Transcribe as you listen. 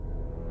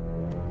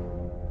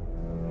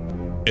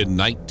In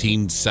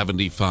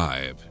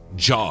 1975,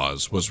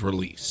 Jaws was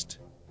released.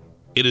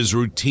 It is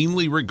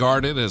routinely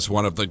regarded as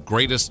one of the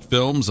greatest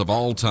films of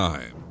all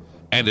time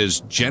and is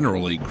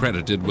generally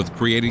credited with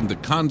creating the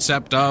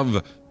concept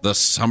of the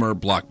summer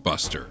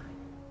blockbuster.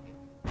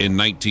 In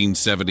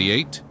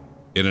 1978,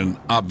 in an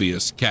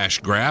obvious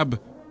cash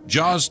grab,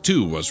 Jaws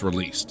 2 was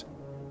released,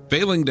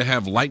 failing to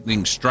have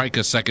lightning strike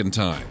a second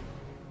time,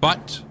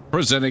 but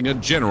presenting a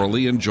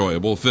generally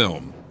enjoyable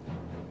film.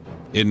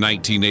 In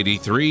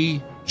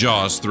 1983,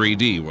 Jaws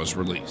 3D was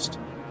released,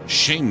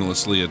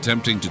 shamelessly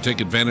attempting to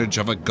take advantage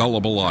of a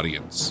gullible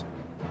audience.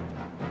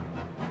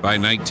 By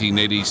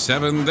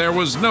 1987, there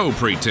was no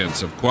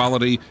pretense of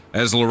quality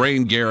as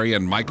Lorraine Gary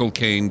and Michael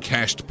Caine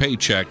cashed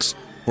paychecks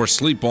for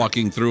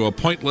sleepwalking through a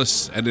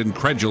pointless and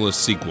incredulous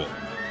sequel.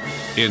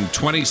 In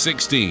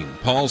 2016,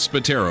 Paul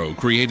Spataro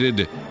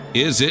created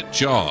Is It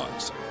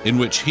Jaws?, in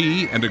which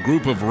he and a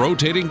group of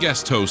rotating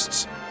guest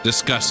hosts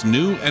discuss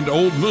new and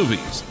old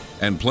movies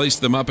and place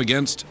them up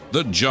against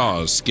the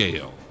Jaws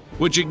scale,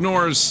 which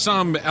ignores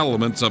some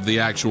elements of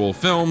the actual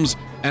films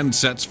and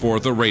sets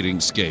forth a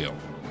rating scale.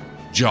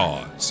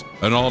 Jaws,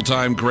 an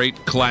all-time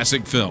great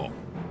classic film.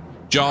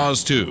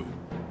 Jaws 2,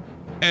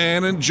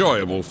 an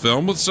enjoyable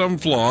film with some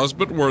flaws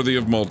but worthy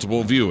of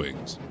multiple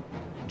viewings.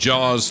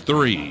 Jaws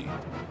 3,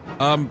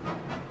 a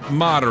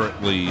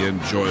moderately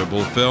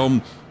enjoyable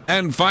film.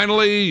 And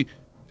finally,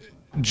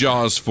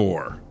 Jaws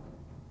 4,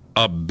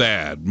 a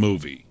bad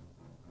movie.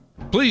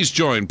 Please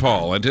join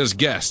Paul and his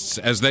guests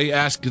as they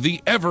ask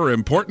the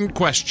ever-important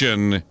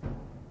question,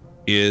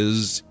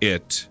 is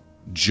it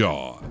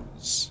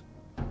Jaws?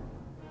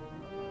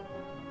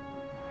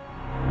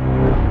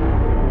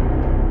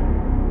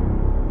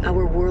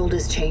 Our world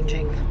is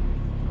changing.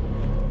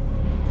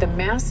 The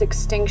mass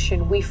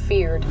extinction we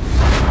feared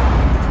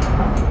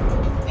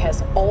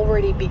has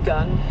already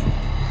begun,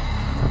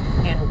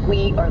 and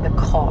we are the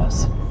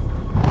cause.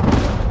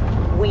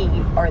 We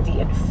are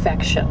the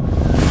infection.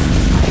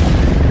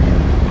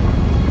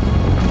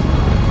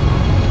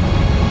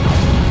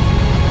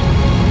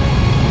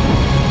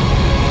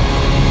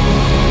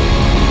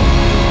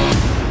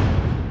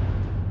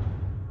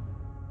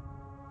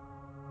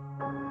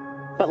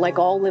 But like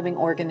all living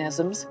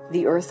organisms,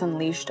 the Earth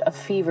unleashed a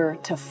fever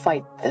to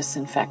fight this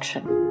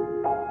infection.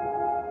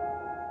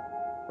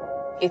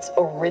 Its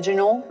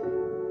original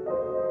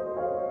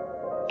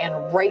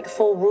and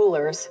rightful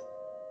rulers,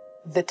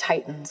 the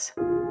Titans.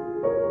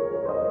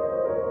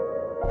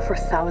 For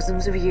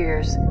thousands of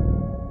years,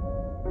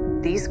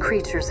 these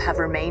creatures have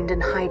remained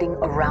in hiding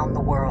around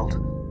the world.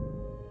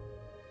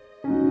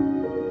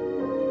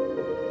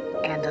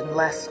 And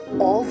unless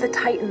all the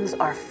Titans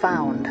are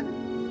found,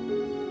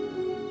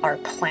 our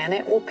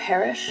planet will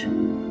perish,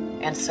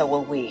 and so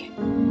will we.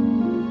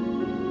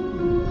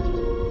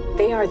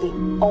 They are the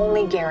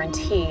only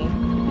guarantee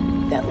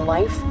that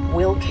life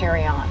will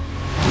carry on.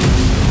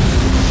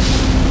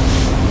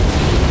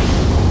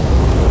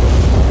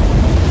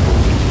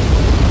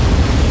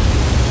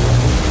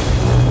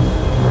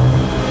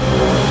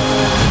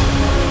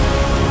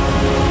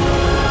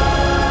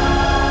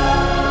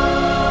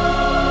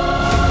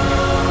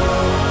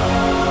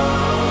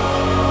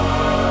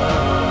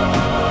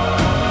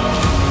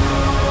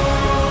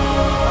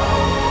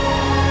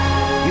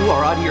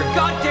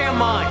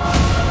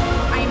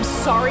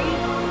 Sorry,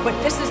 but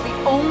this is the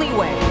only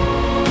way.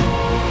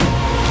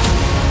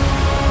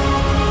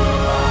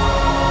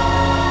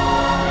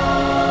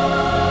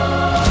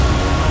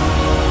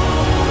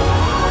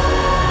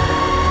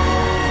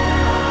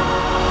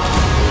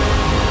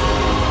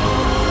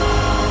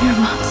 You're a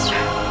monster.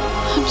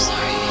 I'm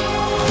sorry.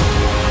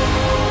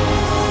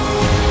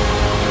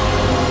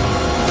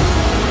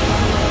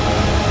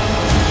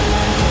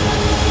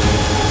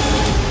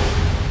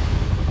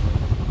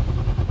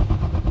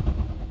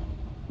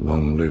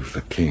 Long live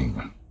the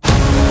king.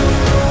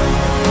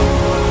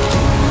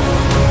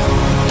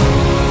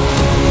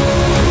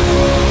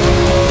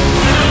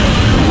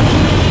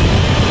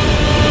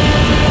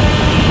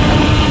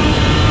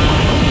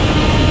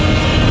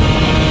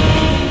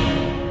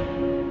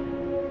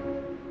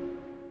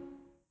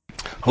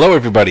 Hello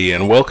everybody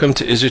and welcome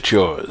to Is It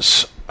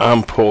Yours?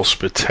 I'm Paul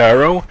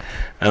Spataro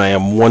and I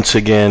am once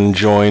again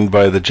joined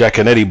by the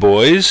Giaconetti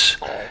boys,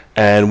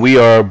 and we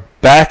are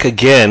back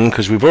again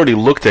because we've already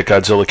looked at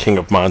Godzilla King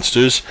of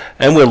Monsters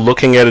and we're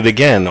looking at it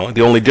again.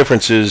 The only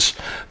difference is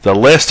the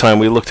last time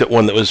we looked at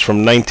one that was from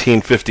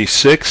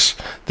 1956.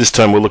 This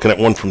time we're looking at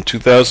one from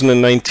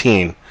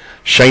 2019.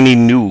 Shiny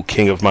new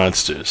King of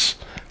Monsters.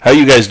 How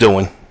you guys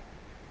doing?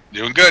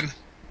 Doing good.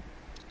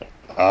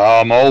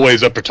 I'm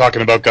always up for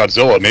talking about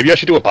Godzilla. Maybe I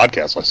should do a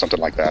podcast or something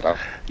like that.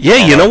 Yeah,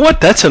 you know what?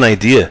 That's an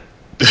idea.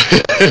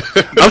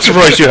 I'm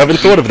surprised you haven't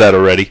thought of that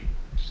already.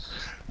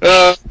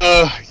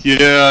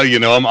 Yeah, you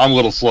know, I'm a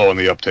little slow in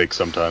the uptake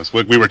sometimes.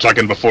 We were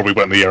talking before we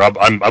went in the air.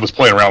 I was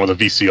playing around with a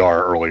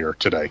VCR earlier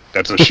today.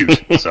 That's a shoot,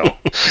 so.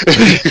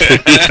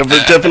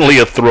 Definitely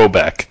a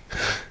throwback.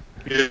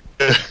 Yeah.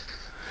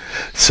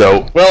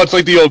 So. Well, it's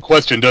like the old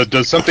question.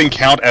 Does something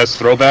count as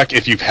throwback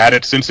if you've had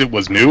it since it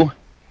was new?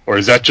 Or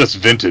is that just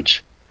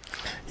vintage?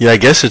 Yeah, I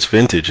guess it's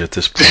vintage at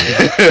this point.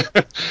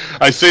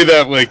 I say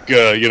that like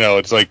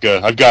it's like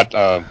I've got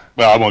well,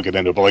 I won't get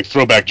into it, but like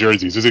throwback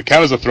jerseys. Does it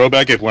count as a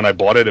throwback if when I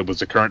bought it was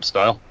the current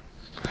style?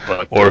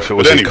 But or if it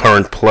was a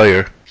current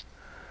player.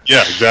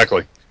 Yeah,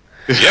 exactly.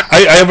 Yep. I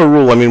have a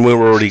rule. I mean, we're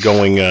already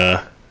going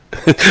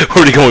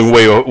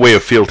way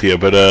afield here,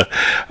 but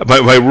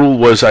my rule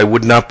was I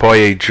would not buy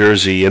a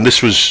jersey, and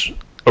this was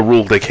a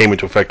rule that came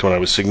into effect when I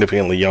was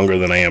significantly younger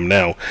than I am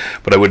now,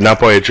 but I would not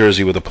buy a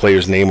jersey with a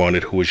player's name on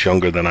it who was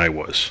younger than I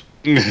was.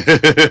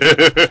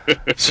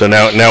 So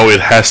now it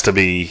has to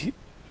be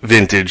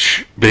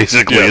vintage,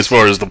 basically, as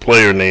far as the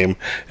player name,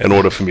 in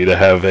order for me to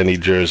have any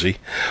jersey.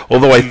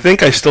 Although I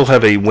think I still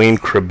have a Wayne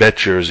Krabet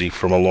jersey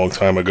from a long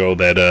time ago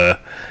that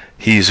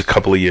he's a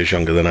couple of years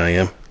younger than I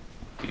am.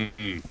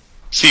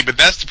 See, but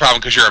that's the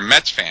problem because you're a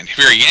Mets fan. If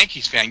you're a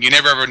Yankees fan, you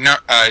never ever name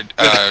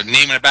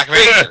in the back of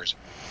any jersey.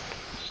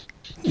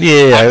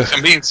 Yeah,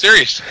 I'm being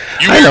serious.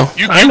 I know.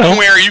 You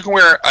can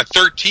wear a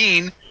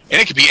 13,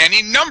 and it could be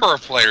any number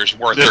of players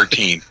who are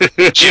 13.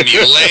 Jimmy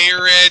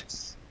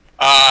Leyritz,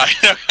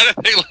 kind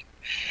of thing.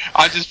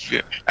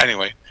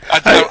 Anyway.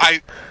 I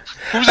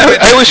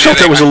always felt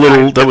that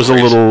was a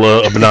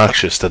little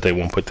obnoxious that they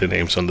won't put their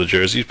names on the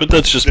jerseys, but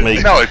that's just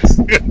me. No, it's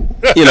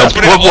what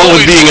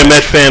with being a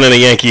Met fan and a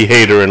Yankee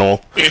hater and all.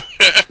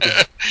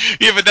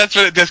 Yeah, but that's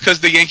because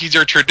the Yankees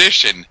are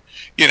tradition,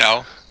 you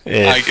know.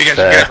 I guess you could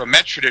have a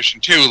Met tradition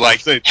too.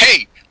 Like,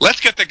 hey, let's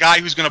get the guy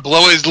who's going to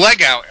blow his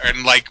leg out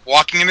and like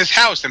walking in his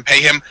house and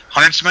pay him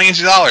hundreds of millions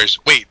of dollars.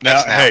 Wait,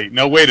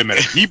 wait a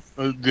minute. He,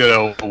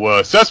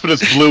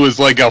 Cespedes blew his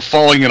leg out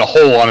falling in a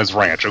hole on his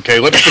ranch. Okay,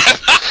 let's.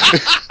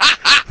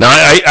 Now,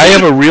 I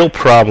have a real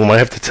problem, I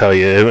have to tell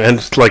you,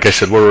 and like I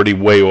said, we're already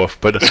way off,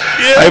 but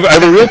I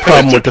have a real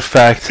problem with the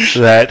fact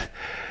that,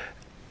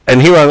 and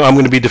here I'm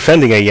going to be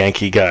defending a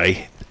Yankee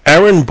guy,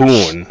 Aaron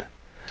Boone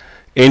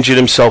injured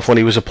himself when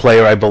he was a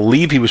player. I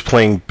believe he was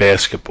playing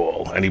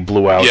basketball, and he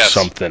blew out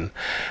something.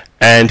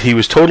 And he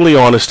was totally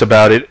honest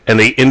about it, and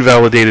they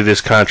invalidated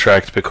his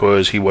contract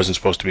because he wasn't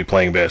supposed to be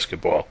playing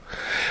basketball.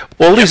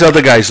 All these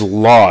other guys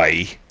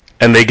lie,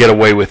 and they get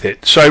away with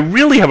it. So I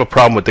really have a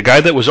problem with the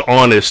guy that was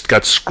honest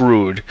got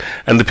screwed,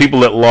 and the people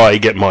that lie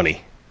get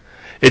money.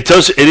 It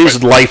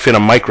is life in a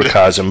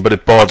microcosm, but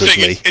it bothers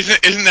me.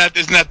 Isn't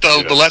that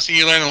the lesson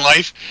you learn in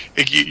life?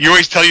 You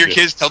always tell your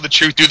kids, tell the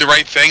truth, do the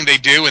right thing. They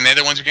do, and they're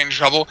the ones who get in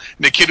trouble.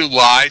 And the kid who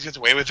lies gets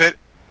away with it.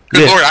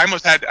 Good Lord, I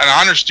almost had an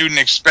honor student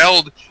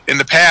expelled in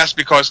the past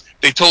because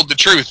they told the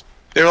truth.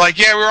 They were like,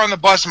 yeah, we were on the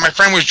bus, and my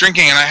friend was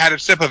drinking, and I had a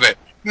sip of it.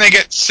 And they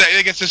get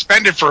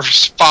suspended for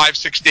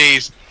 5-6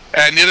 days.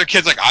 And the other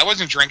kid's like, I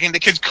wasn't drinking. The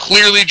kid's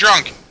clearly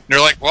drunk. And they're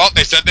like, well,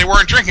 they said they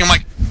weren't drinking. I'm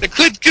like, the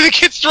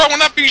kid's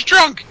throwing up. He's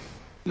drunk.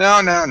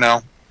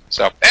 No.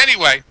 So,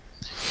 anyway,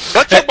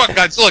 let's talk about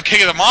Godzilla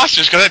King of the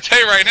Monsters, because I tell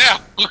you right now,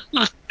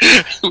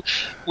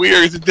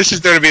 this is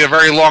going to be a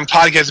very long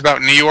podcast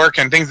about New York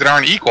and things that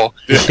aren't equal.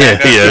 We got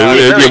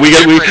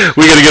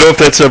to get off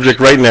that subject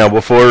right now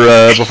before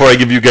I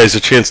give you guys a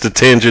chance to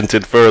tangent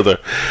it further.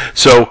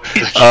 So,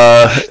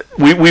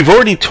 we've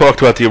already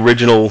talked about the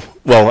original.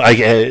 Well,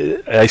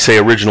 I say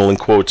original in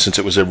quotes since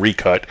it was a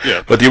recut,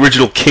 but the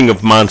original King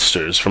of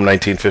Monsters from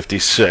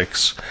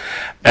 1956.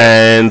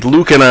 And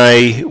Luke and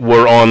I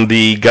were on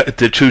the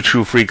Two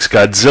True Freaks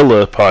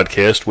Godzilla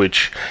podcast,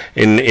 which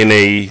in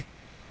a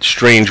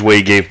strange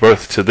way gave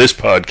birth to this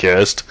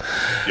podcast.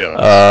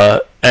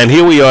 And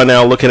here we are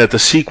now looking at the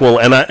sequel,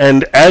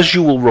 and as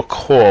you will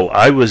recall,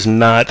 I was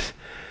not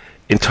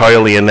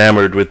entirely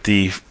enamored with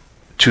the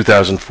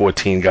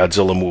 2014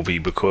 Godzilla movie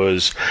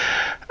because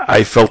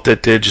I felt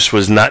that there just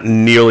was not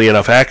nearly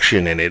enough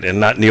action in it and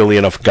not nearly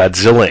enough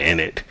Godzilla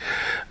in it.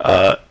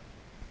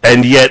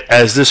 And yet,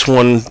 as this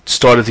one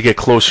started to get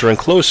closer and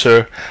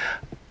closer,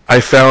 I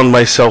found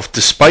myself,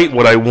 despite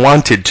what I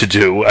wanted to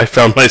do, I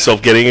found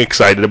myself getting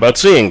excited about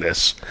seeing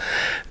this.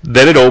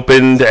 Then it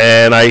opened,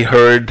 and I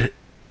heard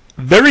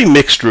very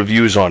mixed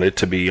reviews on it,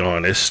 to be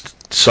honest.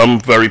 Some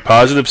very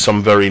positive,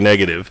 some very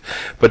negative.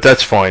 But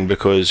that's fine,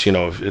 because,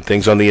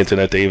 things on the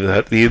internet, they either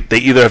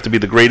have to be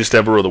the greatest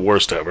ever or the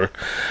worst ever,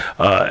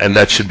 and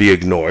that should be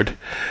ignored.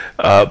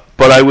 But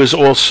I was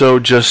also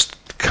just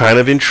kind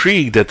of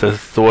intrigued at the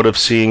thought of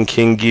seeing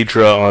King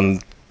Ghidorah on,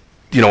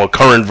 a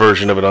current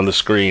version of it on the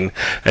screen,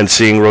 and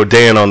seeing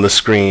Rodan on the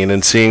screen,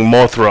 and seeing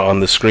Mothra on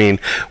the screen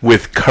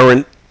with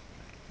current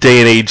day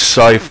and age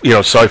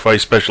sci-fi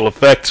special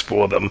effects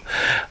for them.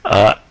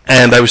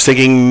 And I was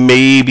thinking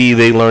maybe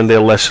they learned their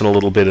lesson a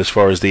little bit as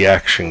far as the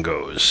action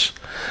goes.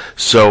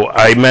 So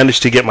I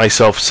managed to get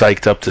myself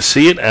psyched up to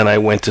see it, and I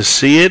went to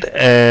see it,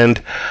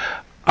 and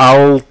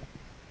I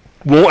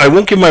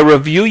won't give my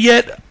review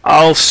yet.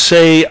 I'll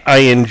say I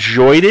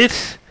enjoyed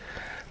it.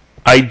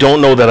 I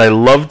don't know that I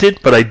loved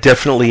it, but I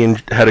definitely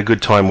had a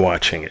good time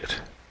watching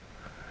it.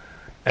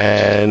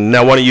 And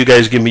now why don't you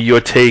guys give me your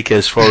take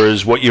as far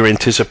as what your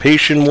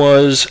anticipation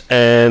was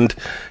and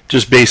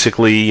just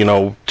basically,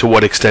 to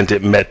what extent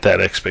it met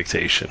that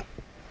expectation.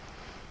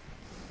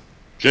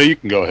 Jay, you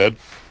can go ahead.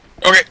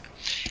 Okay.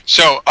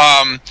 So,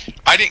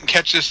 I didn't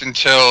catch this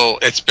until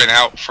it's been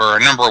out for a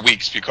number of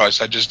weeks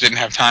because I just didn't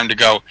have time to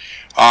go.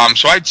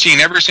 So I'd seen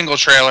every single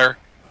trailer.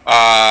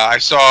 I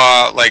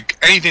saw like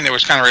anything that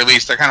was kind of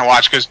released. I kind of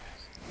watched because,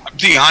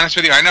 to be honest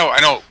with you, I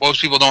know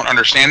most people don't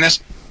understand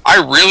this. I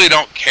really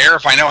don't care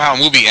if I know how a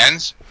movie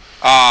ends.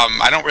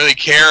 I don't really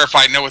care if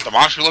I know what the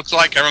monster looks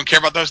like. I don't care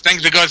about those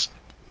things because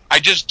I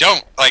just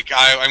don't. Like,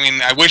 I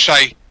mean, I wish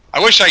I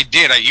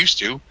did. I used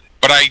to,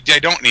 but I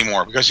don't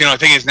anymore because the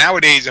thing is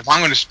nowadays, if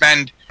I'm going to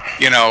spend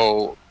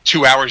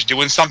 2 hours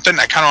doing something,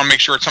 I kind of want to make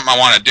sure it's something I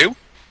want to do.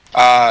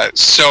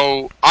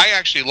 So I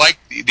actually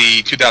liked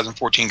the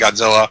 2014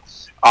 Godzilla.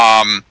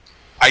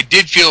 I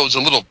did feel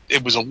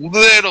it was a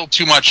little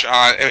too much.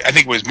 I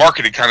think it was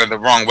marketed kind of the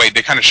wrong way.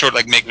 They kind of showed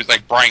it was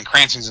like Bryan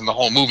Cranston's in the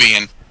whole movie,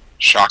 and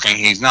shocking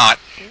he's not.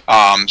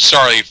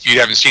 Sorry if you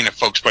haven't seen it,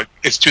 folks, but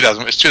it's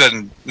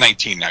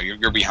 2019 now.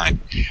 You're behind.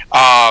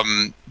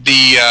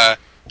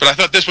 But I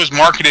thought this was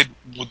marketed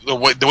the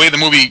way the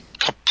movie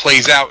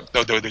plays out.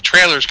 The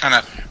trailers kind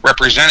of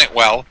represent it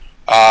well.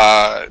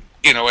 And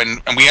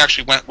we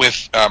actually went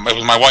with it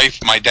was my wife,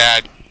 my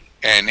dad,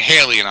 and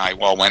Haley and I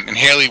all went. And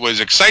Haley was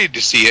excited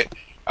to see it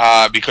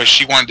because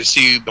she wanted to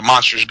see the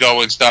monsters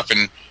go and stuff,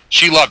 and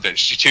she loved it.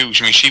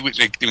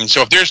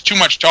 So if there's too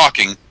much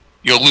talking,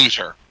 you'll lose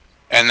her.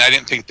 And I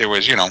didn't think there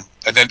was, I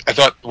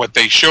thought what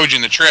they showed you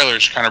in the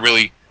trailers kind of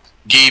really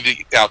gave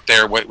it out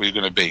there what it was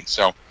going to be.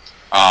 So,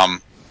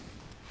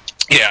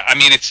 yeah, I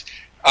mean,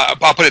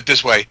 I'll put it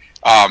this way.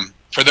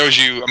 For those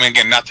of you, I mean,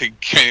 again, not to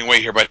get any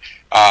way here, but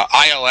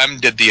ILM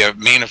did the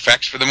main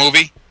effects for the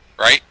movie,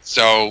 right?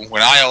 So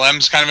when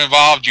ILM's kind of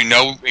involved, you're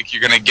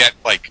going to get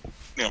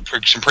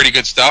some pretty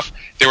good stuff.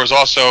 There was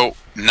also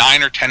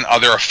 9 or 10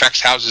 other effects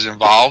houses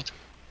involved.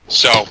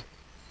 So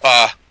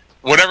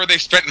whatever they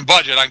spent in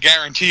budget, I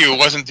guarantee you, it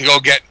wasn't to go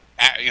get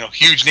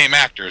huge name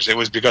actors. It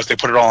was because they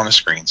put it all on the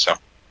screen. So,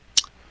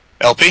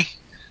 LP.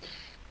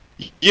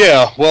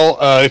 Yeah, well,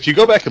 if you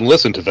go back and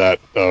listen to that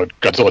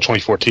Godzilla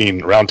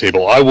 2014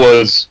 roundtable, I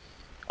was,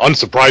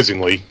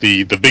 unsurprisingly,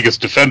 the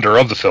biggest defender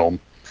of the film,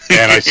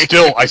 and I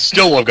still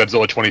love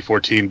Godzilla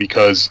 2014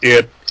 because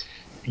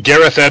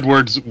Gareth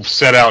Edwards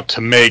set out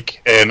to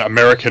make an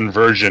American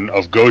version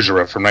of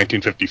Gojira from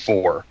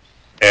 1954,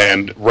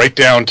 and right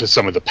down to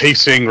some of the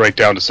pacing, right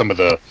down to some of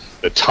the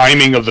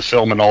timing of the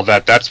film and all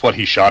that, that's what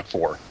he shot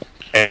for.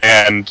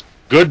 And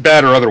good,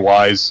 bad, or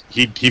otherwise,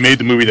 he made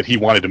the movie that he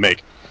wanted to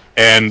make.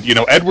 And,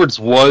 Edwards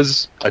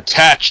was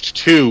attached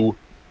to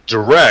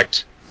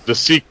direct the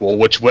sequel,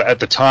 which at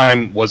the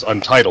time was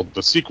untitled,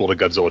 the sequel to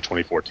Godzilla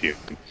 2014.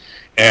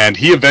 And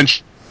he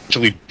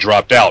eventually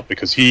dropped out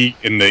because he,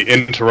 in the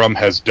interim,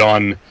 has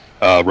done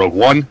Rogue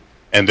One,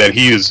 and then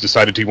he has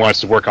decided he wants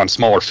to work on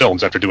smaller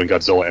films after doing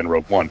Godzilla and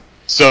Rogue One.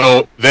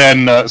 So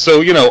then, I'm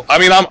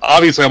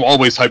always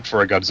hyped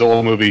for a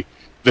Godzilla movie.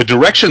 The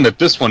direction that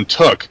this one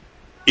took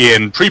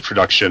in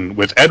pre-production,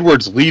 with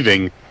Edwards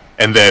leaving,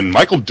 and then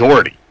Michael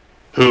Dougherty,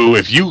 who,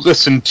 if you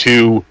listen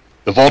to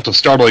The Vault of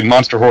Startling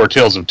Monster Horror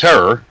Tales of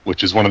Terror,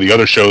 which is one of the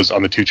other shows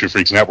on the Two True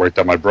Freaks Network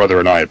that my brother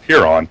and I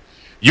appear on,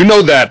 you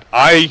know that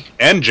I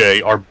and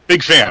Jay are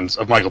big fans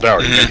of Michael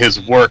Dougherty and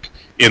his work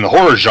in the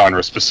horror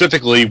genre,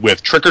 specifically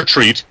with Trick or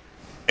Treat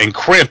and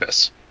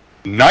Krampus,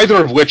 neither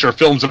of which are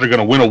films that are going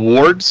to win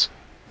awards,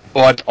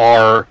 but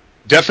are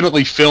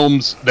definitely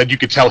films that you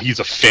could tell he's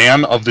a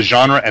fan of the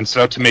genre and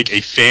set out to make a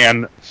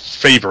fan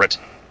favorite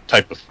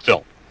type of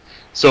film.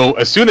 So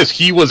as soon as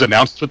he was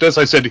announced with this,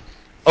 I said,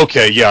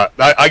 okay, yeah,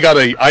 I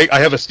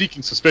have a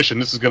sneaking suspicion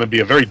this is going to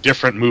be a very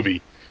different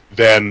movie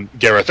than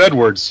Gareth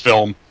Edwards'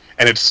 film,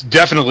 and it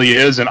definitely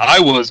is. And I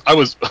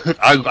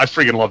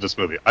freaking love this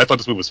movie. I thought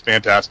this movie was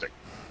fantastic.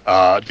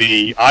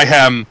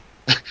 I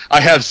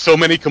have so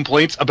many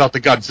complaints about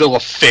the Godzilla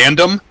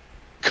fandom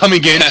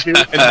coming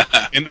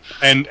into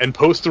and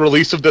post the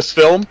release of this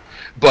film.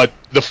 But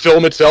the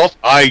film itself,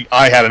 I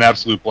had an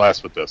absolute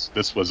blast with this.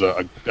 This was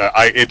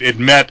it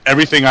met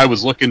everything I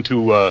was looking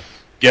to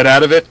get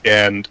out of it,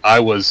 and I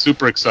was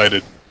super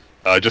excited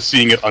just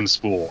seeing it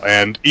unspool,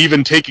 and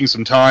even taking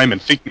some time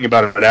and thinking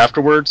about it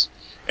afterwards.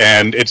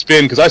 And it's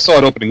been, because I saw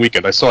it opening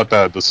weekend, I saw it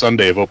the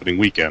Sunday of opening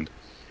weekend.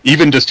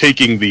 Even just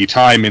taking the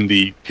time in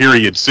the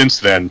period since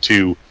then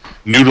to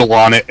noodle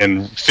on it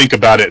and think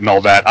about it and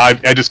all that,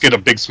 I just get a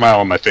big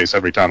smile on my face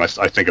every time I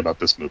think about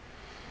this movie.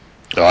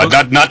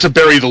 Not to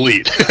bury the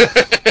lead.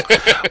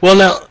 Well,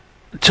 now,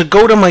 to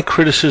go to my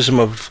criticism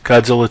of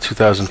Godzilla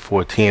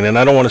 2014, and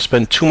I don't want to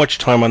spend too much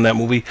time on that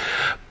movie,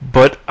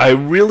 but I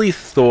really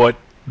thought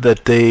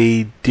that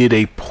they did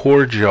a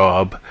poor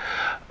job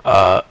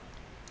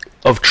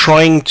of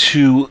trying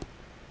to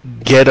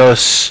get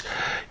us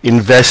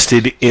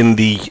invested in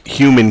the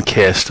human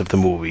cast of the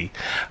movie.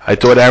 I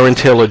thought Aaron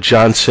Taylor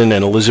Johnson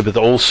and Elizabeth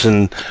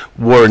Olsen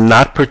were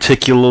not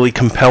particularly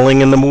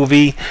compelling in the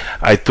movie.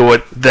 I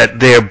thought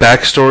that their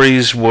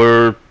backstories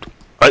were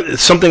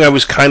something I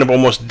was kind of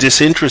almost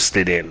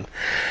disinterested in.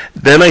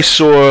 Then I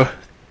saw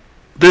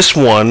this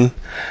one,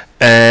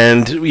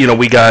 and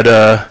we got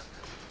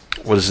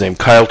what is his name,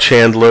 Kyle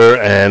Chandler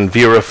and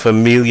Vera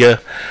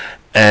Farmiga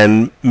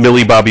and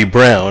Millie Bobby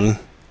Brown,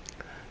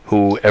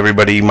 who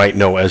everybody might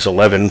know as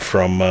Eleven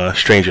from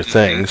Stranger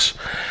Things.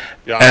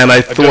 Yeah, and I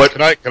thought,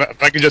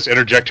 if I can just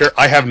interject here,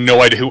 I have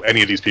no idea who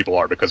any of these people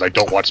are because I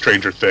don't watch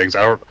Stranger Things.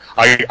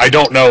 I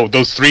don't know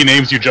those three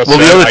names you just said.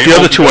 The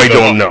other two I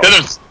don't know.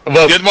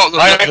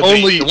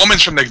 The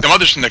woman's from the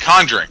mother's from The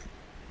Conjuring.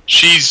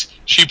 She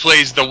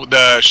plays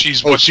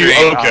she's what's her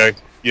name? Okay.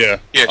 Yeah.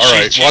 All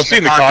right. Well, I've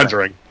seen The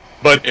Conjuring,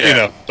 but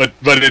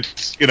but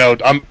it's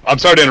I'm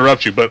sorry to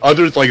interrupt you, but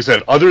like I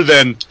said, other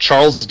than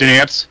Charles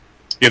Dance,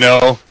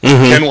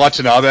 Ken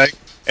Watanabe,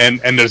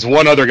 and there's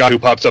one other guy who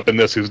pops up in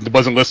this who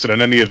wasn't listed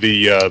in any of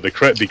the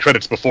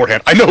credits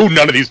beforehand. I know who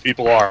none of these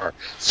people are,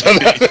 so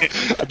and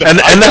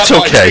that's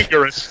okay. My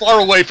finger as far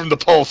away from the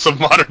pulse of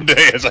modern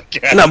day as I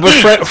can. No,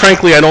 but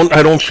frankly, I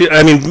don't feel.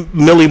 I mean,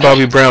 Millie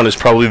Bobby Brown is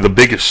probably the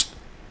biggest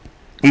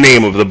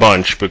name of the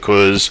bunch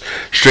because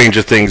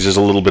Stranger Things is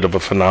a little bit of a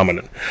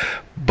phenomenon.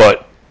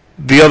 But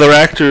the other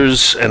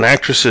actors and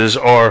actresses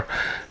are,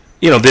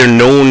 they're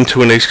known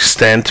to an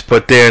extent,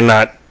 but they're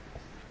not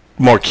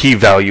marquee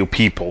value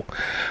people.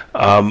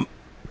 And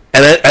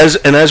as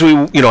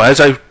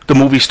the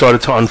movie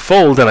started to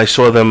unfold and I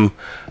saw them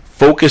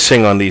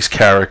focusing on these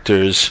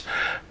characters,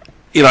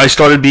 I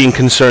started being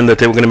concerned that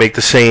they were going to make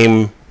the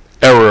same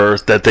error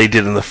that they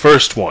did in the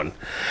first one.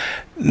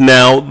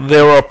 Now,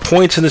 there are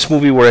points in this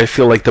movie where I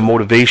feel like the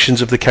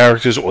motivations of the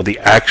characters or the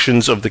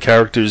actions of the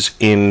characters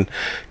in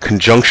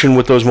conjunction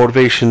with those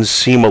motivations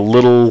seem a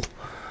little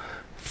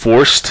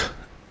forced.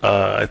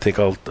 I think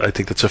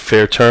that's a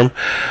fair term.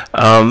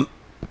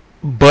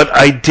 But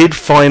I did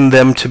find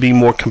them to be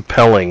more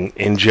compelling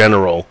in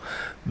general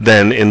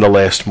than in the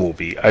last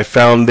movie. I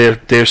found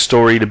their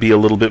story to be a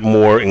little bit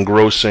more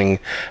engrossing,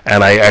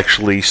 and I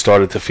actually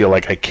started to feel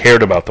like I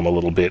cared about them a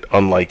little bit,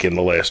 unlike in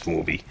the last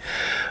movie.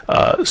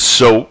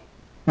 So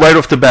right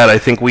off the bat, I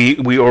think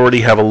we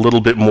already have a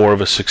little bit more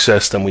of a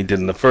success than we did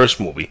in the first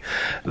movie.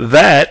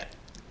 That,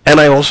 and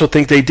I also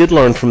think they did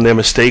learn from their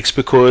mistakes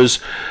because,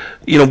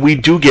 we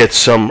do get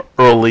some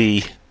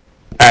early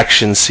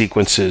action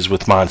sequences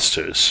with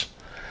monsters.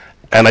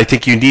 And I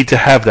think you need to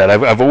have that.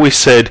 I've always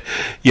said,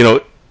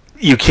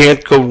 you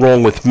can't go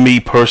wrong with me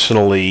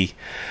personally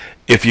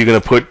if you're going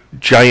to put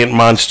giant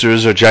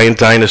monsters or giant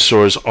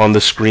dinosaurs on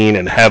the screen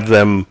and have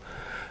them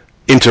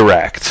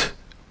interact,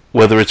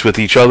 whether it's with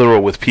each other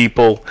or with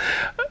people.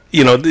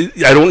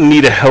 I don't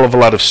need a hell of a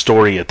lot of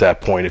story at that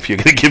point if you're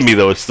going to give me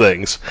those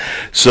things.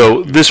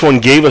 So this one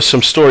gave us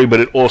some story, but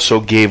it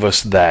also gave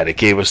us that. It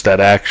gave us that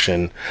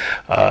action,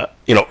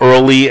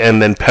 early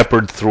and then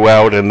peppered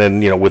throughout, and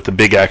then, with the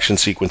big action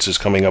sequences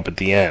coming up at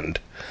the end.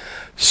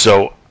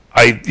 So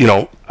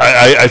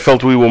I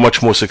felt we were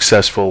much more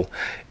successful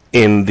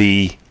in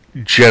the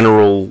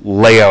general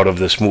layout of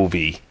this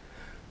movie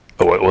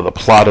or the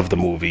plot of the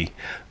movie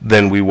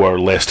than we were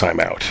last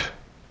time out.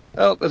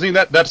 Well, I think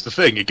that's the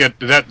thing.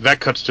 That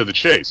cuts to the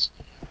chase.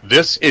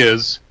 This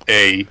is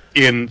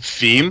in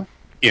theme,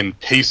 in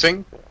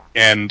pacing,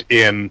 and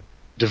in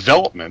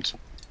development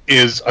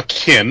is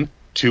akin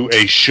to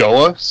a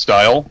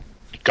Showa-style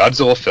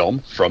Godzilla film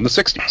from the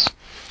 60s.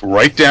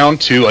 Right down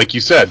to, like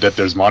you said, that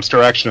there's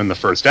monster action in the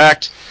first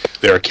act.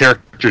 There are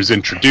characters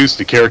introduced.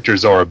 The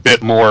characters are a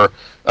bit more.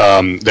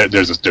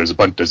 There's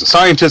a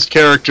scientist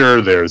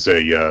character. There's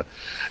a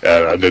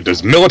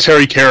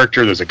military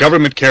character. There's a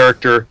government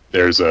character.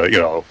 There's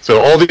so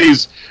all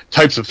these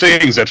types of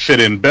things that fit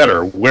in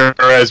better.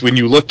 Whereas when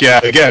you look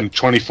at, again,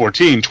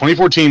 2014,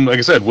 like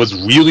I said, was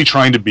really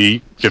trying to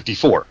be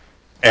 54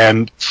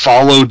 and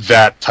followed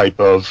that type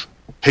of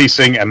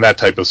pacing and that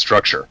type of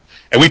structure.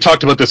 And we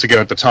talked about this again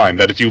at the time,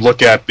 that if you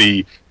look at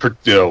the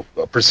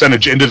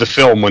percentage into the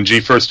film when G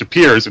first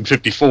appears in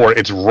 54,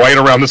 it's right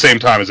around the same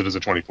time as it is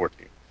in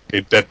 2014.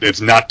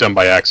 It's not done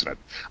by accident.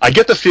 I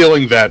get the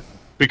feeling that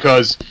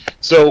because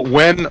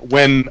when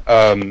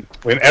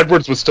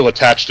Edwards was still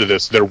attached to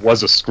this, there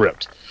was a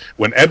script.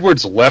 When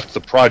Edwards left the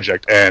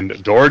project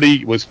and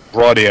Doherty was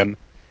brought in,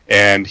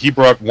 and he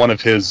brought one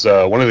of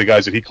the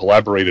guys that he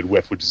collaborated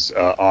with, which is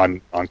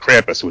on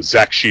Krampus, who was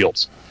Zach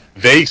Shields.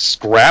 They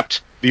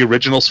scrapped the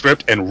original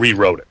script and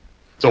rewrote it.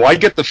 So I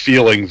get the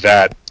feeling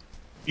that,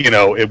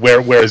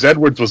 whereas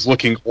Edwards was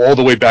looking all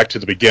the way back to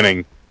the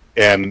beginning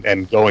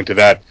and going to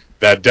that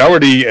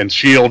Dougherty and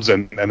Shields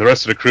and the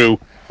rest of the crew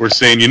were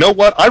saying, you know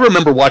what, I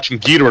remember watching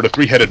Ghidorah the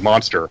Three-Headed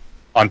Monster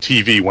on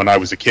TV when I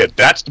was a kid.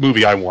 That's the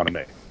movie I want to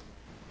make.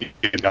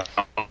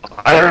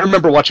 I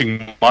remember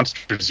watching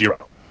Monster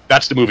Zero.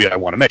 That's the movie I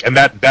want to make. And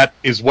that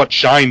is what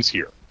shines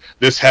here.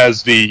 This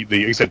has the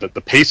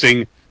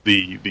pacing,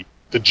 the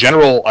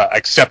general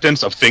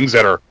acceptance of things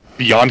that are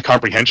beyond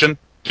comprehension,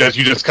 that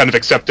you just kind of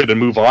accept it and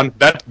move on.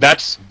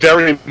 That's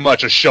very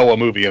much a Showa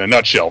movie in a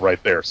nutshell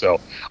right there.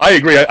 So I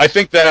agree. I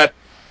think that,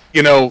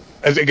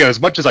 as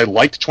much as I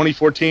liked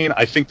 2014,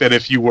 I think that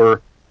if you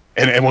were,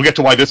 and we'll get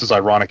to why this is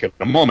ironic in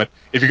a moment,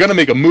 if you're going to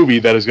make a movie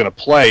that is going to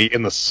play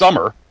in the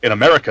summer in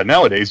America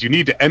nowadays, you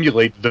need to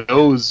emulate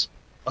those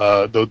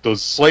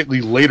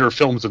slightly later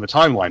films in the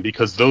timeline,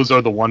 because those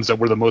are the ones that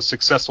were the most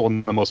successful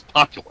and the most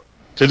popular.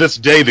 To this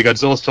day, the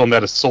Godzilla film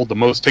that has sold the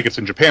most tickets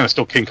in Japan is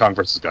still King Kong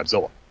vs.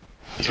 Godzilla.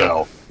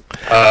 So,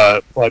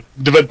 But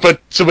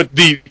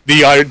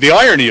the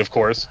irony, of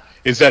course,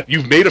 is that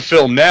you've made a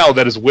film now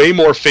that is way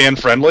more fan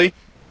friendly,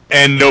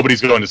 and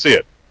nobody's going to see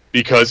it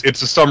because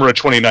it's the summer of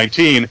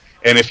 2019,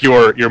 and if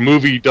your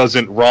movie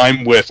doesn't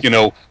rhyme with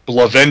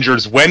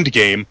Avengers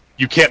Wendgame,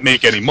 you can't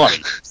make any money.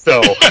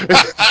 So a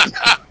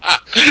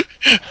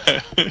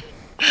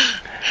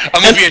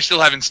movie I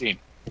still haven't seen.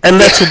 And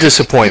that's a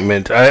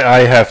disappointment.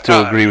 I have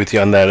to agree with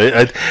you on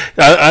that.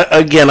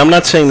 Again, I'm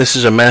not saying this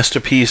is a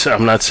masterpiece.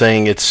 I'm not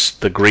saying it's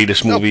the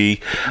greatest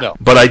movie. No.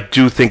 But I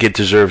do think it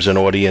deserves an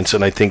audience,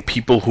 and I think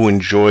people who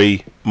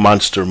enjoy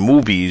monster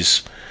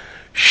movies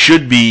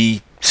should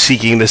be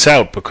seeking this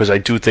out because I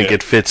do think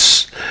it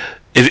fits.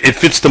 It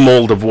fits the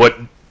mold of what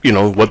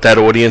that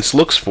audience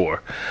looks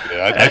for.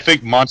 Yeah, I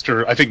think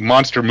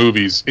monster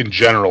movies in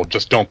general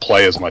just don't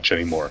play as much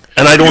anymore.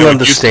 And I don't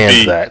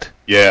understand that.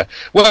 Yeah.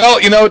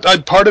 Well,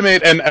 part of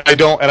it, and I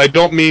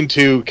don't mean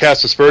to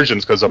cast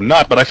aspersions because I'm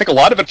not, but I think a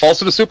lot of it falls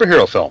to the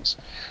superhero films.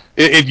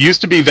 It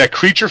used to be that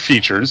creature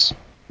features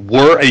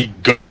were a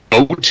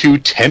go-to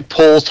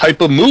tentpole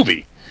type of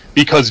movie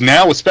because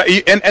now,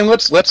 and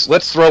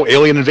let's throw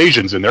Alien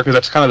Invasions in there because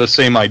that's kind of the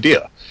same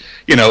idea.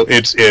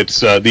 It's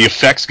the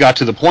effects got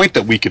to the point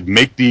that we could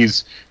make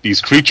these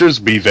creatures,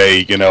 be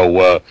they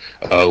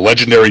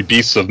legendary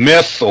beasts of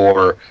myth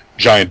or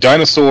giant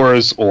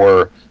dinosaurs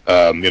or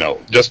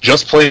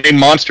just plain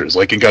monsters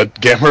like in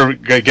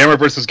Gamera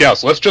versus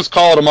Gauss. Let's just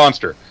call it a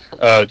monster.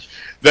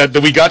 That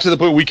we got to the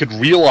point where we could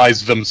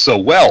realize them so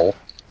well,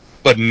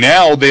 but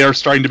now they are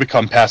starting to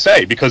become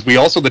passé because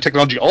the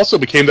technology also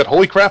became that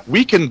holy crap,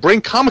 we can bring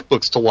comic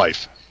books to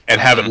life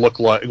and have it look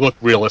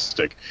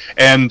realistic.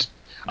 And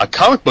a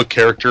comic book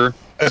character,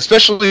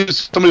 especially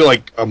somebody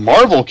like a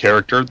Marvel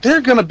character,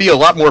 they're going to be a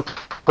lot more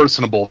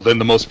personable than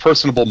the most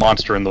personable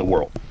monster in the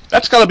world.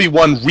 That's got to be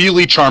one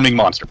really charming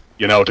monster,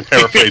 to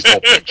paraphrase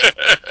Pulp Fiction.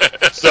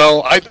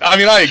 So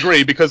I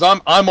agree because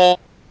I'm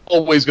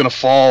always going to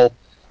fall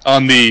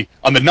on the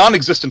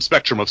non-existent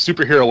spectrum of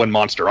superhero and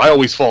monster. I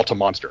always fall to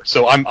monster.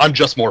 So I'm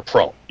just more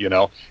pro. You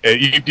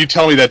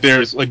tell me that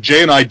there's like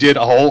Jay and I did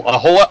a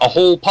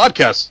whole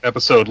podcast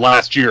episode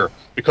last year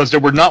because there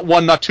were not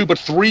one, not two, but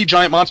 3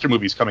 giant monster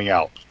movies coming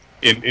out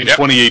in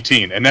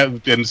 2018,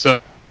 and so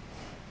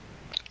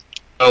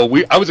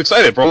I was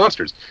excited for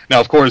monsters. Now,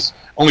 of course,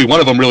 only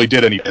one of them really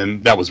did anything,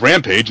 and that was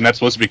Rampage, and that's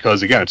supposed to be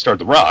because again it starred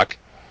The Rock.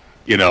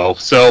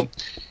 So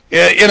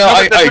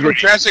I agree.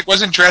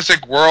 Wasn't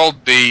Jurassic World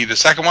the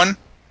second one?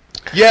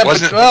 Yeah,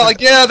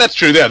 that's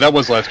true. Yeah, that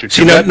was last year.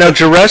 See, now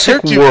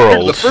Jurassic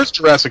World, the first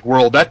Jurassic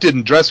World,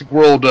 Jurassic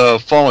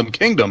World Fallen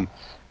Kingdom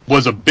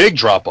was a big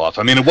drop off.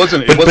 I mean, it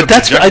wasn't. But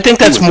I think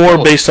that's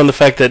more based on the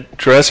fact that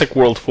Jurassic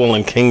World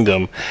Fallen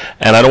Kingdom,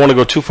 and I don't want to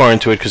go too far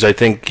into it because I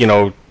think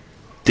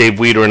Dave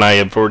Weeder and I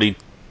have already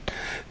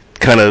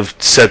kind of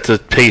set the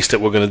pace that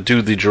we're going to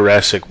do the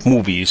Jurassic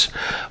movies,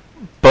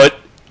 but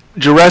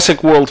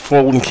Jurassic World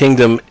Fallen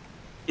Kingdom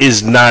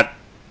is not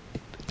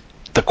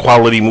the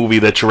quality movie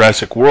that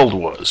Jurassic World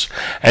was.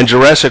 And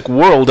Jurassic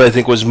World, I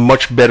think, was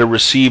much better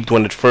received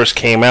when it first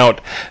came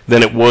out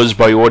than it was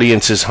by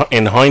audiences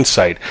in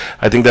hindsight.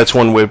 I think that's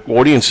one where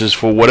audiences,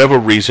 for whatever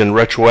reason,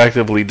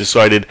 retroactively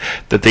decided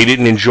that they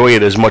didn't enjoy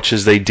it as much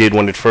as they did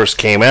when it first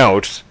came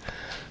out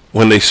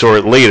when they saw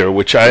it later,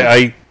 which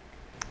I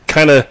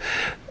kind of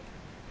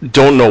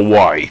don't know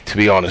why, to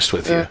be honest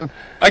with you.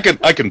 I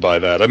can buy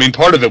that. I mean,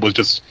 part of that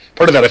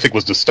I think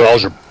was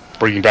nostalgia,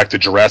 bringing back the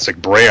Jurassic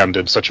brand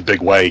in such a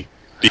big way.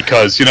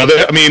 Because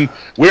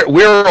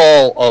we're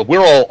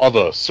all of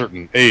a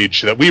certain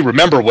age that we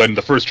remember when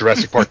the first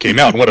Jurassic Park came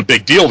out and what a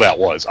big deal that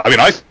was. I mean,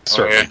 I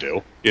certainly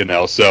do.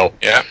 So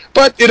yeah.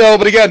 But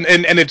again,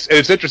 and it's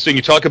interesting.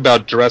 You talk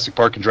about Jurassic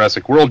Park and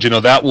Jurassic World.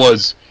 That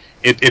was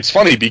it's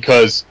funny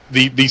because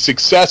the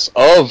success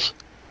of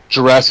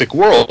Jurassic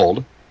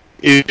World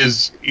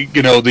is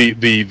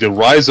the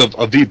rise of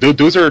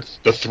those are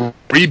the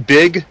 3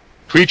 big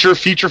creature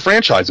feature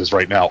franchises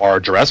right now are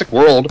Jurassic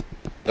World,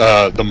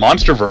 the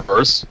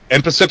MonsterVerse,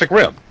 and Pacific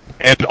Rim,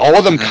 and all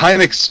of them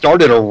kind of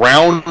started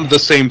around the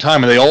same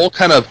time, and they all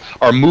kind of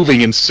are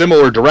moving in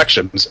similar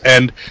directions,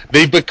 and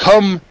they've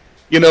become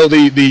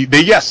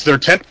yes, they're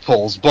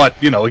tentpoles, but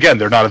again,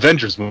 they're not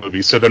Avengers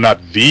movies, so they're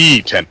not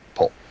the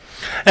tentpole.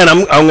 And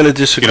I'm going to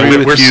disagree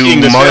with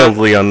you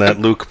mildly on that,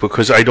 Luke,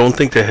 because I don't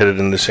think they're headed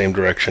in the same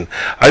direction.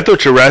 I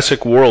thought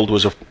Jurassic World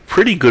was a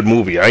pretty good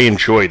movie. I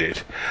enjoyed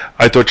it.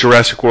 I thought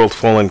Jurassic World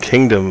Fallen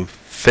Kingdom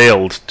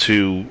failed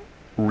to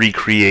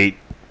recreate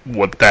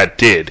what that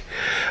did.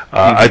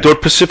 I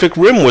thought Pacific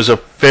Rim was a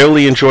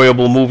fairly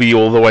enjoyable movie,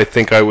 although I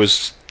think I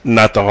was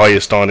not the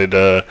highest on it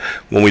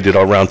when we did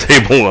our round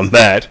table on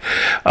that.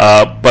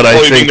 But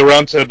I think the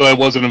round table I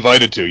wasn't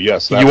invited to.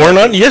 Yes, you were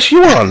not. Yes, you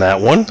were on that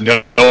one.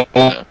 No,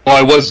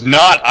 I was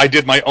not. I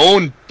did my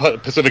own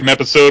Pacific Rim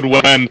episode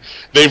when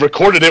they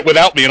recorded it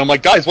without me, and I'm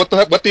like, guys, what the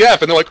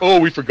F? And they're like, oh,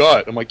 we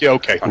forgot. I'm like, yeah,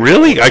 okay.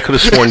 Really? I could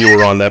have sworn you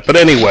were on that. But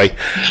anyway,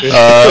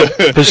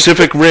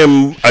 Pacific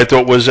Rim I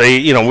thought was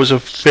a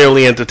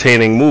fairly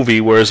entertaining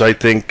movie, whereas I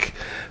think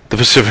the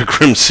Pacific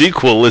Rim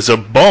sequel is a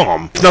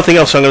bomb. There's nothing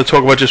else I'm going to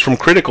talk about just from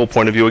critical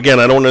point of view. Again,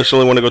 I don't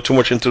necessarily want to go too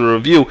much into the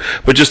review,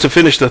 but just to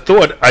finish the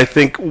thought, I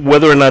think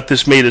whether or not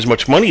this made as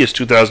much money as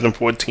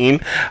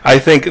 2014, I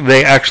think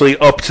they actually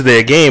upped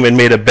their game and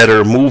made a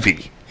better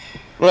movie.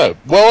 Right.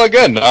 Well,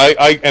 again, I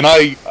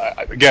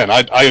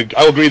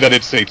agree that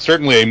it's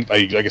certainly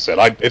like I said,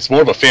 it's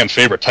more of a fan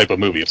favorite type of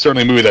movie. It's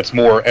certainly a movie that's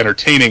more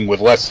entertaining with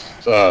less.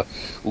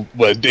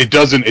 It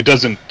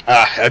doesn't.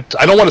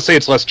 I don't want to say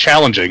it's less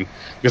challenging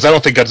because I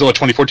don't think Godzilla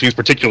 2014 is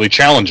particularly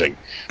challenging,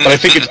 but I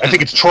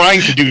think it's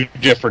trying to do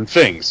different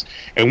things.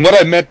 And what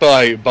I meant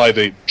by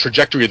the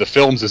trajectory of the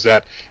films is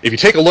that if you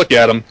take a look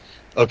at them,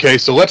 okay,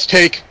 so let's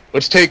take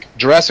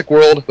Jurassic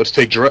World, let's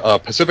take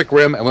Pacific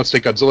Rim, and let's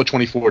take Godzilla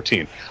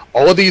 2014.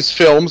 All of these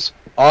films,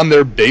 on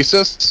their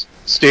basis,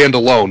 stand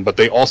alone, but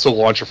they also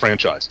launch a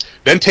franchise.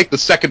 Then take the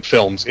second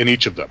films in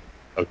each of them.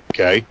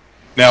 Okay?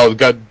 Now,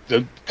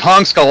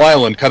 Kong Skull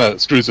Island kind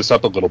of screws this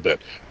up a little bit.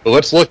 But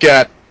let's look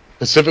at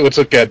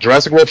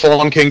Jurassic World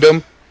Fallen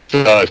Kingdom,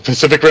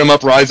 Pacific Rim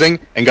Uprising,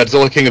 and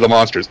Godzilla King of the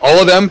Monsters. All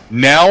of them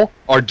now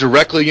are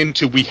directly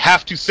into, we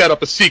have to set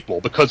up a sequel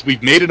because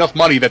we've made enough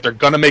money that they're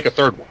going to make a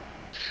third one.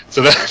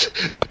 So that's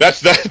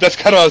kind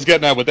of what I was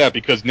getting at with that,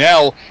 because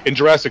now in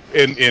Jurassic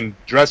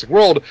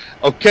World,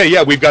 okay,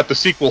 yeah, we've got the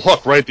sequel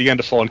hook right at the end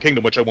of Fallen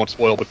Kingdom, which I won't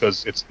spoil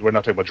because we're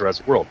not talking about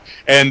Jurassic World.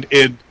 And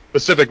in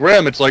Pacific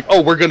Rim, it's like,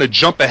 oh, we're going to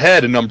jump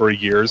ahead a number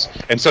of years,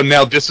 and so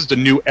now this is the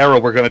new era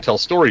we're going to tell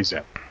stories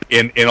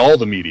in all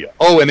the media.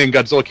 Oh, and in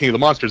Godzilla King of the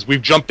Monsters,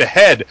 we've jumped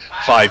ahead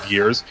 5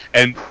 years,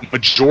 and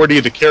majority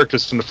of the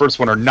characters from the first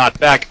one are not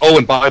back. Oh,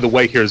 and by the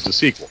way, here's the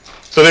sequel.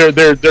 So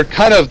they're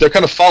kind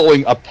of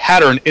following a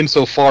pattern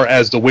insofar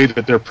as the way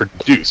that they're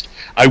produced.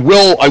 I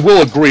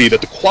will agree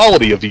that the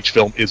quality of each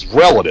film is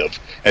relative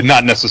and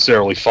not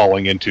necessarily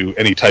falling into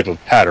any type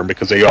of pattern,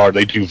 because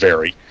they do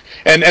vary.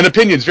 And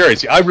opinions vary.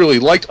 See, I really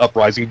liked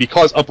Uprising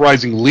because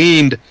Uprising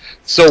leaned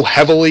so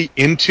heavily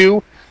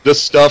into the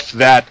stuff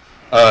that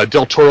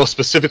Del Toro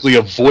specifically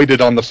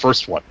avoided on the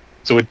first one.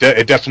 So it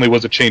definitely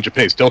was a change of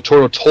pace. Del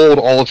Toro told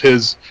all of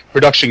his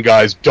production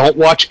guys, don't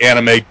watch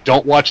anime,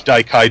 don't watch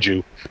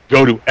Daikaiju,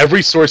 go to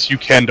every source you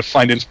can to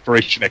find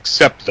inspiration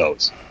except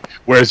those.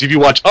 Whereas if you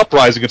watch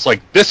Uprising, it's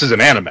like, this is an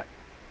anime.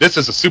 This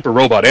is a super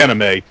robot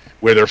anime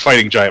where they're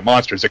fighting giant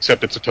monsters,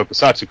 except it's a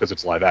tokusatsu because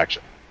it's live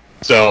action.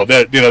 So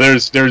that,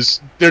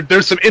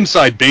 there's some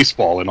inside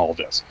baseball in all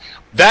this.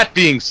 That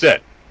being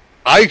said,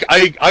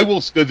 I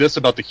will say this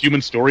about the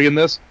human story in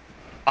this.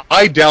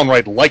 I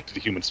downright liked the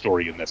human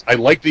story in this. I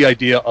liked the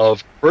idea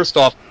of, first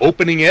off,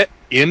 opening it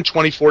in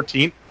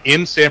 2014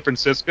 in San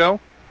Francisco.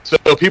 So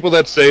people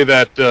that say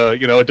that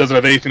it doesn't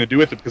have anything to do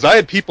with it, because I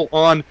had people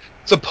on,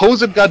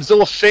 supposed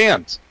Godzilla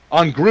fans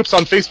on groups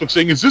on Facebook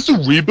saying, is this a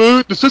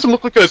reboot? This doesn't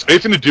look like it has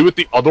anything to do with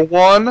the other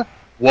one.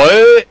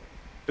 What?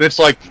 And it's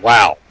like,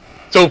 wow.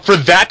 So for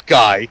that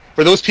guy,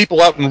 for those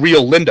people out in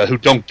Rio Linda who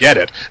don't get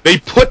it, they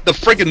put the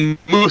friggin'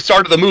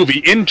 start of the movie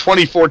in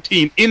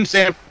 2014 in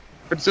San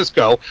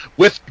Francisco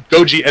with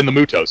Goji and the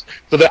Mutos.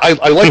 So that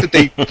I like that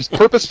they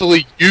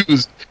purposefully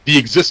used the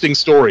existing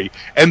story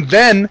and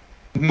then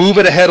move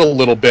it ahead a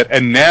little bit,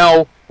 and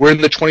now we're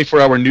in the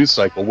 24-hour news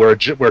cycle where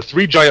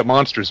three giant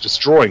monsters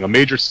destroying a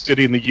major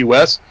city in the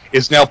U.S.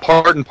 is now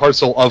part and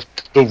parcel of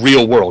the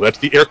real world. That's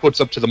the air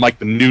quotes up to the mic,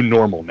 the new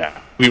normal now.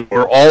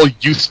 We're all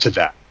used to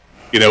that.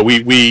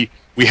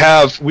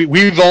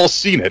 We've all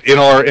seen it in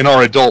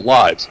our adult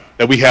lives,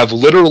 that we have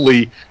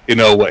literally,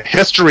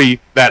 history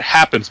that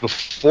happens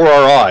before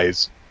our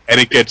eyes, and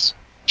it gets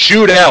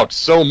chewed out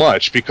so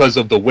much because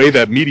of the way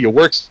that media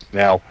works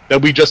now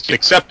that we just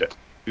accept it.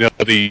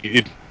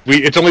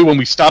 It's only when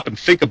we stop and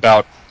think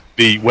about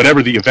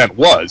whatever the event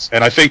was,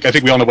 and I think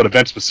we all know what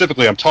event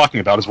specifically I'm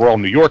talking about, as we're all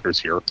New Yorkers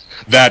here,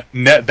 that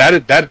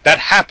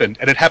happened,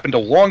 and it happened a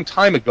long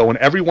time ago, and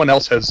everyone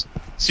else has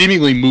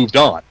seemingly moved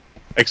on,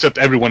 except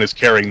everyone is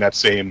carrying that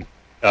same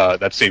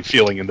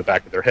feeling in the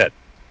back of their head.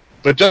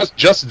 But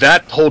just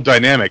that whole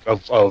dynamic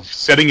of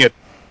setting it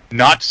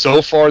not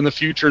so far in the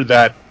future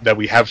that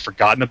we have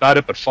forgotten about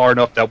it, but far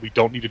enough that we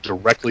don't need to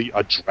directly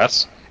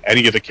address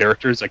any of the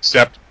characters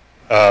except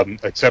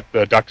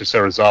Dr.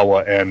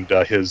 Serizawa and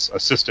his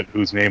assistant,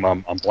 whose name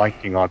I'm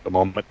blanking on at the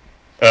moment.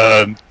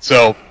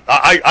 So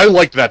I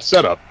liked that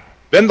setup.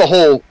 Then the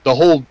whole,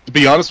 to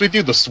be honest with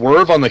you, the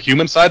swerve on the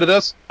human side of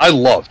this, I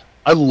loved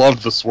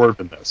the swerve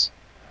in this.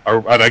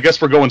 And I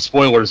guess we're going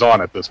spoilers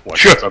on at this point.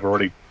 Sure. I've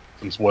already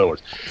some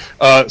spoilers.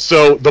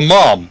 So the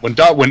mom,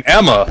 when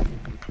Emma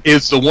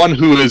is the one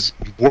who is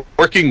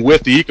working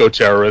with the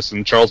eco-terrorists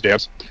and Charles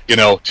Dance,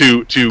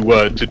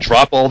 to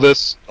drop all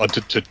this,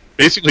 to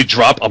basically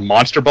drop a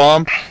monster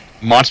bomb,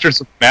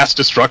 monsters of mass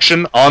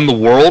destruction on the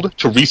world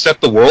to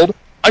reset the world.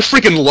 I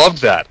freaking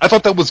loved that. I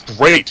thought that was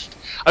great.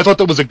 I thought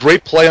that was a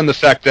great play on the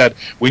fact that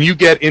when you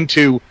get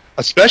into,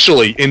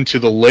 especially into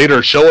the later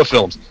Showa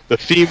films, the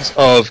themes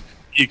of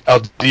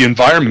the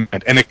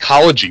environment and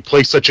ecology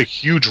play such a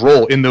huge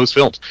role in those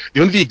films.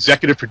 One of the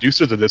executive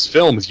producers of this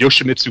film is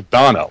Yoshimitsu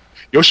Banno.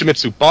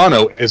 Yoshimitsu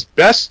Banno is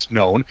best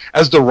known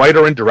as the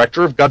writer and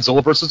director of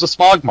Godzilla vs. the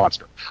Smog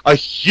Monster, a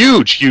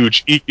huge,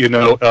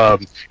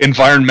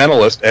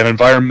 environmentalist and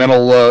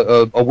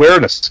environmental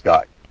awareness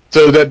guy.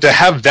 So that to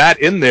have that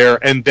in there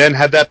and then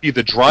have that be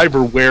the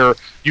driver where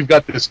you've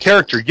got this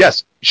character,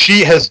 yes,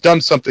 she has done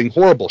something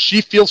horrible.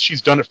 She feels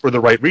she's done it for the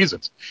right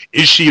reasons.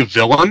 Is she a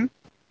villain?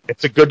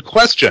 It's a good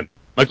question.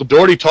 Michael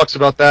Dougherty talks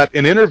about that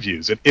in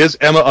interviews. Is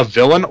Emma a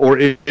villain, or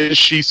is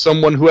she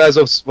someone who has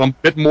a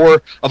bit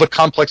more of a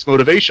complex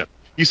motivation?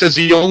 He says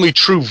the only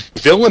true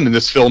villain in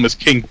this film is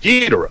King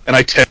Ghidorah, and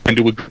I tend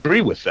to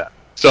agree with that.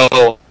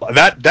 So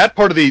that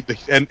part of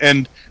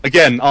and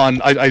again,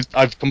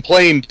 I've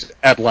complained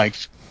at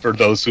length, for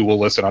those who will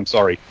listen, I'm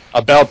sorry,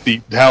 about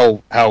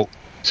how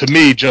to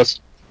me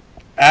just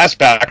ass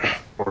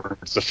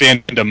backwards the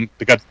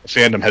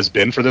fandom has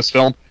been for this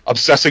film,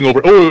 obsessing over,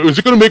 is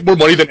it going to make more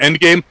money than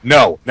Endgame?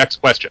 No. Next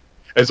question.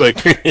 It's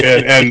like,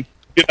 and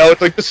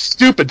it's like the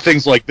stupid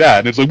things like that.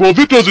 And it's like, well, if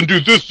it doesn't do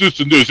this, this,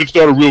 and this, it's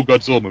not a real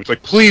Godzilla movie. It's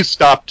like, please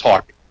stop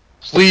talking.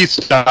 Please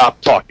stop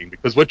talking,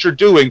 because what you're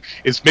doing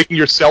is making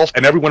yourself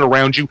and everyone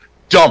around you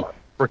dumber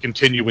for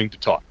continuing to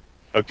talk.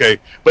 Okay,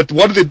 but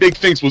one of the big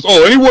things was,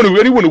 anyone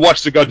who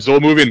watches a Godzilla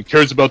movie and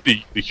cares about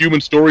the human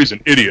story is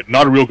an idiot,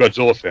 not a real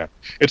Godzilla fan.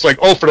 It's like,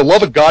 for the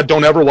love of God,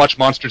 don't ever watch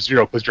Monster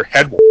Zero, because your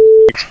head will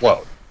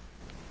explode.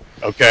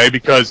 Okay,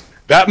 because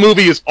that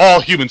movie is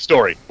all human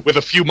story with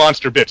a few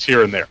monster bits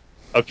here and there.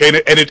 Okay,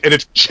 and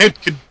it's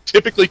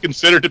typically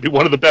considered to be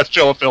one of the best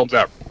Showa films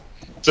ever.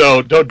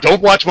 So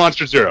don't watch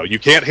Monster Zero. You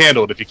can't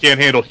handle it if you can't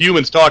handle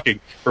humans talking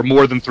for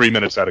more than 3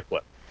 minutes at a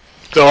clip.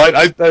 So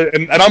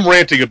and I'm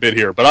ranting a bit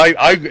here, but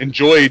I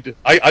enjoyed.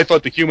 I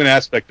thought the human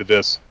aspect of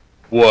this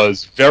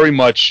was very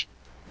much.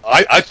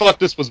 I thought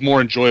this was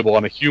more enjoyable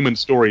on a human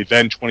story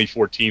than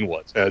 2014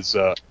 was. As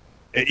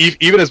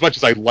even as much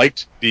as I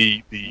liked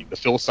the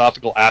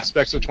philosophical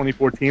aspects of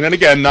 2014, and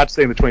again, not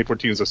saying that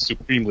 2014 is a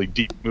supremely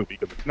deep movie,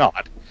 because it's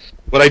not.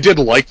 But I did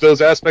like those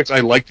aspects.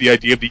 I liked the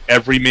idea of the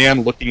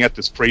everyman looking at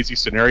this crazy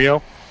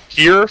scenario.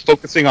 Here,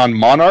 focusing on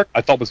Monarch,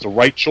 I thought was the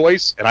right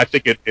choice, and I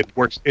think it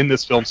works in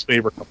this film's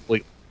favor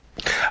completely.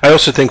 I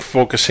also think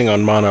focusing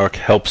on Monarch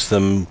helps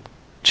them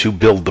to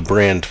build the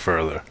brand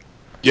further.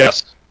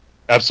 Yes,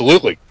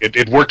 absolutely.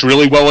 It worked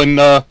really well in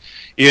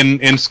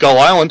Skull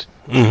Island.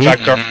 Mm-hmm. In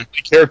fact, our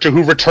character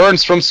who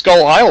returns from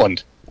Skull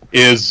Island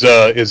is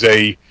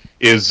Dr.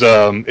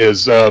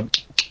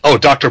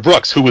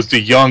 Brooks, who was the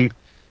young.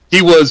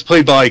 He was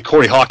played by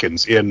Corey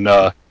Hawkins in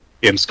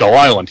Skull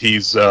Island.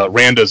 He's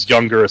Randa's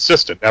younger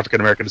assistant,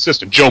 African-American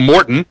assistant. Joe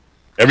Morton,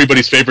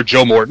 everybody's favorite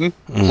Joe Morton,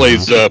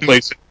 plays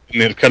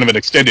in kind of an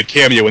extended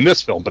cameo in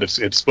this film, but it's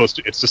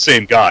the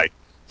same guy.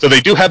 So they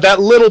do have that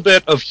little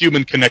bit of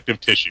human connective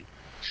tissue,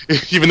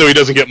 even though he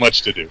doesn't get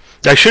much to do.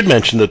 I should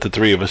mention that the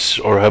three of us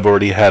have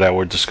already had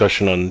our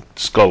discussion on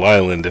Skull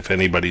Island, if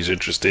anybody's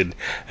interested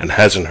and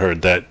hasn't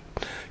heard that,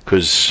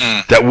 because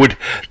that would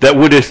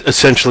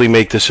essentially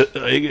make this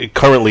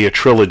currently a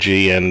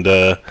trilogy, and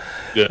the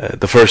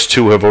first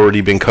two have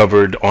already been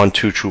covered on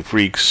Two True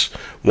Freaks,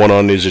 one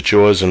on Is It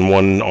Yours and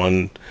one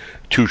on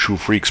Two True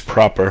Freaks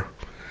proper.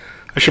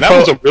 That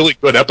was a really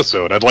good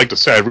episode, I'd like to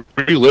say. I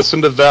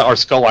re-listened to our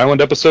Skull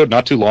Island episode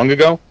not too long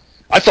ago.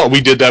 I thought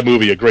we did that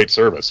movie a great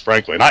service,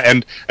 frankly.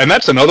 And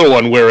that's another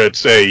one where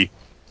it's a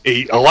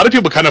lot of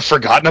people kind of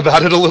forgotten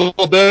about it a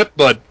little bit,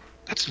 but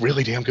that's a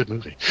really damn good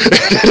movie.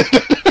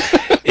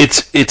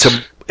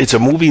 It's a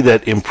movie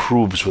that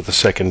improves with the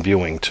second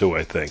viewing too,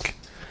 I think.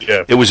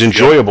 Yeah. It was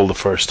enjoyable the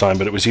first time,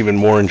 but it was even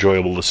more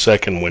enjoyable the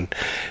second, when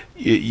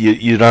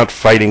you're not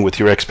fighting with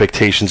your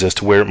expectations as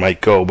to where it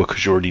might go,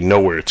 because you already know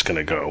where it's going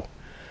to go.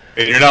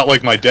 And you're not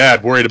like my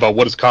dad, worried about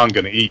what is Khan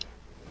going to eat.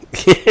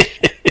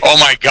 Oh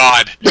my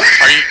God!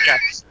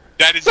 Yes,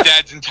 that is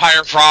Dad's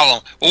entire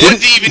problem. Well,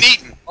 what's he even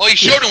eating? Well, he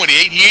showed him what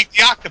he ate. He ate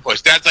the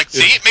octopus. Dad's like,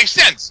 see, it makes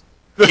sense.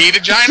 He ate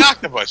a giant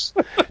octopus.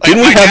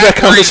 Didn't we have that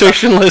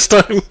conversation last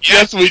time?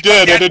 Yes, we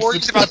did. My dad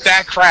worries about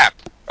that crap.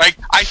 Like,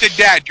 I said,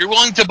 Dad, you're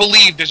willing to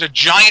believe there's a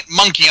giant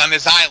monkey on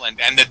this island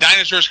and the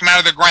dinosaurs come out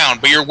of the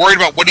ground, but you're worried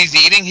about what he's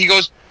eating? He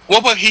goes,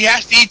 well, but he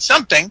has to eat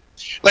something.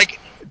 Like,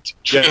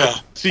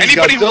 see,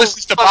 anybody who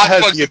listens to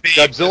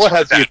Godzilla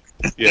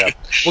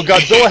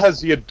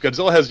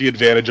has the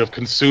advantage of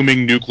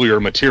consuming nuclear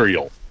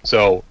material.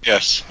 So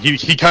yes,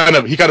 he kind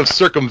of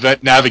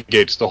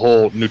circumnavigates the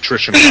whole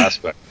nutritional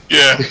aspect.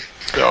 Yeah.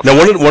 Now,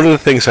 one of the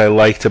things I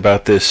liked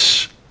about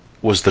this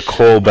was the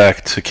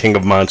callback to King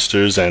of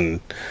Monsters and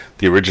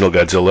the original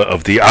Godzilla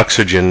of the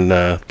oxygen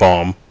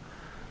bomb.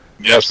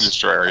 Yes,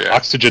 Destroyer. Yeah,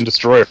 oxygen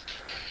destroyer.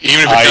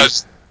 Even if it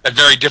does a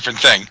very different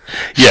thing.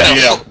 Yeah.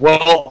 Yeah.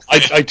 Well,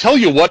 I tell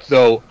you what,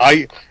 though,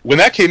 when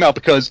that came out,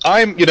 because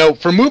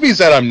for movies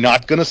that I'm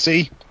not going to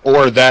see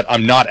or that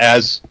I'm not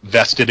as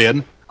vested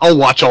in, I'll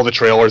watch all the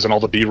trailers and all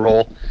the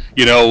B-roll.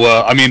 You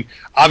know, I mean,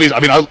 obviously,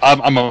 I'm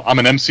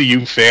an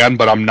MCU fan,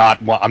 but I'm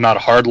not a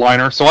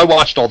hardliner. So I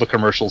watched all the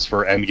commercials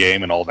for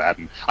Endgame and all that,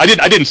 and I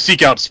didn't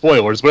seek out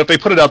spoilers, but if they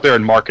put it out there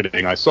in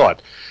marketing, I saw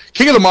it.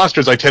 King of the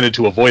Monsters, I tended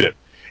to avoid it.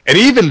 And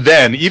even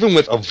then, even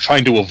with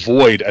trying to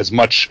avoid as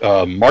much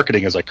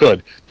marketing as I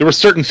could, there were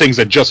certain things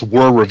that just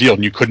were revealed,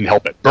 and you couldn't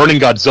help it. Burning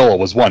Godzilla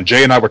was one.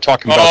 Jay and I were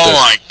talking about this.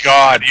 Oh my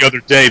God! The other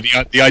day,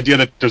 the idea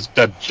that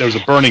there's a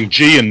burning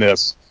G in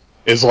this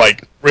is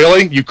like,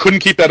 really? You couldn't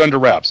keep that under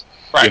wraps.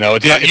 Right. You know,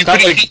 you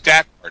couldn't keep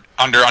that part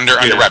under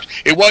wraps.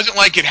 It wasn't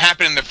like it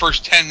happened in the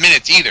first 10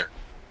 minutes either.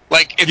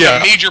 Like it's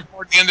a major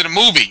part at the end of the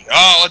movie.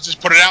 Oh, let's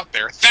just put it out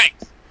there.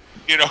 Thanks.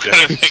 You know,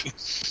 kind of thing.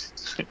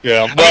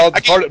 Yeah, well,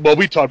 part of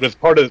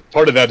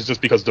that is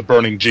just because the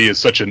burning G is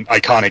such an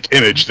iconic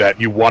image that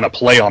you want to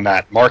play on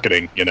that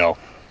marketing, you know.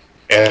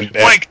 I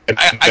get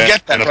that.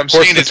 And but of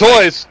course the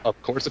toys.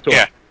 Of course the toys.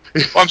 Yeah.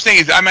 What I'm saying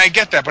is, I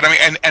get that, but I mean,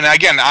 and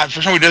again,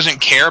 for someone who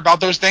doesn't care about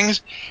those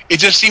things, it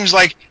just seems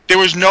like there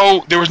was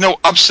no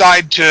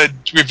upside to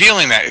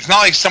revealing that. It's not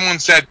like someone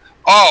said,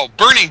 "Oh,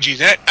 burning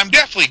G's in it. I'm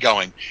definitely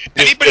going."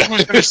 Anybody who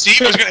was going to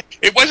see it was going to.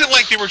 It wasn't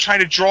like they were trying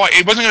to draw.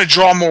 It wasn't going to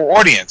draw more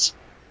audience.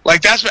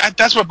 Like that's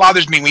what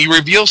bothers me when you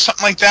reveal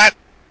something like that.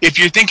 If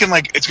you're thinking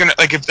like it's gonna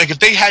if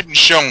they hadn't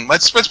shown,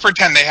 let's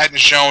pretend they hadn't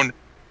shown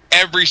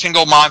every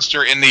single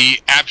monster in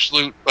the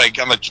absolute like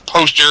on the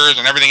posters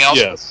and everything else.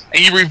 Yes.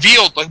 And you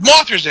revealed like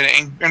Mothra's in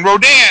it and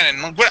Rodan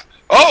and what?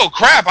 Oh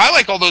crap! I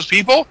like all those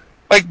people.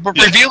 Like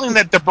revealing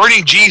that the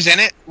burning G's in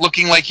it,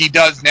 looking like he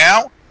does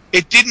now,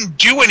 it didn't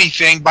do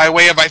anything by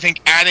way of I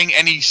think adding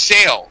any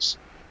sales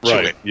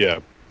to it. Yeah.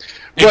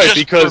 It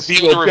because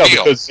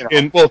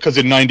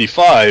in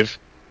 '95.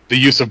 The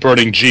use of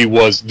burning G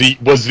was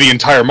the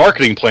entire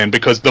marketing plan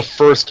because the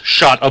first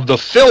shot of the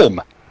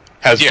film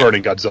has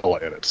burning Godzilla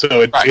in it.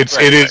 So it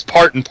is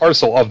part and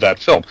parcel of that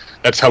film.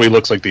 That's how he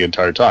looks like the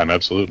entire time.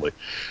 Absolutely.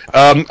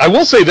 I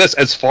will say this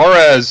as far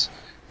as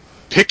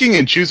picking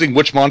and choosing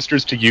which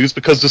monsters to use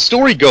because the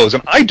story goes,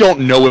 and I don't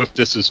know if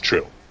this is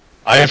true.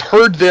 I have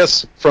heard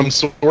this from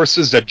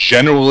sources that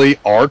generally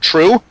are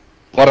true,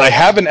 but I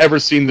haven't ever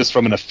seen this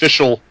from an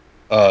official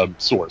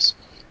source.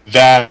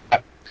 That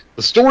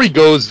the story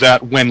goes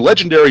that when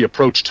Legendary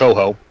approached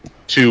Toho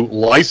to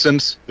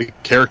license the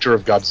character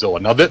of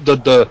Godzilla. Now,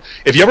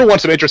 if you ever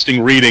want some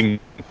interesting reading,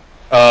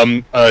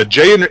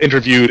 Jay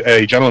interviewed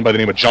a gentleman by the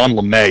name of John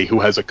LeMay, who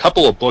has a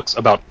couple of books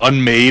about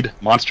unmade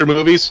monster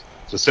movies,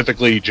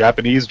 specifically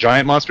Japanese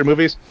giant monster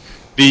movies.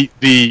 The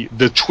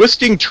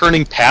twisting,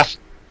 turning path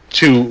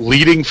to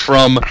leading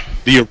from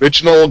the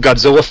original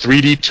Godzilla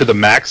 3D to the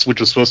Max, which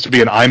was supposed to be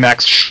an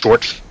IMAX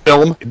short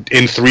film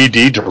in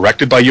 3D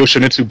directed by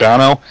Yoshimitsu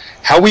Banno.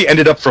 How we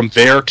ended up from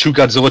there to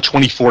Godzilla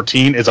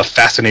 2014 is a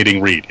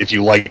fascinating read if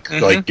you like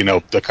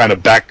the kind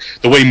of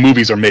the way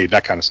movies are made,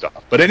 that kind of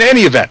stuff. But in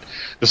any event,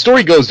 the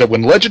story goes that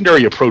when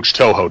Legendary approached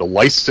Toho to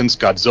license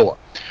Godzilla,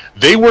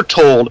 they were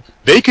told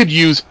they could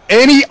use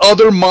any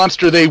other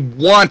monster they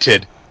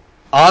wanted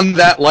on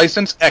that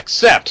license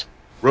except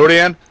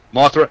Rodan,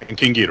 Mothra, and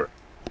King Ghidorah.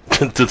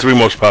 The three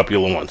most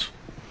popular ones.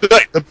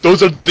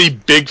 Those are the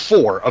big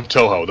four of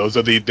Toho. Those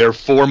are their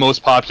four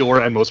most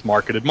popular and most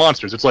marketed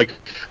monsters. It's like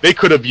they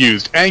could have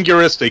used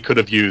Anguirus, they could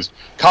have used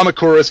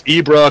Kamacuras,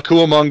 Ibra,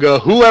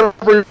 Kuumonga,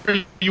 whoever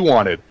you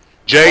wanted.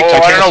 Jay,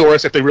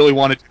 Titanosaurus, if they really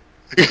wanted to.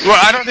 Well,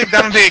 I don't think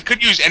they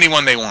could use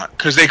anyone they want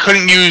because they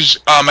couldn't use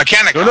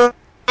Mechanicon.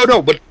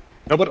 But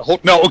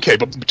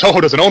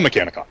Toho doesn't own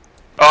Mechanicon.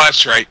 Oh,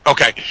 that's right.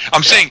 Okay,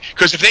 I'm saying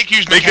because if they could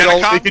use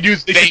Mechanicon, they could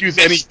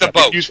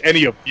use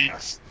any of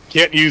these.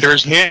 Can't use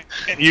Mechanicon.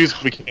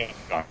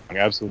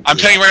 Absolutely. I'm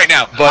telling you right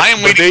now, I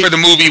am waiting for the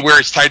movie where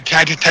it's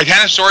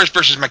Titanosaurus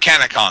versus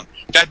Mechanicon.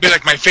 That'd be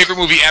like my favorite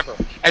movie ever.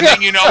 And then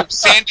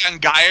Sanda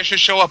and Gaia should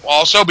show up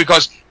also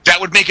because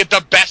that would make it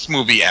the best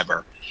movie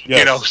ever.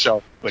 Yes.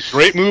 So the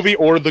great movie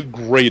or the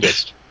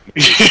greatest.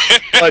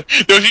 But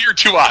those are your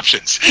two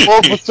options.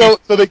 Well, so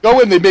they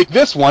go and they make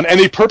this one, and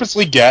they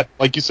purposely get,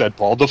 like you said,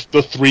 Paul, the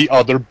three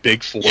other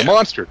big four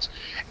monsters.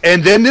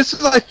 And then this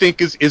is, I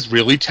think, is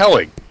really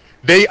telling.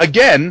 They,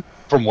 again,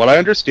 from what I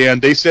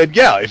understand, they said,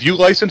 if you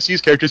license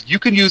these characters, you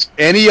can use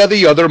any of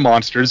the other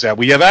monsters that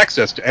we have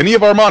access to. Any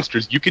of our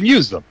monsters, you can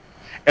use them.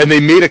 And they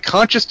made a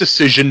conscious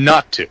decision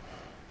not to.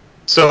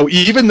 So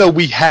even though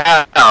we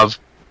have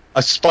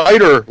a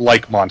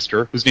spider-like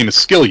monster, whose name is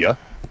Scylla,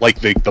 like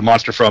the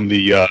monster from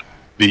the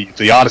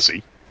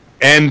Odyssey,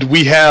 and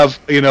we have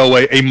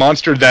a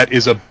monster that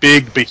is a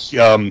big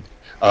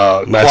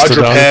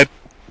quadruped.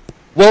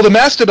 Well, the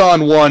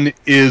Mastodon one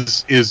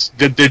is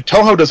the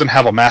Toho doesn't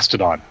have a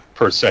Mastodon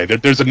per se.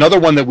 There's another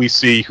one that we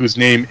see whose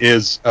name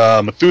is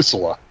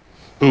Methuselah,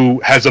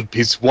 who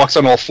he walks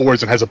on all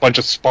fours and has a bunch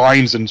of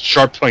spines and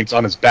sharp points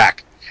on his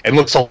back, and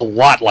looks a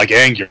lot like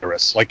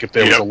Anguirus, like if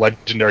there was a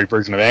legendary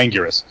version of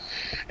Anguirus.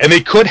 And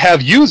they could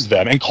have used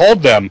them and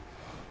called them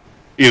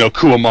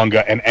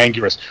Kuumonga and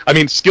Anguirus. I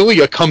mean,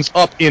 Scylla comes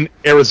up in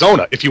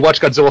Arizona. If you watch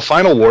Godzilla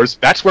Final Wars,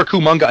 that's where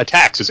Kuumonga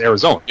attacks, is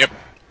Arizona. Yep.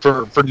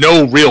 for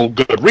no real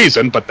good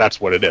reason, but that's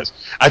what it is.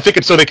 I think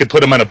it's so they could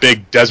put him in a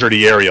big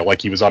deserty area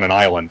like he was on an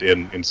island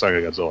in Son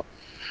of Godzilla.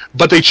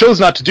 But they chose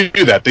not to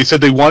do that. They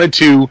said they wanted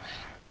to,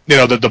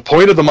 the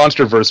point of the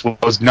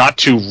MonsterVerse was not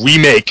to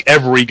remake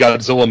every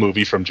Godzilla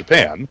movie from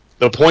Japan.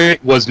 The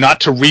point was not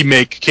to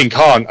remake King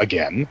Kong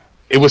again.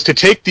 It was to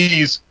take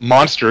these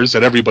monsters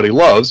that everybody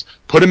loves,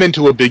 put them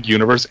into a big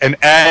universe, and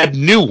add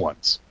new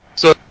ones.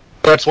 So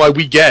that's why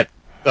we get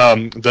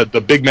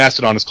the big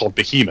mastodon is called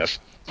Behemoth.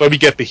 So we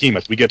get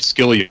Behemoth, we get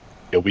Skillia,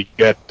 we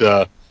get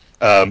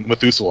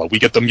Methuselah, we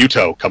get the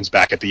Muto comes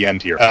back at the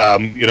end here.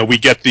 We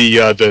get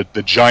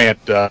the giant.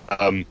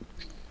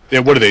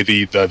 What are they?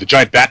 The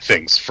giant bat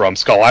things from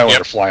Skull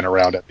Island are flying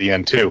around at the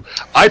end too.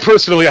 I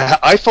personally,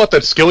 I thought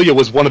that Skillia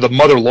was one of the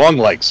Mother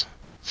Longlegs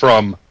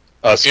from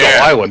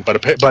Skull Island,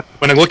 but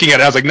when I'm looking at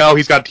it, I was like, no,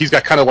 he's got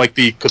kind of like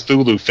the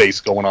Cthulhu face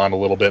going on a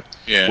little bit.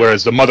 Yeah.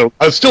 Whereas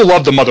I still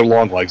love the Mother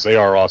Longlegs; they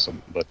are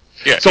awesome. But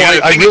so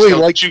I really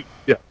like you.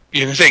 Yeah.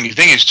 The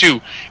thing is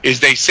too is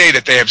they say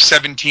that they have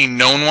 17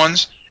 known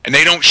ones, and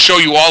they don't show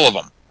you all of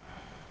them,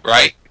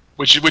 right?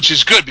 Which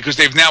is good because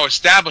they've now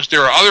established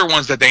there are other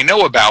ones that they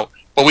know about,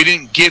 but we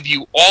didn't give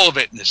you all of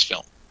it in this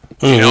film.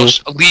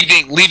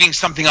 Leaving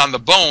something on the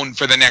bone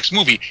for the next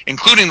movie,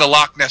 including the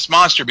Loch Ness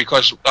Monster,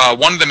 because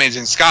one of them is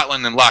in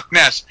Scotland in Loch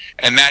Ness,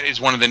 and that is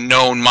one of the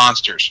known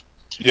monsters.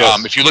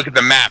 Yes. If you look at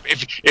the map,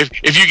 if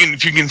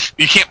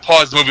you can't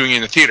pause the movie when you're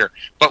in the theater.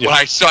 But when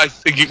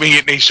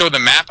they show the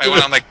map, I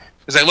went on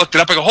as I looked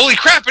it up, I go, holy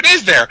crap, it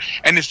is there,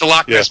 and it's the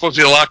Loch Ness, supposed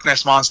to be the Loch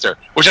Ness Monster,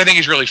 which I think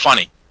is really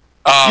funny.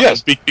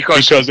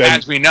 Because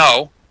as we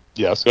know,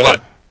 there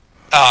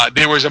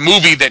was a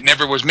movie that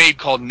never was made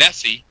called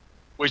Nessie,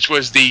 which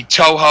was the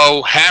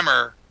Toho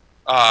Hammer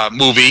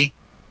movie.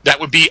 That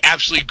would be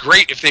absolutely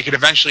great if they could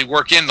eventually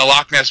work in the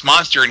Loch Ness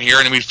Monster in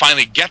here, and we'd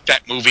finally get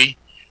that movie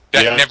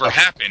that never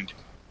happened.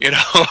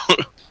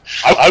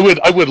 I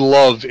would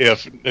love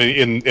if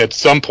at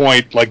some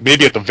point, like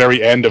maybe at the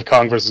very end of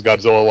Kong vs.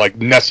 Godzilla, like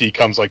Nessie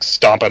comes like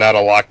stomping out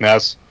of Loch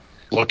Ness,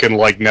 looking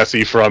like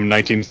Nessie from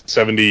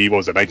 1970. What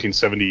was it?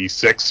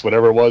 1976,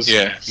 whatever it was.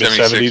 Yeah,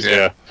 70s.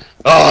 Yeah.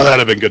 Oh, that'd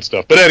have been good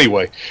stuff. But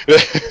anyway,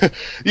 it's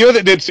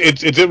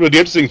the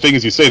interesting thing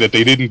is you say that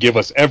they didn't give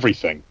us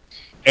everything,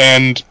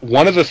 and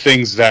one of the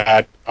things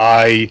that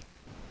I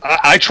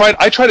try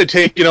to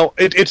take,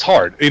 it's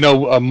hard.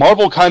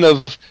 Marvel kind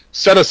of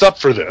set us up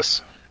for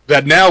this.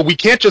 That now we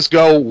can't just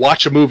go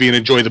watch a movie and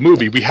enjoy the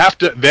movie. We have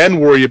to then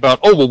worry about,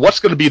 what's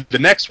going to be the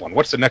next one?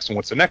 What's the next one?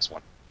 What's the next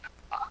one?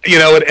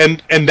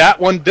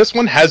 And this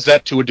one has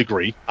that to a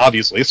degree,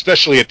 obviously,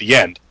 especially at the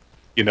end.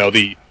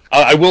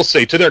 I will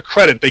say, to their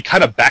credit, they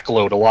kind of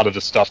backload a lot of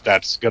the stuff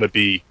that's going to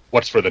be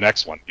what's for the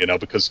next one,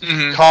 because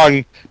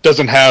Kong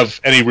doesn't have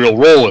any real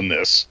role in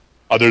this,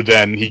 other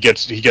than he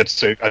gets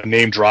a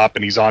name drop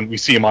and we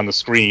see him on the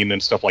screen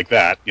and stuff like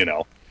that,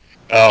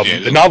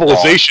 the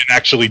novelization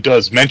actually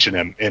does mention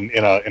him in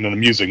an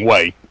amusing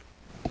way,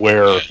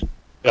 where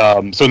so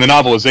in the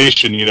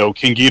novelization,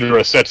 King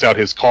Ghidorah sets out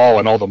his call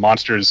and all the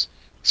monsters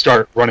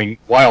start running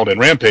wild and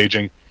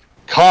rampaging.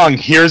 Kong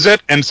hears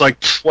it and it's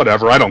like,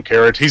 whatever, I don't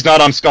care. He's not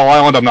on Skull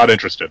Island, I'm not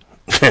interested,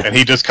 and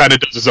he just kind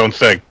of does his own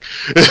thing.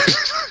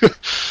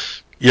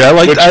 I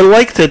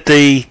like that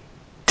they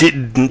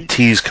didn't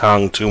tease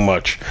Kong too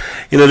much.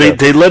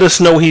 They let us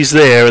know he's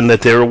there and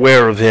that they're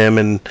aware of him,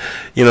 and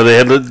they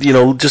had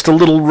just a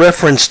little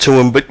reference to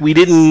him, but we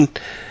didn't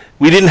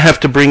have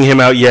to bring him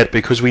out yet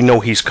because we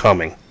know he's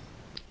coming.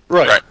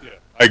 Right. Yeah,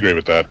 I agree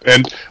with that.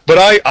 But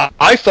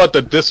I thought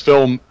that this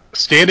film,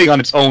 standing on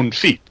its own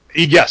feet,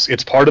 yes,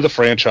 it's part of the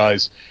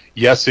franchise.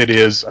 Yes, it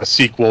is a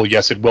sequel.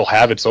 Yes, it will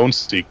have its own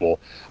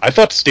sequel. I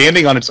thought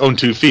standing on its own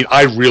 2 feet,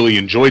 I really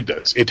enjoyed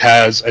this. It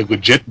has a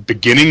legit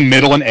beginning,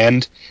 middle, and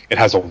end. It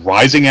has a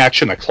rising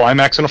action, a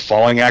climax, and a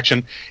falling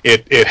action.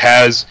 It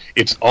has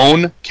its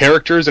own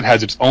characters. It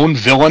has its own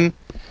villain.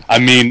 I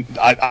mean,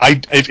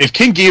 if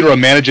King Ghidorah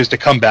manages to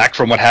come back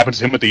from what happens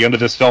to him at the end of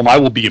this film, I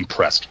will be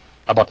impressed.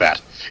 How about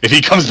that? If he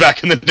comes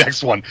back in the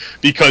next one,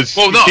 because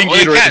King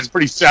Ghidorah is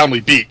pretty soundly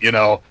beat,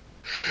 but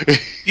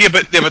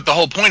the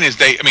whole point is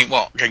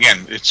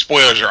again,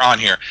 spoilers are on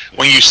here.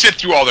 When you sit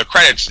through all the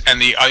credits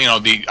and the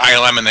the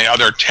ILM and the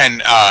other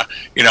 10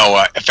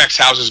 effects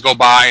houses go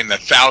by and the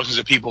thousands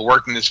of people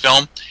working this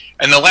film,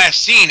 and the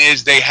last scene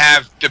is they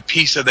have the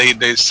piece of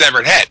the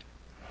severed head,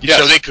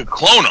 so they could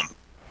clone him.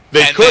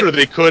 They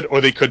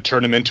could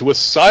turn him into a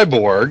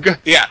cyborg.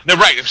 Yeah, no,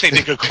 right. I'm saying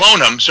they could clone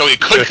him, so he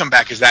could come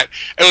back as that.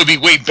 It would be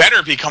way better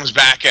if he comes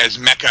back as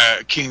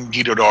Mecha King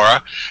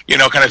Ghidorah,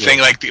 kind of thing,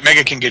 like the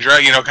Mega King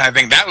Ghidorah, kind of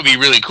thing. That would be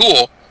really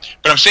cool.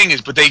 But I'm saying is,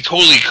 but they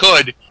totally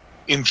could,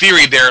 in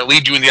theory, there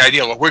lead you in the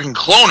idea, well, we can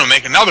clone him,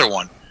 make another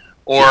one,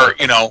 or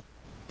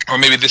or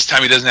maybe this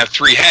time he doesn't have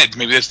 3 heads.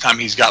 Maybe this time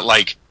he's got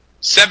like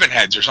 7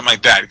 heads or something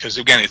like that. Because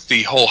again, it's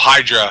the whole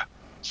Hydra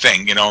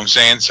thing. You know what I'm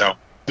saying? So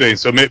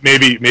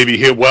maybe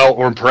he'll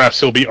or perhaps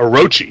he'll be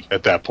Orochi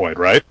at that point,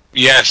 right?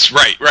 Yes,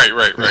 right.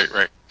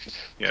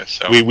 Yes,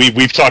 so.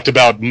 We've talked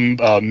about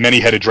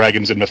many-headed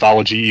dragons in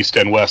mythology, East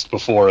and West,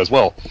 before as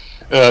well.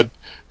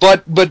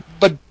 But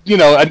you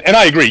know, and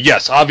I agree.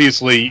 Yes,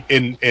 obviously,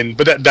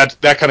 but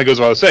that kind of goes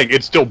what I was saying.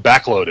 It's still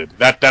backloaded.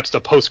 That's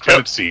the post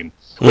credit scene,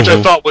 which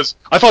I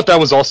thought that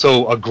was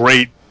also a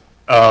great,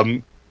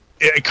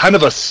 kind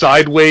of a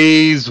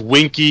sideways,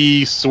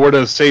 winky sort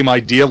of same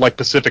idea like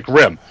Pacific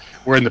Rim,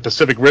 where in the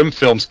Pacific Rim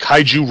films,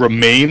 kaiju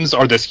remains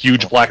are this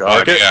huge black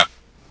market,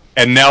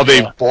 and now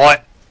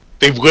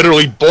they've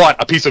literally bought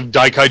a piece of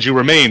Daikaiju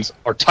remains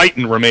or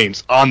Titan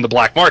remains on the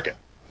black market,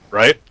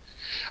 right?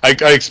 I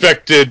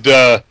expected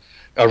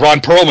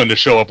Ron Perlman to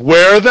show up.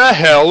 Where the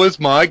hell is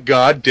my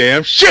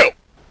goddamn shoe?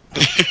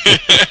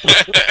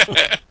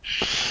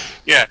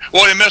 Yeah,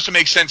 well, it also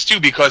makes sense too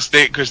because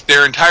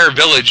their entire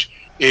village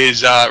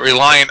is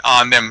reliant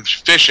on them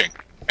fishing,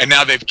 and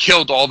now they've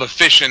killed all the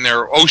fish in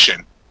their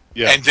ocean,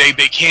 and they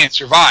can't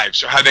survive.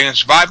 So how are they going to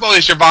survive? Well,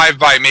 they survive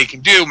by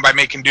making do. And by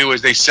making do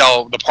is they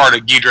sell the part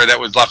of Ghidra that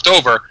was left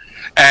over,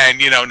 and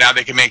now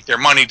they can make their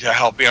money to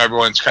help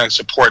everyone's kind of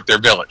support their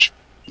village.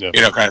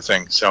 Kind of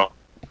thing. So,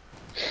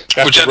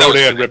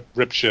 Rodan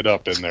rip shit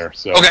up in there.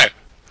 So okay,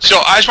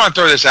 so I just want to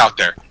throw this out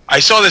there.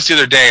 I saw this the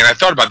other day, and I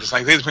thought about this.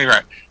 I think this may be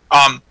right.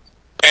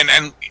 And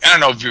I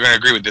don't know if you're going to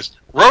agree with this.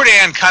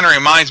 Rodan kind of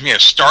reminds me of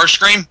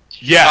Starscream.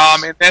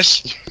 Yes. In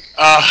this,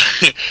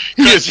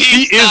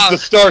 he is the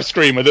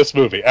Starscream of this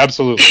movie.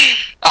 Absolutely.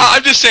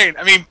 I'm just saying.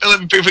 I mean,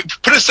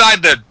 put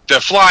aside the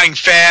flying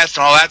fast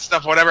and all that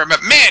stuff, whatever.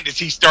 But man, does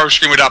he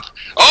Starscream it up?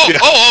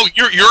 Oh,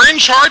 you're in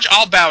charge.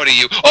 I'll bow to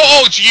you.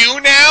 Oh, it's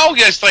you now.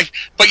 Yes, but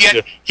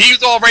yet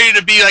he's all ready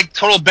to be like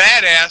total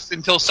badass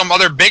until some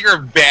other bigger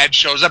bad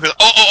shows up.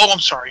 Oh, I'm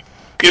sorry.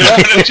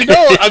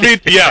 I mean,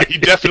 he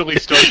definitely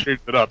Starscreams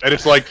it up, and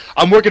it's like,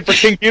 I'm working for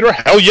King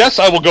Ghidorah. Hell yes,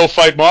 I will go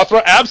fight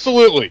Mothra.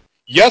 Absolutely.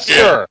 Yes,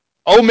 sir.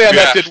 Oh man,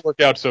 that didn't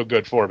work out so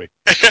good for me.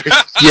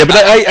 Yeah, but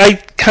I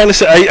kind of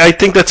say I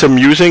think that's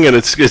amusing and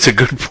it's a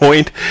good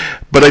point,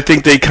 but I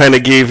think they kind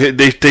of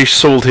they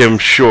sold him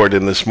short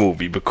in this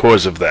movie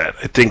because of that.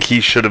 I think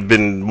he should have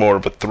been more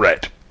of a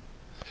threat.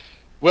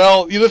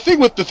 Well, the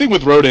thing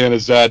with Rodan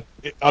is that,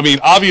 I mean,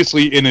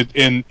 obviously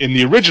in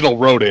the original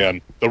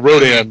Rodan, the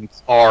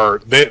Rodans are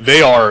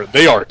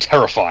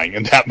terrifying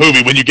in that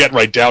movie when you get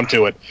right down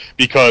to it,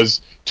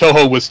 because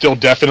Toho was still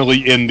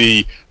definitely in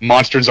the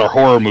monsters are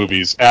horror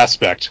movies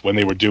aspect when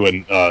they were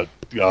doing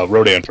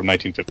Rodan from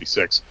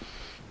 1956,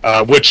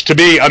 which to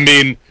me, I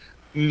mean,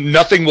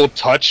 nothing will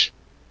touch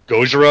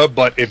Gojira,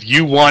 but if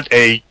you want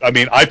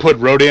I put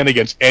Rodan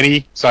against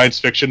any science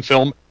fiction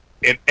film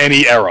in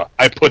any era.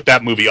 I put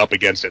that movie up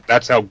against it.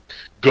 That's how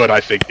good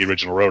I think the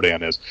original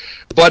Rodan is.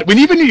 But when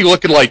you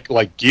look at like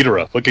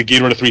Ghidorah, look at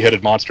Ghidorah the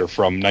Three-Headed Monster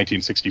from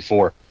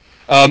 1964.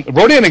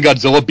 Rodan and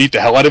Godzilla beat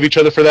the hell out of each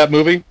other for that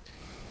movie.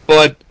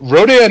 But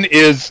Rodan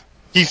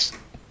he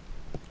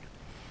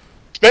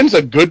spends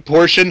a good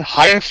portion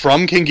hiding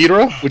from King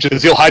Ghidorah, which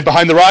is he'll hide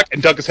behind the rock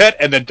and duck his head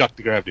and then duck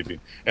the gravity beam.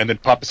 And then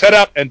pop his head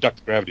out and duck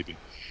the gravity beam.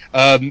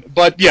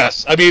 But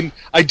yes, I mean,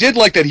 I did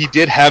like that he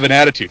did have an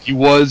attitude. He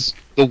was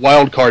the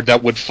wild card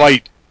that would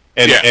fight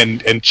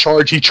and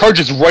charge. He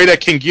charges right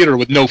at King Ghidorah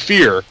with no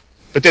fear,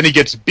 but then he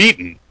gets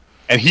beaten,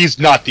 and he's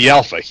not the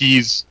alpha.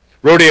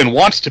 Rodan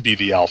wants to be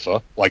the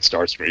alpha, like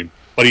Starscream,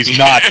 but he's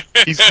not.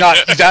 He's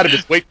out of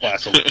his weight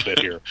class a little bit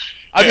here.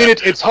 I mean,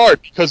 it's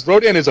hard because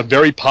Rodan is a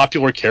very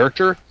popular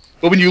character,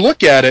 but when you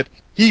look at it,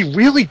 he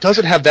really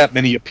doesn't have that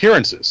many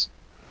appearances.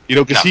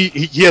 Because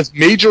he has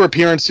major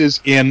appearances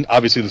in,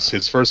 obviously, this is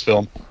his first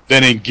film,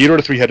 then in Ghidorah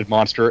the Three-Headed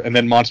Monster, and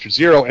then Monster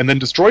Zero, and then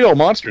Destroy All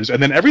Monsters,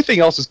 and then everything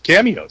else is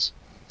cameos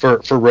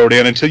for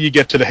Rodan until you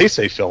get to the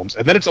Heisei films,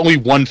 and then it's only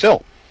one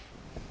film.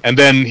 And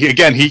then,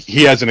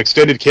 he has an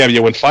extended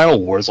cameo in Final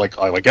Wars, like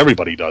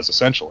everybody does,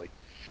 essentially.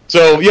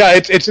 So, yeah,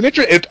 it's an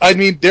interesting... I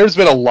mean, there's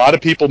been a lot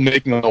of people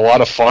making a lot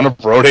of fun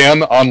of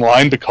Rodan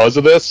online because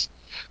of this.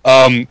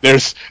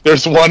 There's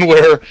one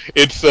where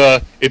it's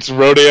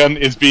Rodan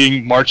is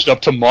being marched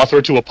up to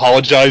Mothra to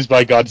apologize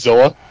by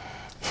Godzilla.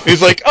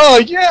 He's like, "Oh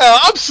yeah,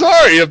 I'm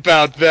sorry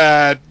about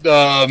that,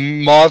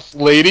 Moth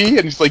Lady,"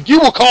 and he's like,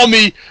 "You will call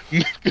me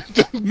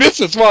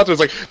Mrs. Mothra." It's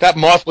like, that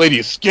Moth Lady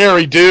is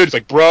scary, dude. It's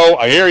like, bro,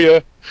 I hear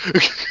you.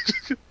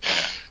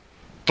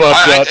 But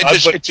I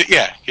just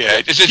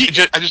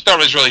thought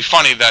it was really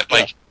funny that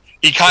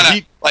he kind of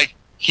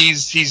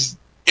he's.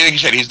 Like you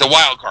said, he's the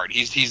wild card.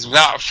 He's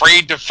not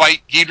afraid to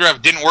fight Ghidorah. If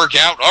it didn't work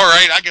out, all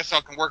right, I guess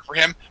I can work for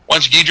him.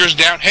 Once Ghidra's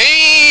down,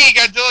 hey,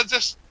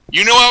 Godzilla,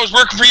 I was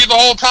working for you the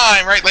whole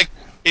time, right? Like,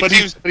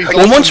 once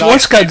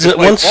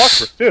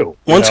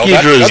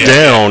Ghidra is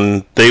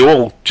down, they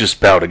all just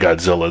bow to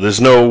Godzilla.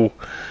 There's no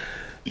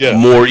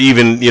more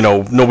even,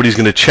 nobody's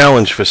going to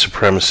challenge for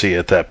supremacy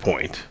at that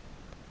point.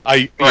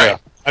 I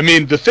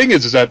mean, the thing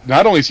is that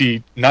not only is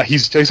he not,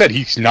 he's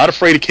not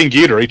afraid of King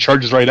Ghidorah. He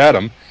charges right at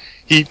him.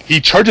 He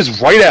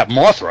charges right at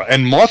Mothra,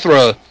 and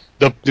Mothra,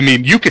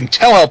 you can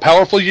tell how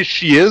powerful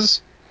she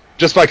is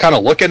just by kind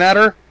of looking at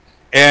her,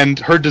 and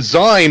her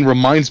design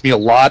reminds me a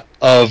lot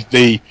of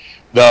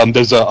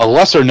there's a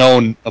lesser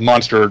known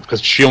monster,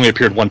 because she only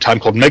appeared one time,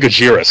 called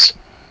Megaguirus,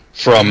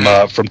 from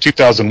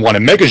 2001,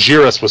 and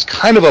Megaguirus was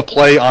kind of a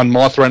play on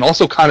Mothra, and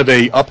also kind of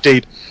a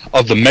update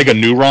of the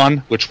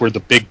Meganeuron, which were the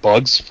big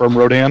bugs from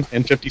Rodan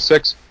in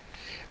 '56.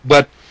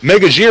 But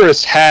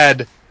Megaguirus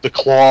had the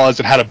claws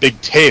and had a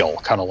big tail,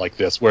 kind of like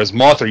this. Whereas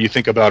Mothra, you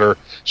think about her,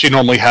 she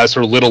normally has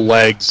her little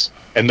legs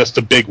and just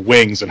the big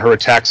wings, and her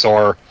attacks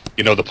are,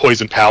 the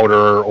poison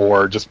powder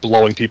or just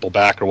blowing people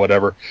back or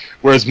whatever.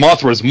 Whereas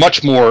Mothra is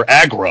much more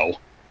aggro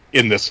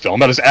in this film,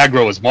 not as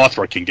aggro as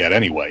Mothra can get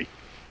anyway.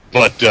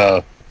 But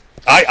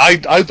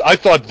I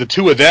thought the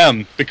two of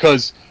them,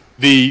 because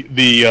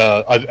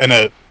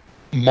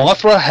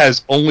Mothra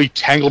has only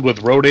tangled with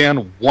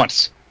Rodan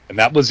once, and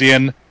that was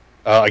in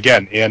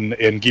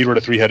Ghidorah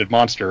the Three-Headed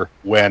Monster,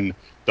 when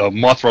the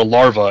Mothra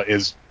larva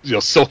is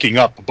silking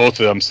up both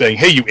of them, saying,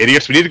 "Hey, you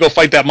idiots, we need to go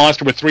fight that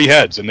monster with 3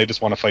 heads," and they just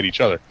want to fight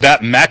each other.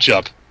 That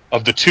matchup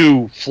of the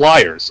two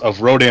flyers of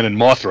Rodan and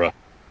Mothra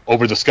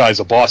over the skies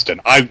of Boston,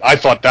 I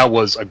thought that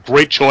was a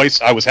great choice.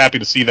 I was happy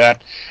to see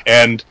that,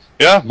 and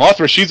yeah,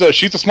 Mothra, she's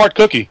a smart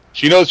cookie.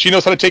 She knows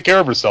how to take care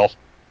of herself.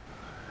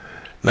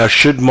 Now,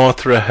 should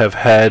Mothra have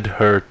had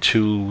her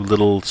 2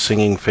 little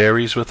singing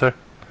fairies with her?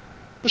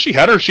 Well, she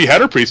had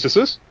her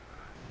priestesses.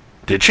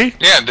 Did she?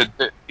 Yeah,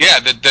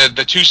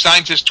 the 2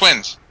 scientist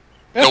twins.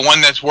 Yeah. The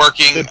one that's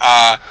working.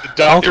 The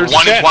doctor's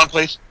one is one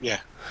place. Yeah.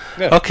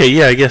 Okay.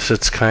 Yeah, I guess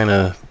it's kind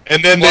of.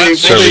 And then they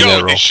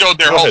showed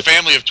their whole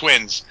family of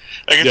twins.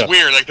 Like, it's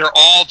weird. Like, they're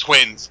all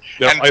twins.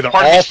 They're and either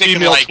part all of me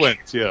female thinking,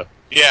 twins. Yeah.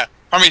 Yeah.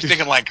 Part of me's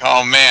thinking like,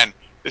 oh man,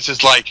 this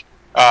is like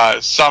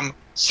some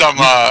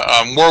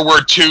World War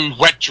II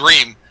wet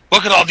dream.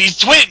 Look at all these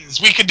twins.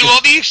 We could do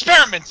all the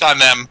experiments on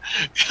them.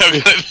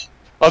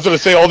 I was going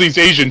to say, all these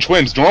Asian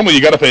twins. Normally,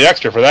 you got to pay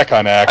extra for that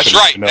kind of action.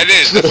 That's right. It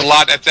is. That's a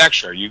lot. That's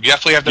extra. You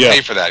definitely have to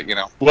pay for that.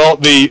 Well,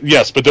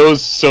 but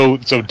those so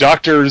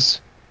doctors,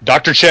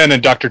 Dr. Chen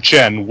and Dr.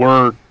 Chen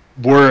were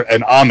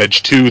an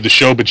homage to the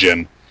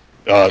Shobijin,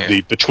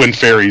 the twin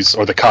fairies,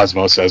 or the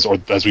Cosmos,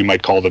 as we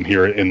might call them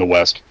here in the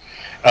West.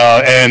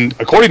 And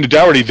according to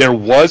Dougherty, there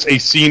was a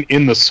scene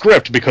in the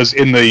script, because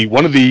in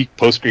one of the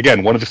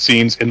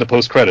scenes in the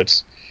post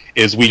credits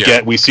is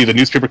we see the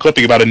newspaper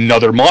clipping about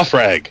another Mothra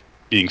egg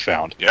being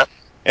found. Yep.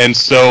 And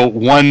so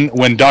when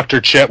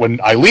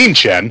Eileen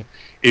Chen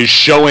is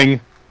showing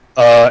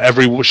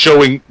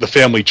the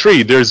family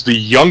tree, there's the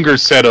younger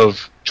set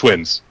of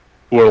twins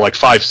who are like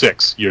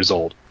 5-6 years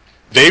old.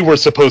 They were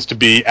supposed to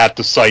be at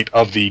the site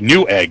of the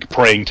new egg,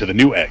 praying to the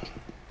new egg.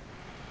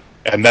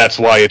 And that's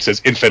why it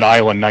says Infant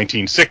Island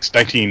 1960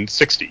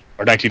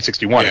 or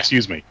 1961,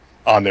 excuse me,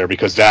 on there,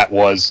 because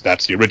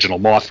that's the original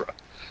Mothra.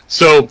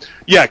 So,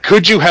 yeah,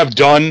 could you have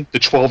done the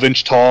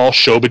 12-inch tall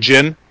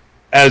Shobijin?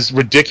 As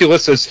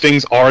ridiculous as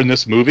things are in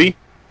this movie,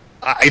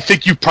 I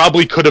think you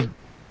probably could have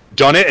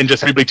done it and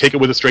just everybody take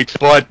it with a straight face.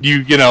 But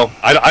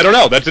I don't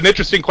know. That's an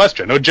interesting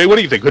question. Oh, Jay, what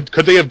do you think?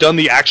 Could they have done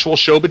the actual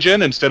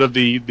Shobijin instead of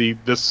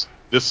this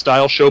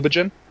style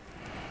Shobijin?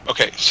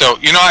 Okay, so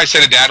I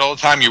say to Dad all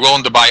the time, you're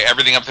willing to buy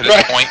everything up to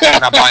this point, and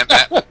I'm not buying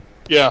that.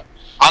 Yeah.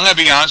 I'm going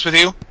to be honest with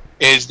you,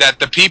 is that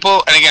the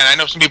people, and again, I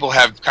know some people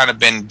have kind of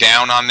been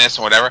down on this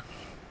and whatever,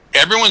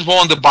 everyone's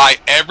willing to buy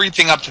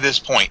everything up to this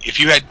point. If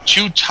you had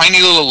 2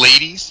 tiny little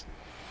ladies,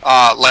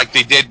 like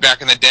they did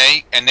back in the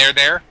day, and they're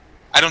there,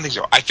 I don't think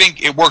so. I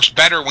think it works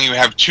better when you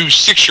have 2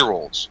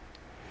 6-year-olds,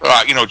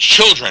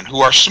 children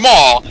who are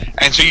small,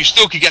 and so you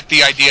still could get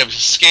the idea of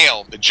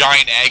scale, the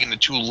giant egg and the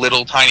 2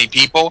 little tiny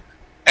people,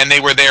 and they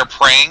were there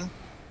praying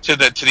to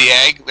the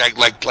egg,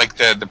 like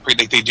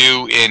they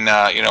do in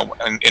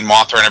in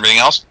Mothra and everything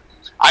else.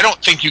 I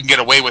don't think you can get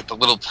away with the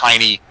little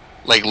tiny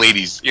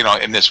ladies,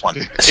 in this one.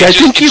 See, I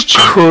think you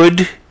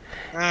could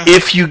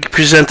if you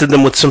presented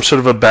them with some sort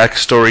of a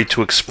backstory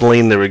to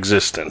explain their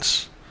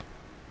existence.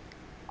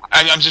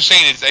 I'm just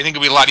saying, I think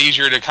it'd be a lot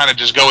easier to kind of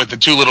just go with the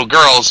 2 little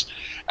girls,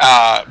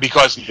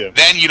 because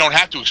then you don't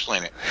have to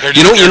explain it.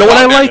 You know what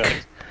I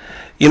like?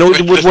 You know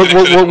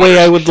what way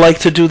I would like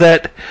to do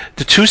that?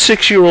 The 2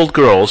 6-year-old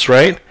girls,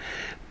 right?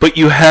 But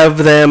you have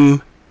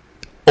them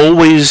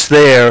always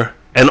there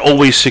and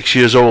always 6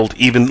 years old,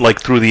 even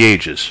through the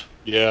ages.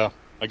 Yeah,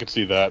 I could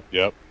see that.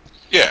 Yep.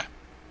 Yeah.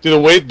 See, the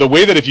way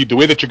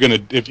that you're gonna,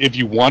 if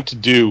you want to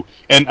do,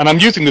 and I'm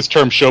using this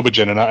term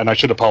Shobijin, and I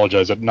should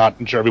apologize, I'm not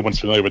sure everyone's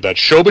familiar with that.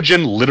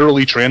 Shobijin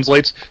literally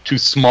translates to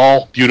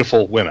small,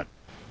 beautiful women,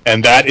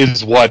 and that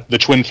is what the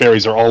twin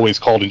fairies are always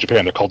called in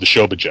Japan. They're called the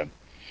Shobijin.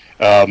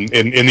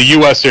 In the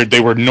U.S.,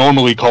 they were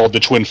normally called the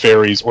twin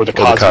fairies or the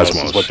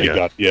Cosmos is what they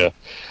got. Yeah.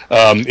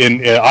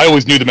 I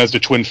always knew them as the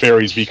twin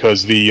fairies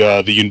because the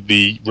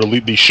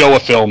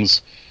Showa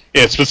films,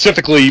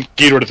 specifically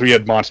Ghidorah the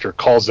Three-Headed Monster,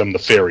 calls them the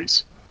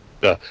fairies.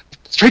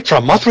 Straight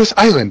from Mothra's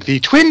Island, the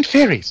twin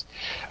fairies,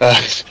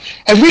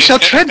 and we shall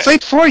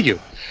translate for you.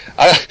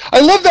 I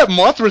love that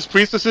Mothra's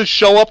priestesses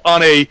show up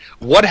on a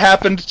what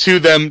happened to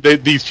them,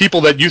 these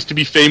people that used to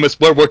be famous,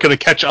 we're going to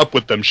catch up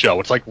with them show.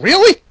 It's like,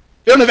 really?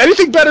 You don't have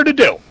anything better to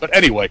do. But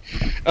anyway,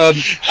 I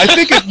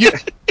think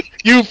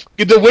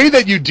the way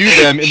that you do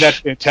them in that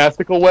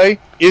fantastical way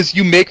is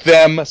you make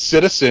them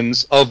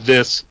citizens of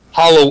this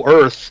hollow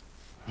earth,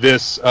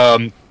 this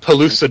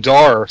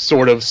Pellucidar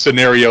sort of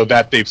scenario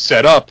that they've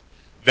set up.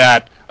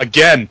 That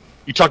again,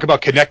 you talk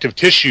about connective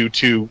tissue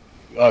to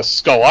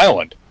Skull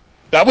Island.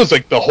 That was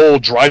like the whole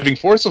driving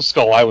force of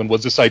Skull Island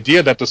was this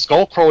idea that the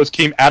skull crawlers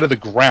came out of the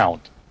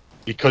ground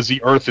because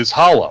the Earth is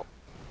hollow,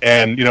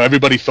 and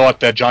everybody thought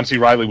that John C.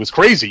 Reilly was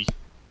crazy,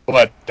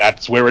 but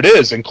that's where it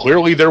is, and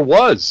clearly there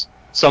was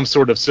some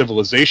sort of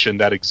civilization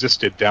that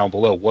existed down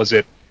below. Was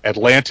it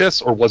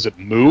Atlantis, or was it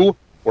Mu,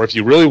 or if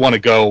you really want to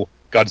go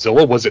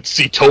Godzilla, was it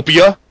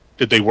Seatopia?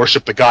 Did they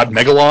worship the god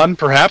Megalon,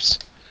 perhaps?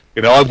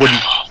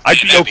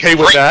 I'd be okay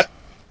with that.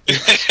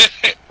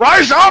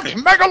 Rise up,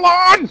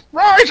 Megalon!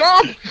 Rise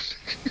up!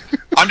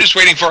 I'm just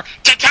waiting for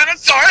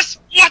Titanosaurus.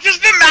 What is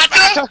the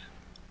matter?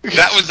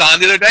 That was on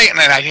the other day, and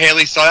then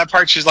Haley saw that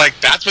part. She's like,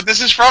 "That's what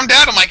this is from,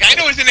 Dad." I'm like, "I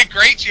know, isn't it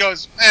great?" She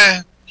goes,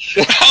 "Eh."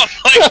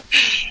 Like,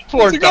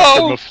 poor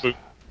Dr. Mifune.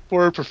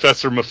 Poor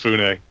Professor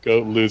Mifune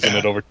losing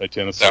it over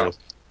Titanosaurus.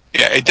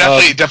 Yeah, it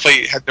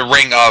definitely had the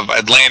ring of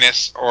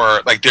Atlantis,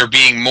 or like there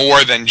being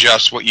more than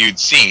just what you'd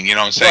seen. You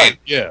know what I'm saying? Right,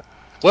 yeah.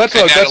 Well,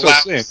 that's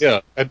what I'm saying.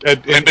 Yeah,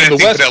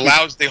 it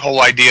allows the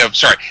whole idea of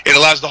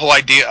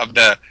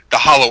the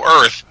hollow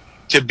Earth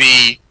to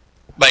be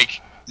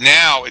like,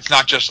 now it's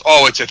not just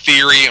it's a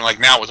theory, and like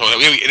now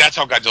that's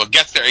how Godzilla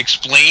gets there. It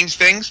explains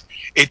things.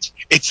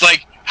 It's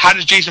like, how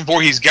does Jason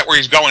Voorhees get where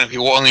he's going if he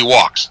only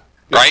walks?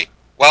 Right.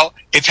 Well,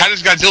 it's how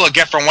does Godzilla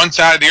get from one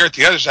side of the Earth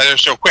to the other side there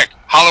so quick?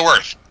 Hollow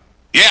Earth.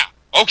 Yeah.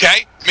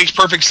 Okay. Makes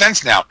perfect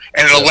sense now,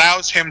 and it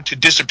allows him to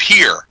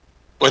disappear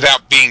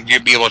without be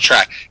able to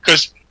track,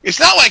 because. It's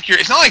not like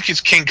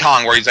it's King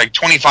Kong where he's like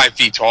 25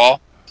 feet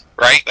tall,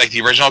 right? Like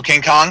the original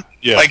King Kong.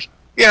 Yeah. Like,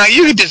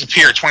 you can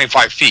disappear at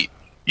 25 feet.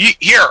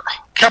 Here, a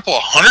couple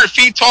of 100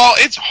 feet tall,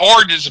 it's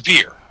hard to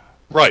disappear.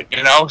 Right.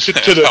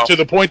 To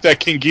the point that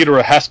King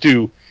Ghidorah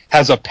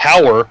has a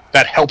power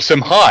that helps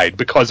him hide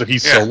because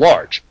he's so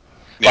large.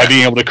 By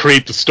being able to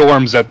create the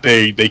storms that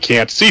they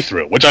can't see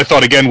through, which I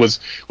thought again was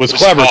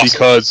clever, awesome.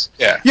 Because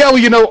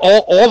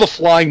all the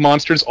flying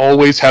monsters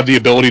always have the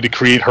ability to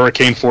create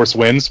hurricane force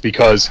winds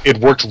because it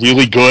worked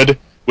really good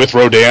with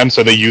Rodan,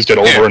 so they used it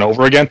over and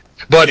over again.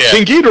 But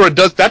King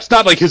Ghidorah that's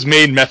not like his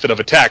main method of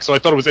attack. So I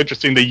thought it was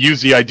interesting they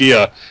used the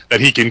idea that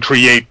he can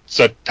create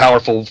such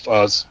powerful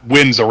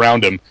winds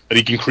around him that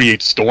he can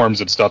create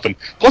storms and stuff, and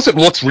plus it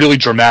looks really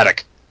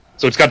dramatic.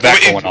 So it's got that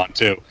going on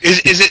too.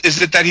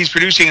 Is it that he's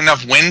producing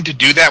enough wind to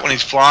do that when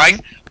he's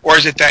flying, or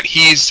is it that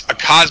he's a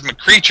cosmic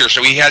creature,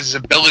 so he has his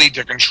ability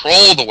to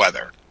control the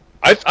weather?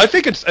 I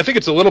think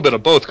it's a little bit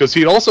of both, because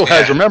he also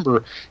has.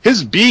 Remember,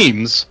 his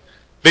beams,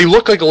 they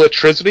look like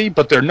electricity,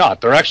 but they're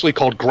not. They're actually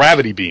called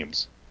gravity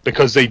beams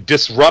because they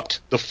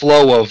disrupt the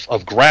flow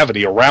of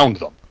gravity around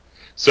them.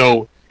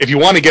 So if you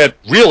want to get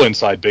real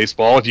inside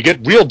baseball, if you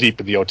get real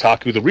deep in the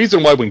otaku, the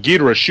reason why when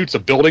Ghidorah shoots a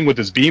building with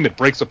his beam, it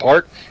breaks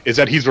apart, is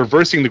that he's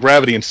reversing the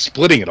gravity and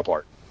splitting it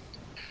apart.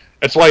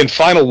 That's why in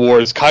Final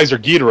Wars, Kaiser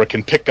Ghidorah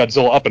can pick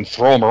Godzilla up and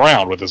throw him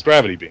around with his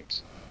gravity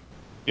beams.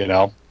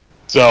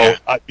 So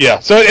but you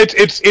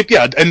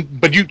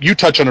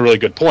touch on a really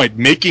good point,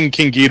 making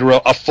King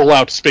Ghidorah a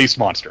full-out space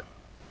monster.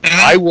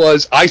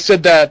 Mm-hmm. I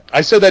said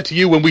that to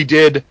you when we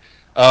did.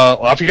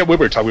 I forget what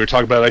we were talking. We were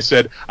talking about. I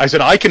said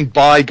I can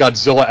buy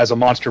Godzilla as a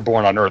monster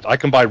born on Earth. I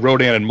can buy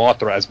Rodan and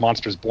Mothra as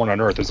monsters born on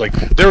Earth. It's like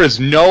there is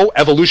no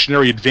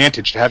evolutionary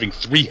advantage to having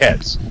 3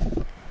 heads.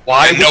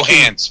 Why? And no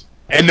hands.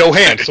 And no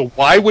hands. So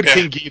why would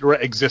King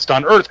Ghidorah exist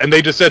on Earth? And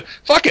they just said,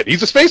 "Fuck it,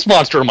 he's a space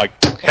monster." I'm like,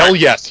 hell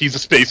yes, he's a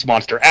space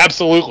monster.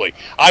 Absolutely.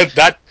 I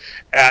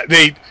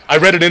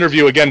read an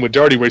interview again with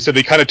Darty where he said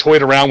they kind of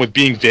toyed around with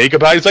being vague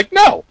about it. He's like,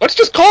 no, let's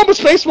just call him a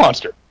space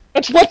monster.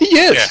 That's what he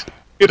is. Yeah.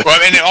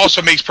 Well, and it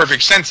also makes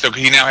perfect sense though,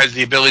 because he now has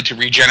the ability to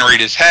regenerate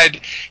his head.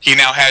 He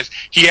has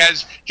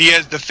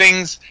the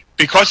things,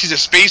 because he's a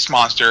space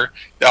monster.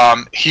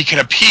 He can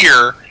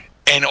appear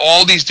in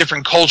all these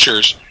different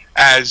cultures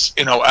as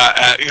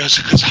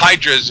because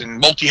hydras and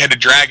multi-headed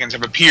dragons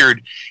have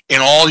appeared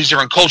in all these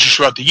different cultures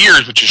throughout the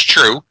years, which is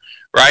true,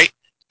 right?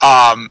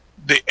 And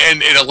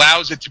it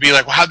allows it to be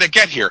like, well, how'd they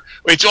get here?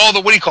 It's all the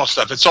what do you call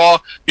stuff. It's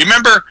all, you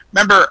remember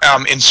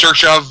In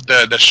Search Of,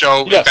 the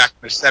show back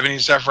in the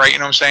 70s stuff, right? You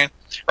know what I'm saying?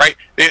 Right?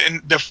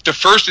 And the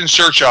first In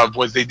Search Of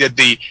was they did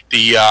the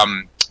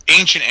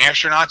ancient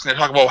astronauts, and they're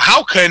talking about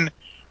how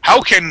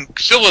can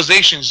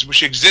civilizations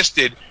which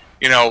existed,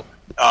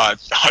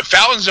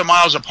 thousands of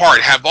miles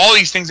apart have all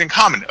these things in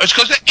common? It's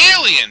because of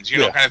aliens,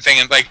 kind of thing.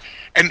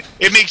 And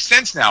it makes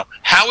sense now.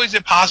 How is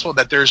it possible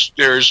that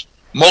there's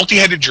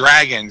multi-headed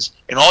dragons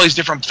and all these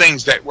different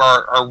things that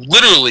are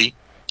literally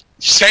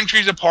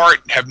centuries apart,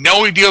 have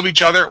no idea of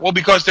each other? Well,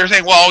 because they're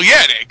saying, well,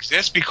 yeah, they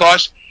exist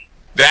because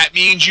that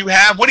means you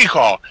have,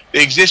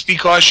 they exist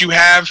because you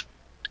have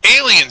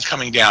aliens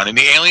coming down, and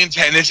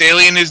this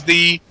alien is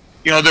the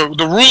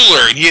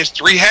ruler, and he has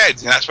 3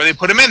 heads, and that's why they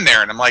put him in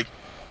there. And I'm like,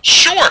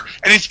 sure.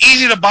 And it's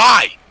easy to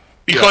buy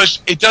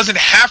because it doesn't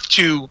have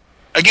to,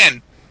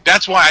 again,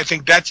 that's why I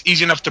think that's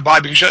easy enough to buy,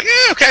 because you're like,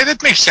 yeah, okay,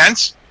 that makes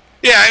sense.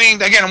 Yeah, I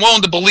mean, again, I'm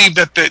willing to believe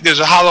that there's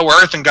a hollow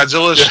Earth and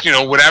Godzilla's,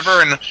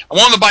 whatever, and I'm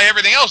willing to buy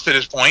everything else to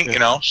this point,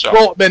 so.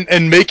 Well,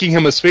 and making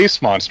him a space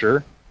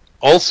monster,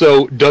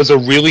 also does a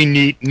really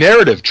neat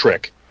narrative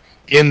trick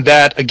in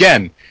that,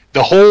 again,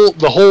 all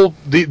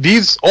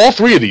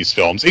three of these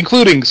films,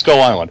 including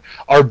Skull Island,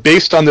 are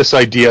based on this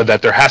idea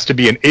that there has to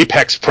be an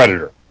apex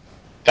predator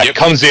that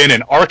comes in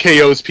and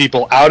RKOs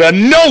people out of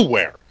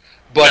nowhere.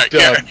 But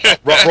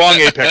wrong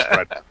apex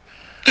predator.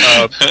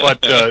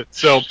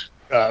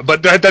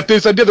 But that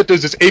this idea that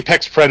there's this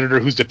apex predator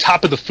who's the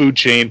top of the food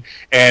chain,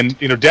 and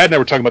Dad and I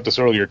were talking about this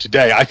earlier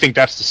today. I think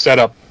that's the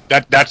setup.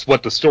 That's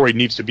what the story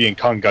needs to be in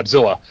Kong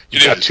Godzilla.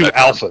 You've got two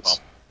alphas.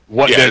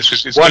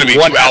 It's going to be two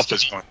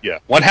alphas.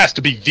 One has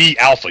to be the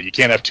alpha. You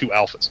can't have two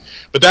alphas.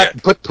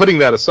 But putting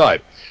that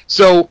aside,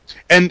 so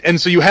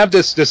you have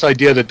this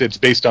idea that it's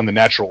based on the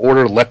natural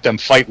order. Let them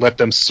fight. Let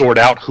them sort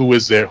out who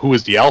is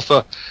the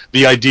alpha.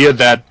 The idea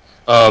that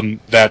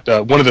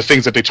one of the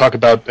things that they talk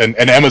about, and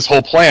Emma's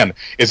whole plan,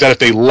 is that if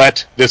they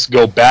let this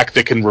go back,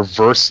 they can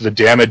reverse the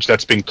damage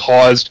that's been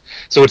caused.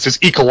 So it's this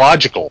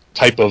ecological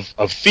type of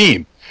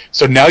theme.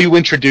 So now you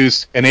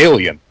introduce an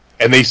alien,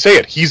 and they say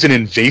it. He's an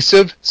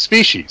invasive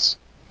species.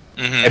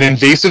 Mm-hmm. And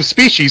invasive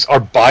species are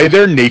by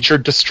their nature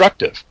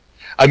destructive.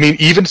 I mean,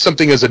 even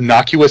something as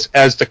innocuous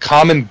as the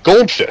common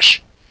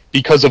goldfish,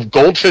 because of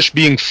goldfish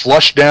being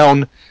flushed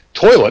down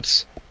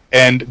toilets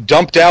and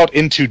dumped out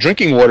into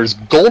drinking waters,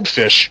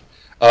 goldfish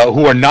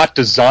who are not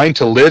designed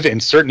to live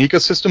in certain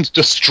ecosystems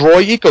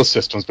destroy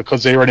ecosystems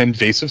because they are an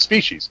invasive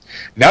species.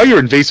 Now your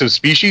invasive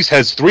species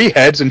has 3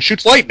 heads and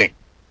shoots lightning.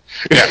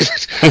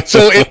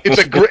 So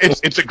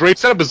it's a great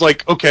setup. It's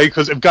like, okay,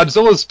 because if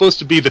Godzilla is supposed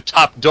to be the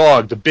top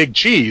dog, the big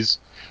cheese,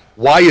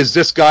 why is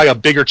this guy a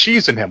bigger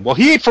cheese than him? Well,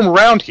 he ain't from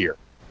around here.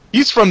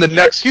 He's from the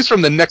next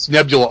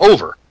nebula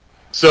over.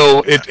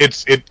 So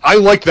I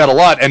like that a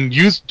lot. And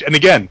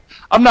again,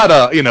 I'm not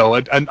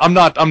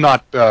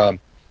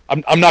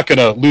I'm not going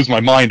to lose my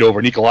mind over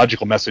an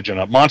ecological message in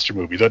a monster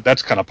movie.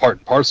 That's kind of part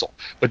and parcel.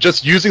 But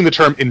just using the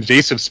term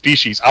invasive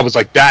species, I was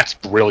like, that's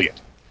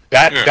brilliant.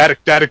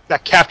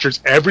 That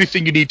captures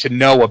everything you need to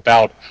know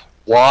about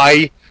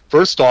why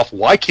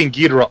King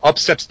Ghidorah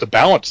upsets the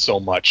balance so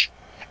much,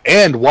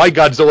 and why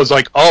Godzilla's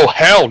like, oh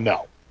hell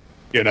no,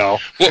 Well,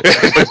 but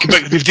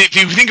if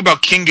you think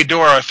about King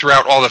Ghidorah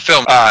throughout all the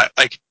film,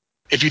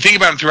 if you think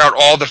about him throughout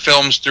all the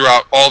films,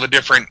 throughout all the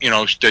different,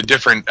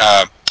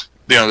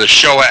 the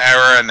Showa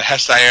era and the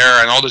Heisei era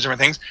and all those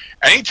different things,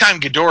 anytime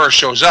Ghidorah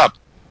shows up,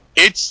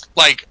 it's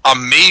like a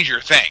major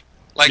thing.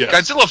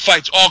 Godzilla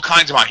fights all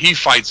kinds of monsters. He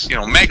fights,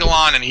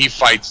 Megalon, and he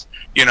fights,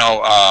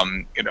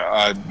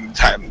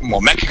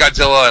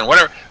 Mechagodzilla and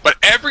whatever. But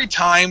every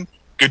time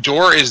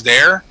Ghidorah is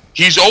there,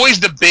 he's always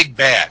the big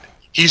bad.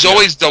 He's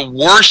always the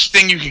worst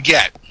thing you could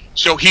get.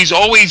 So he's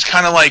always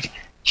kind of like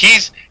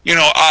it's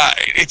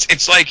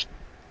like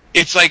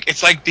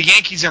the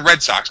Yankees and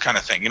Red Sox kind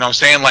of thing. You know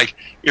what I'm saying?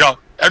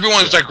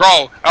 Everyone's like,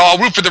 I'll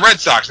root for the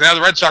Red Sox. And now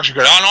the Red Sox are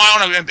good. Oh no, I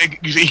don't know.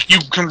 You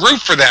can root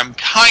for them,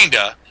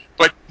 kinda.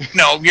 But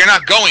no, you're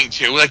not going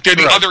to. They're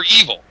the other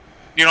evil.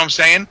 You know what I'm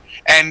saying?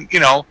 And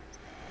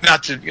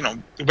not to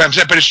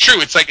but it's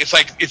true. It's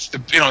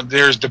the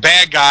there's the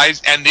bad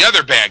guys and the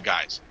other bad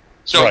guys.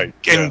 So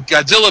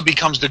Godzilla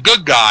becomes the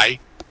good guy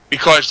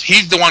because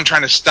he's the one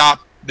trying to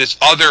stop this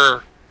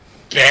other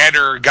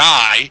badder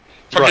guy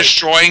from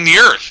destroying the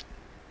Earth.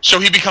 So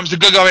he becomes the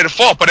good guy by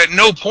default. But at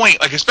no point,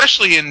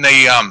 especially in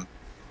the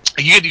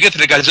you get to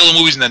the Godzilla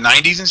movies in the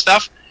 90s and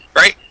stuff,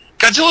 right?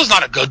 Godzilla's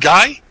not a good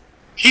guy.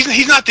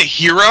 He's not the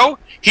hero.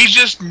 He's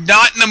just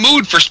not in the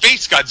mood for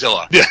Space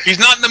Godzilla. Yeah. He's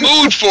not in the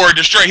mood for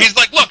destroy. He's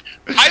like, look,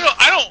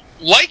 I don't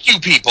like you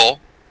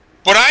people,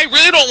 but I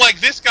really don't like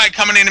this guy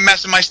coming in and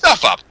messing my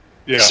stuff up.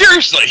 Yeah.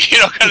 Seriously,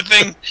 kind of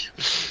thing.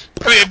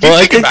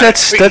 I think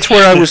that's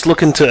where I was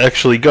looking to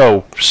actually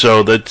go.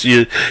 So that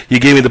you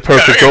gave me the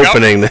perfect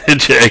opening there,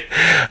 Jay.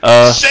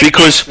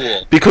 Because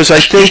I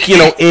think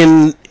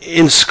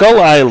in Skull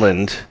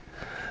Island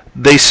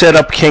they set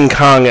up King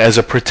Kong as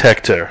a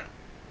protector.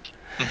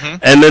 Mm-hmm.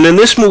 And then in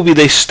this movie,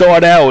 they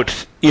start out,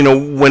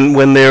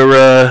 when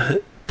they're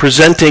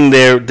presenting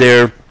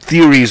their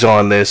theories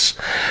on this,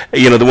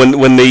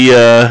 when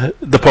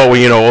the part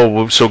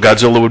where so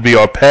Godzilla would be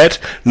our pet?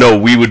 No,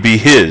 we would be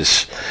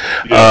his.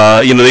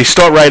 Yeah. They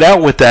start right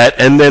out with that,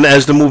 and then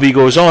as the movie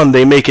goes on,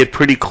 they make it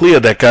pretty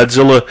clear that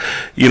Godzilla,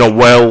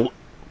 while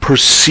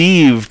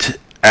perceived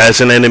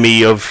as an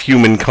enemy of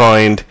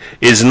humankind,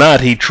 is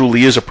not. He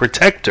truly is a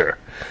protector.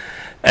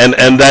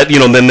 And that,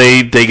 then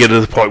they get to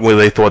the point where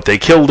they thought they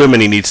killed him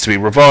and he needs to be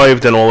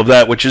revived and all of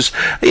that, which is,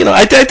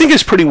 I think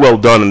is pretty well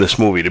done in this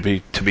movie,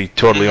 to be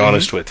totally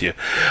honest with you.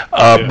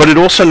 But it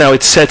also now,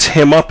 it sets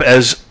him up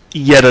as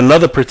yet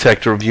another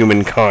protector of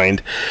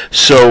humankind.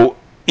 So,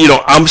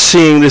 I'm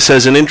seeing this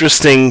as an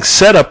interesting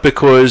setup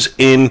because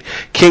in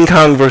King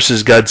Kong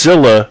versus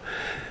Godzilla,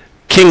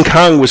 King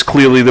Kong was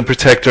clearly the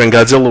protector and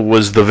Godzilla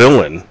was the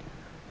villain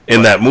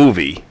in that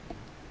movie.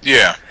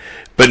 Yeah.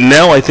 But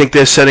now I think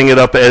they're setting it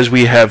up as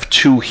we have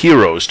two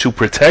heroes, two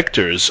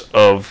protectors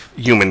of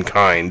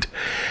humankind.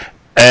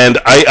 And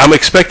I'm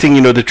expecting,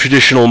 the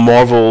traditional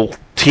Marvel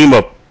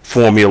team-up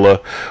formula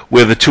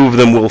where the two of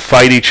them will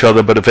fight each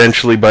other, but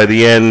eventually by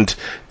the end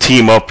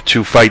team up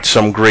to fight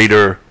some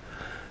greater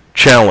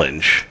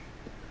challenge.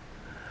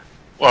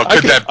 Well,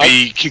 could that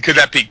be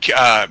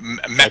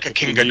Mecha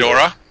King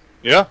Ghidorah?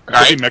 Yeah,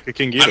 right? Could be Mecha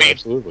King Ghidorah,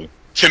 absolutely.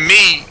 To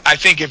me, I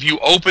think if you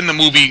open the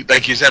movie,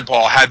 like you said,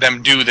 Paul, had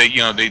them do the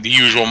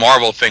usual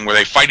Marvel thing where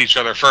they fight each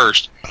other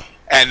first,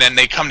 and then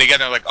they come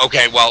together like,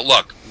 okay, well,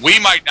 look, we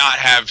might not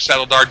have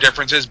settled our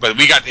differences, but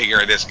we got to take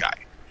care of this guy.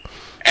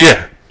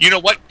 And you know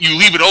what? You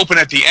leave it open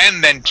at the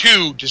end then,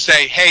 too, to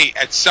say, hey,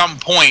 at some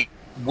point,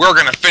 we're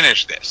going to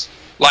finish this.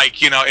 Like,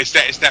 it's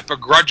that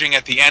begrudging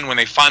at the end when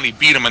they finally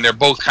beat him and they're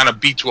both kind of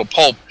beat to a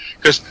pulp.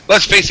 Because,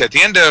 let's face it, at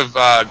the end of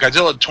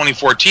Godzilla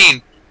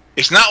 2014,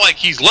 it's not like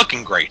he's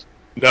looking great.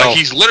 No. Like,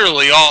 he's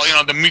literally all,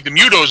 the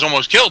Mutos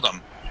almost killed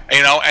him.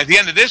 At the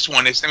end of this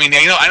one,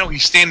 I know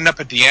he's standing up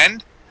at the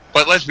end,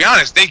 but let's be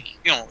honest,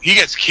 he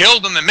gets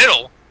killed in the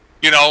middle,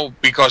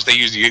 because they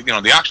use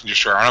the oxygen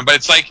destroyer on him. But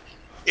it's like,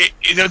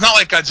 it's not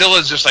like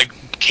Godzilla's just like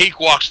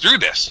cakewalks through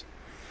this.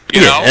 You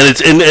know? And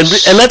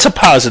it's and that's a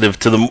positive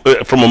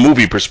to from a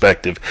movie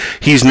perspective.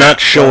 He's not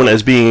shown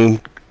as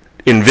being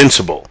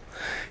invincible.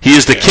 He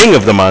is the king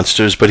of the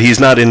monsters, but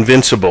he's not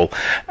invincible,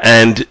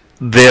 and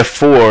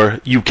therefore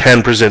you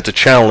can present a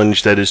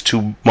challenge that is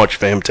too much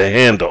for him to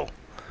handle.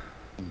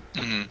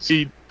 Mm-hmm.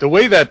 See, the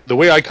way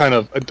I kind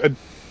of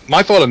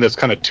my thought on this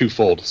kind of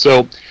twofold.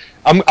 So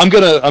I'm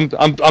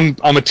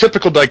a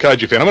typical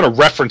Daikaiju fan. I'm gonna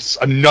reference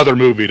another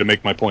movie to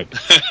make my point.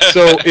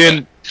 So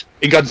in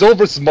Godzilla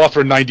vs.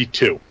 Mothra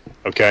 92,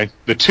 okay,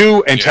 the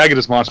two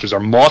antagonist monsters are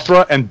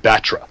Mothra and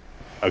Batra,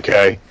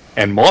 okay,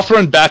 and Mothra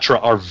and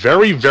Batra are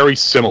very, very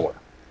similar.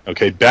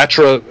 Okay,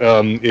 Batra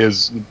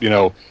is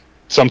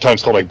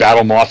sometimes called like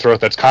Battle Mothra.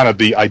 That's kind of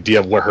the idea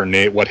of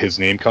what his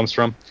name comes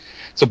from.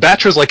 So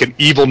Batra is like an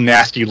evil,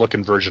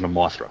 nasty-looking version of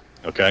Mothra.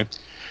 Okay,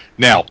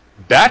 now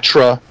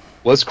Batra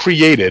was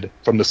created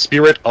from the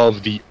spirit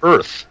of the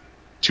Earth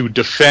to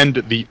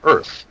defend the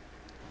Earth.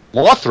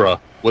 Mothra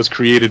was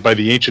created by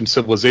the ancient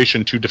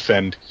civilization to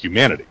defend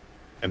humanity,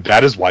 and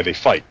that is why they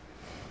fight.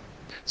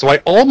 So I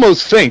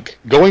almost think,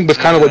 going with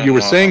kind of what you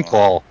were saying,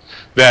 Paul,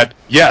 that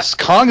yes,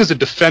 Kong is a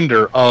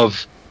defender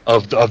of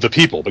the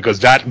people, because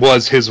that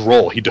was his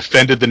role. He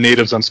defended the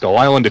natives on Skull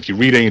Island. If you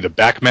read any of the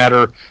back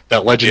matter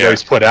that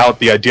Legendary's put out,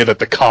 the idea that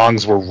the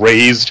Kongs were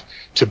raised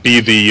to be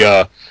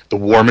the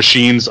war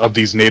machines of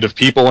these native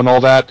people and all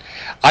that,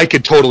 I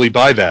could totally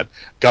buy that.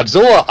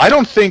 Godzilla,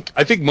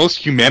 I think most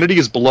humanity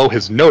is below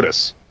his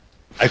notice.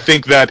 I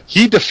think that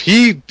he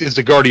is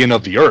the guardian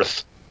of the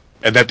Earth,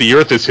 and that the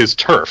Earth is his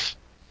turf.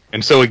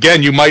 And so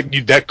again,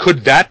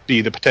 could that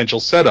be the potential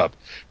setup?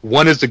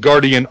 One is the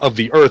guardian of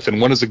the Earth, and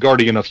one is the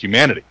guardian of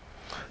humanity.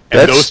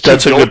 And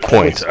that's a good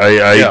point.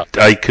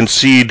 I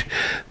concede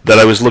that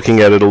I was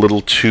looking at it a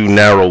little too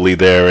narrowly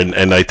there,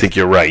 and I think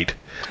you're right.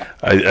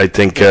 I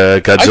think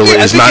Godzilla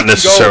is not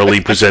necessarily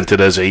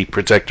presented as a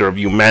protector of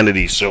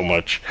humanity so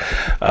much,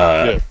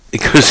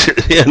 because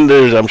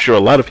I'm sure a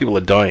lot of people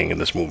are dying in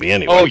this movie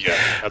anyway. Oh yeah,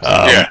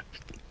 absolutely.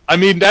 I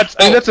mean that's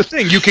the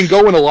thing. You can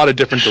go in a lot of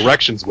different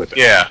directions with it.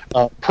 Yeah.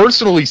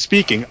 Personally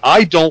speaking,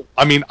 I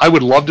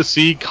would love to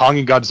see Kong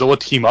and Godzilla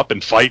team up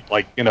and fight,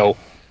 like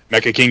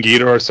Mecha King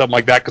Ghidorah or something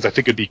like that, because I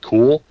think it'd be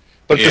cool.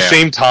 But at the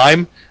same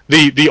time,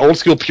 the old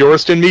school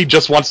purist in me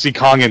just wants to see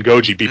Kong and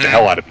Goji beat the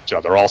hell out of each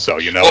other. Also,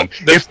 and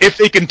if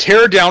they can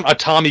tear down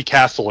Atami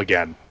Castle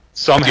again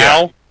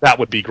somehow, that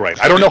would be great.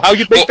 I don't know how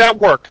you'd make that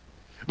work.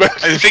 But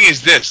the thing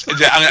is this.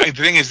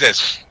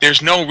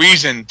 There's no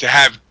reason to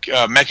have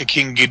Mecha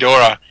King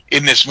Ghidorah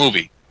in this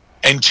movie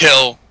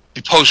until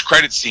the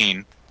post-credit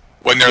scene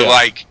when they're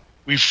like,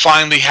 we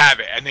finally have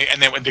it.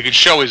 And then what they could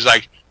show is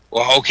like,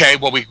 well, okay,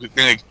 well, we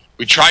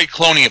tried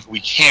cloning it, but we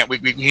can't. We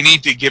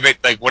need to give it,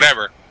 like,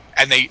 whatever.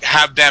 And they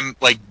have them,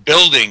 like,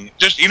 building.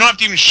 Just, you don't have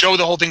to even show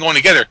the whole thing going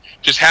together.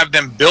 Just have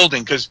them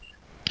building, because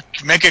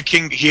Mecha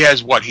King, he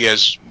has what? He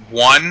has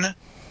one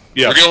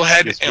real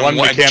head and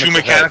two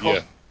mechanical?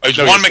 Head,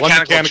 one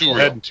mechanical two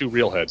head and two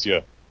real heads,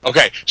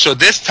 Okay, so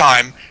this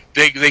time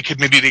they could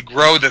they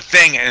grow the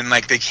thing and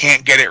like they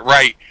can't get it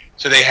right,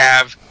 so they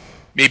have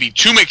maybe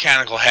two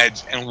mechanical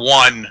heads and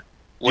one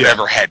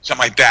whatever head,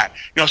 something like that.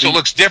 So it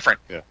looks different.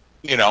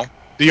 Yeah.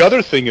 The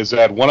other thing is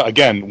that one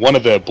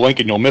of the blink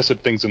and you'll miss it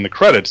things in the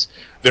credits.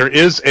 There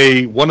is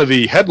one of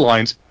the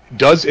headlines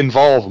does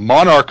involve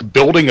Monarch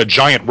building a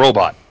giant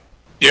robot.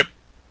 Yep.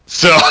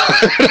 So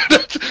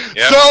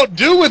so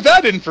do with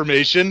that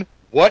information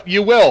what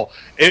you will.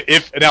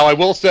 Now I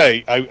will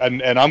say,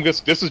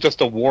 this is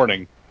just a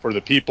warning for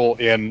the people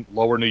in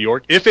Lower New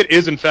York. If it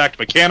is in fact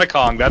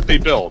Mechanicon that they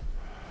build,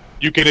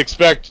 you can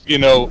expect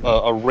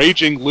a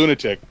raging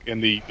lunatic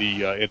in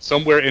it's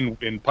somewhere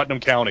in Putnam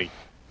County,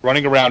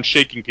 running around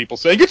shaking people,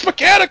 saying it's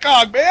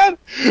Mechanicon, man.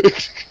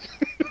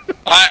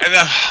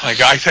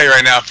 I tell you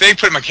right now, if they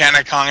put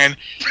Mechanicon in,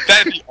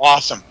 that'd be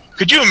awesome.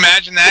 Could you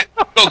imagine that?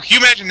 Can you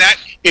imagine that?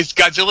 It's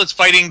Godzilla's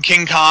fighting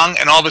King Kong,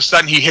 and all of a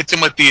sudden he hits him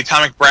with the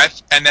atomic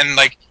breath, and then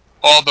like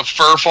all the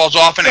fur falls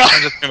off, and it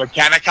turns into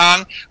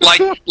Mechanicon,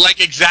 like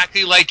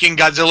exactly like in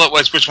Godzilla.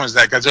 Which one was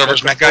that? Godzilla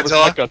vs.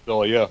 Mechagodzilla?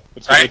 Godzilla, yeah.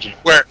 It's right.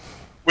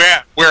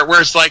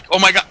 Where it's like, oh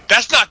my god,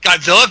 that's not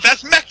Godzilla,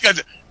 that's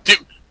Mechagodzilla.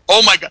 Dude,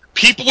 Oh my god,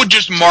 people would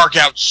just mark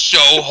out so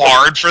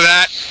hard for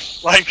that.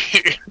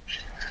 Like,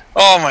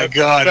 oh my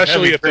god.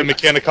 Especially if the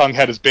Mechanicon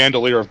had his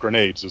bandolier of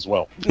grenades as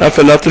well. Not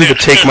for nothing, but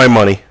take my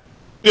money.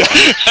 Yeah.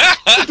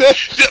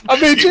 I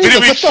mean,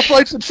 Jesus, that stuff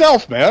writes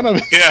itself, man. I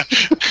mean, yeah.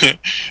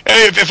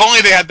 If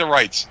only they had the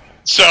rights.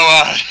 So,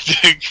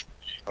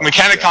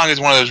 Mechanicon is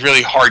one of those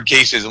really hard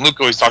cases, and Luke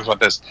always talks about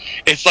this.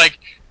 It's like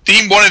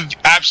one of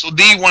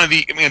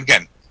the. I mean,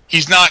 again,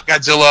 he's not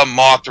Godzilla,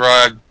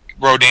 Mothra,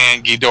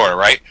 Rodan, Ghidorah,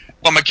 right?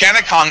 But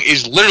Mechanicon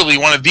is literally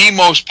one of the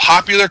most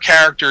popular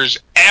characters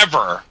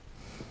ever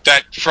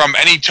that from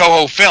any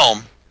Toho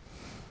film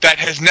that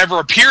has never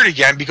appeared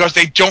again because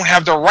they don't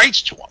have the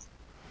rights to him.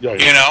 Yeah.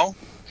 You know?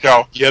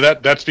 So yeah,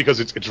 that's because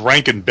it's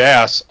Rankin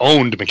Bass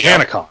owned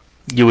Mechanicon.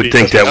 You would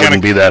think that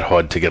wouldn't be that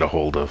hard to get a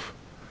hold of.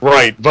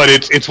 Right, but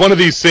it's one of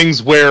these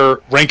things where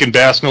Rankin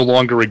Bass no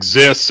longer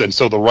exists, and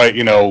so the right,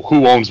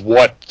 who owns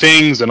what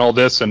things and all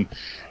this, and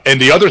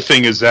the other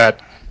thing is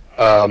that,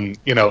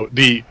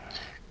 the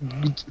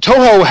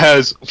Toho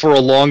has for a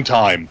long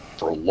time,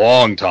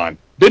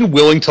 been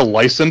willing to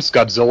license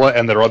Godzilla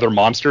and their other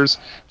monsters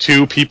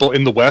to people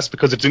in the West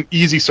because it's an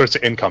easy source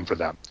of income for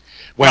them.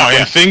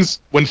 When things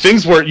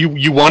were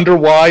you wonder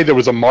why there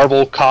was a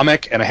Marvel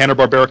comic and a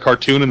Hanna-Barbera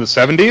cartoon in the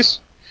 70s.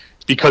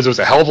 Because it was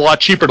a hell of a lot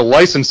cheaper to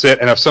license it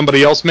and have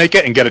somebody else make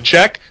it and get a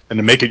check than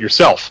to make it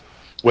yourself.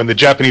 When the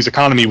Japanese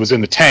economy was in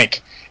the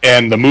tank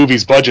and the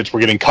movies' budgets were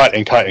getting cut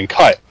and cut and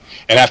cut.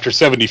 And after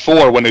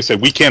 74, when they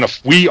said we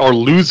are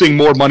losing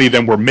more money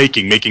than we're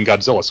making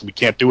Godzilla, so we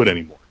can't do it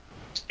anymore.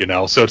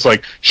 So it's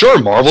like, sure,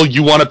 Marvel,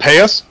 you want to pay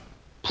us?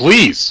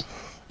 Please,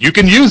 you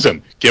can use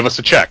them. Give us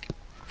a check.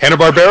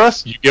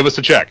 Hanna-Barbera, you give us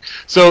a check.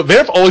 So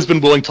they've always been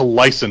willing to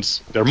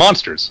license their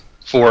monsters.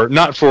 For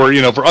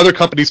other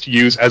companies to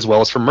use as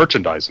well as for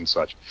merchandise and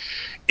such.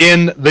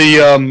 In the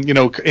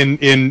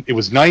it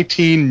was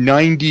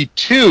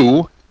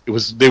 1992. It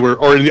was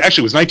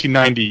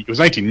 1990. It was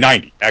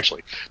 1990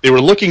 actually. They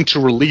were looking to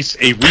release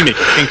a remake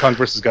of King Kong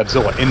vs.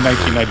 Godzilla in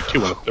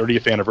 1992 on the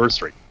 30th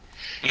anniversary,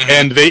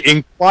 and they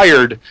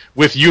inquired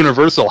with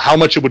Universal how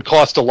much it would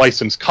cost to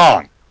license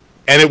Kong,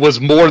 and it was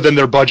more than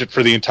their budget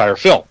for the entire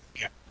film.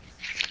 Yeah.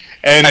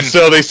 And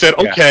so they said,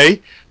 okay.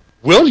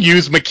 We'll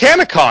use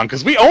Mechanicon,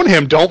 because we own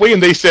him, don't we?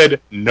 And they said,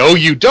 no,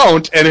 you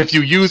don't, and if you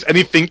use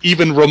anything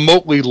even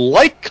remotely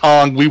like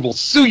Kong, we will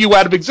sue you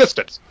out of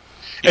existence.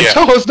 And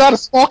Toho's not a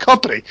small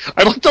company.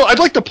 I'd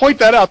like to point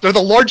that out. They're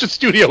the largest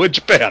studio in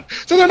Japan.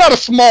 So they're not a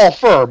small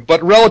firm,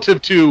 but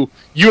relative to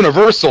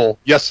Universal,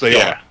 yes,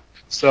 they are.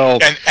 So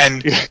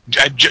and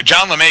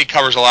John LeMay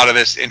covers a lot of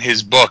this in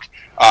his book.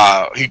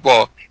 He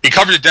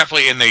covered it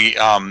definitely in the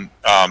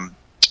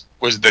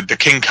was the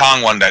King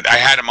Kong one that I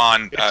had him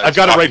on. I've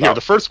got it right here. The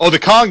first, the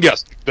Kong,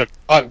 yes. The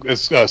Unmade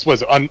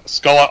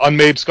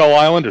Skull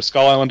Island or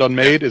Skull Island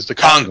Unmade is the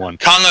Kong one.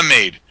 Kong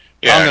Unmade.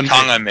 Yeah,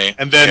 Kong Unmade.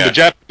 And then the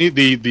Japanese,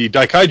 the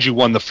Daikaiju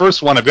one, the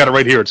first one, I've got it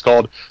right here. It's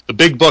called The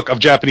Big Book of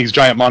Japanese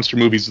Giant Monster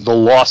Movies, The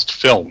Lost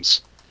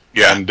Films.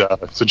 Yeah. And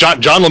so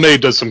John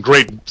LeMay does some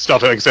great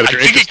stuff. Like I said, I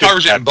think he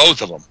covers it in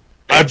both of them.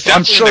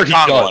 I'm sure he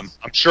does.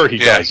 I'm sure he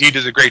does. Yeah, he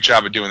does a great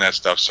job of doing that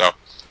stuff. So.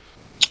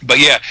 But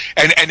yeah,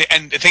 and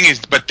the thing is,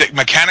 but the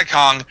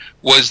Mechanicon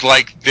was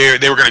like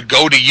they were going to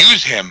go to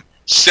use him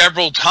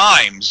several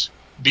times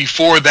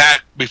before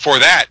that.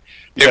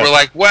 They were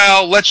like,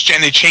 well,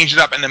 and they changed it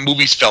up, and the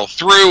movies fell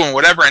through and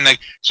whatever. And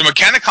so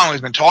Mechanicon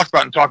has been talked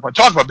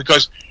about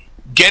because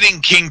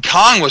getting King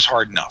Kong was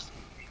hard enough.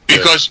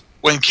 Because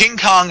when King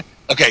Kong,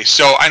 okay,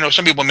 so I know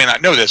some people may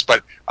not know this,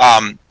 but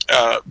De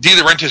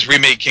Laurentiis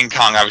remade King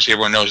Kong. Obviously,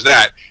 everyone knows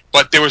that.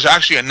 But there was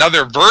actually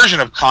another version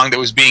of Kong that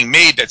was being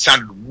made that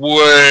sounded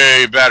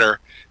way better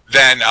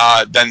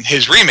than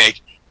his remake.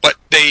 But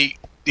the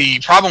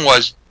problem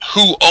was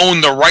who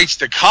owned the rights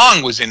to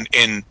Kong was in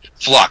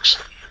flux.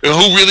 Who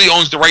really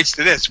owns the rights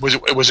to this? Was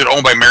it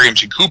owned by Miriam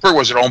C. Cooper?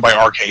 Was it owned by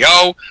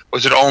RKO?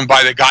 Was it owned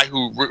by the guy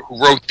who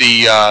wrote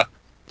the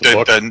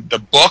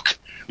book?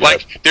 Yeah.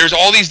 Like, there's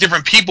all these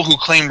different people who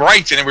claim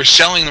rights, and they were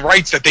selling the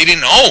rights that they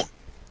didn't own.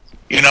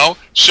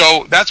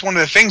 So that's one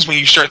of the things when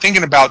you start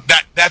thinking about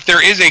that there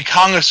is a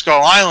Kong of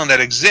Skull Island that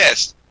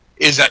exists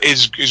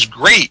is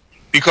great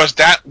because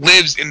that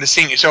lives in the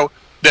same. So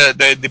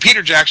the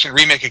Peter Jackson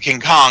remake of King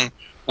Kong,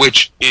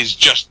 which is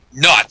just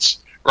nuts,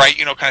 right?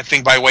 Kind of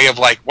thing by way of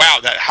like,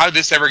 wow, how did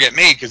this ever get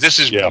made? Because this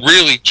is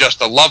really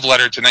just a love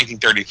letter to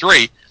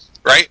 1933,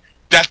 right?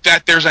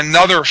 That there's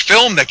another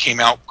film that came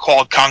out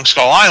called Kong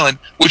Skull Island,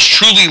 which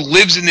truly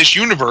lives in this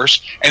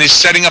universe and is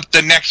setting up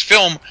the next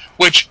film.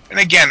 And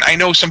again, I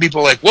know some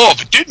people are like, well,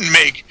 if it didn't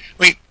make,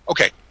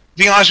 okay, to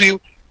be honest with you,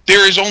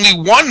 there is only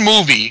one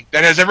movie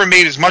that has ever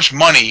made as much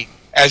money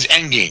as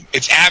Endgame.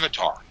 It's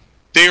Avatar.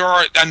 They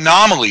are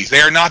anomalies.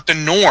 They are not the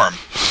norm.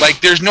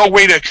 Like, there's no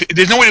way to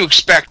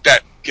expect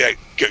that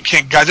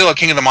Godzilla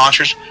King of the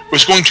Monsters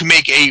was going to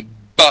make $1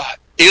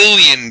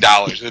 billion.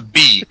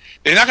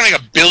 They're not going to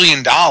make $1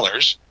 billion.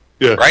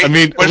 Yeah, right? I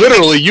mean,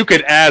 literally, you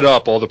could add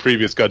up all the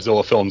previous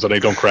Godzilla films and they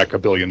don't crack $1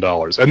 billion.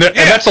 And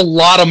that's a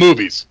lot of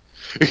movies.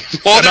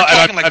 Well, and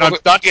I'm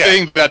not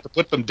saying that to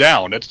put them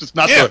down. It's just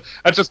not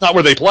that's just not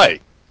where they play.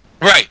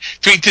 Right.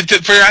 I mean,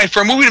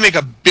 for a movie to make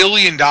 $1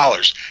 billion,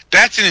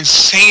 that's an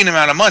insane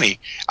amount of money.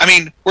 I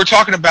mean, we're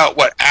talking about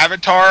what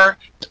Avatar,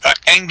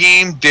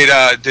 Endgame did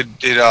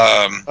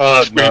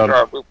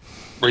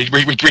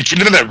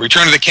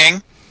Return of the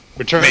King.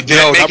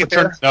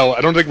 No,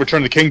 I don't think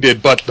Return of the King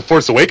did, but The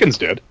Force Awakens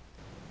did.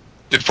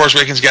 Did Force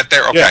Awakens get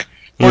there? Okay.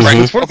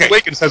 Yeah. Force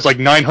Awakens has like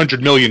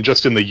 900 million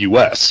just in the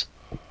U.S.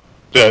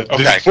 The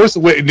Force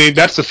Awakens,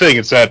 that's the thing.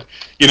 It's that,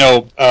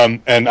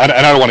 and I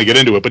don't want to get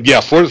into it, but yeah,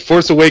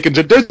 Force Awakens.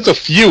 There's a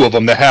few of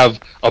them that have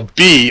a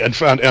B in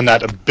front and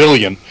that $1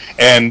 billion,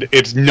 and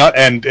it's not.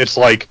 And it's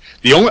like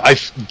the only. I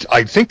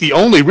think the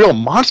only real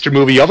monster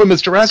movie of them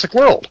is Jurassic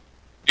World.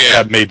 Yeah,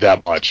 that made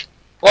that much.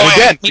 Well,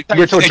 and again,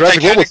 we're told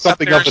Jurassic World was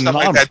something of the norm.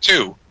 Like that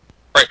too,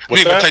 right?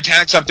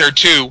 Titanic's up there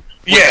too.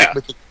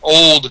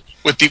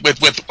 With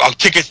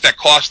tickets that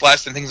cost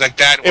less and things like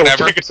that. Yeah,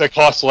 whatever. Tickets that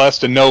cost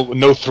less and no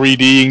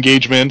 3D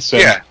engagements.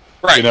 And,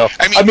 right.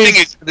 I mean,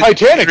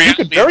 Titanic. You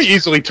could very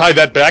easily tie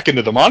that back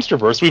into the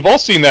MonsterVerse. We've all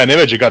seen that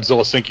image of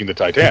Godzilla sinking the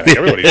Titanic.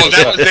 Everybody. Well,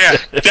 that was there.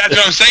 That's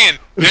what I'm saying.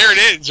 There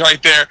it is,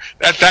 right there.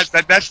 That's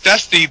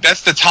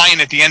the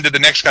tie-in at the end of the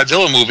next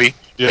Godzilla movie.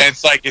 Yeah. And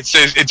it's like it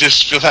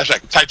just feels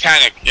like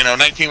Titanic.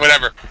 19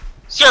 whatever.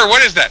 Sir,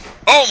 what is that?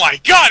 Oh my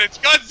God, it's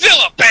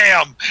Godzilla!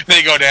 Bam!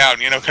 They go down,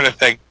 kind of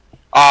thing.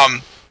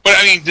 But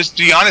I mean, just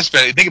to be honest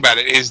about it, think about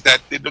it, is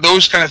that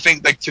those kind of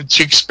things, like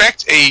to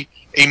expect a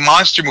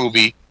monster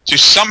movie to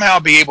somehow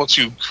be able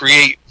to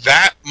create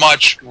that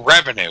much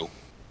revenue.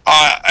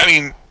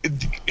 I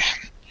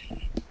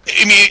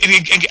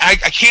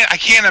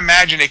can't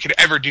imagine it could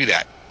ever do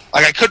that.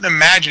 Like, I couldn't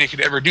imagine it could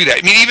ever do that.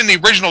 I mean, even the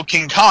original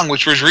King Kong,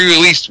 which was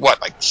re-released,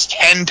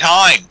 10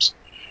 times.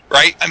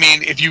 Right? I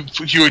mean, if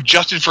you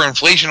adjusted for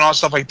inflation and all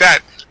stuff like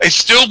that, it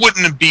still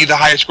wouldn't be the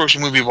highest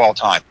grossing movie of all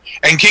time.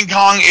 And King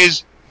Kong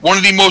is one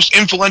of the most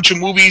influential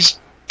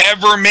movies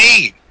ever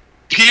made.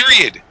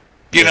 Period.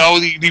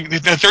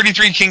 The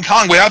 33 King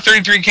Kong. Without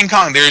 33 King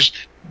Kong,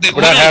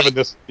 we're not having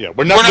this. Yeah,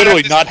 we're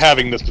not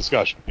having this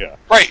discussion. Yeah.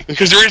 Right,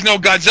 because there is no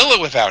Godzilla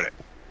without it.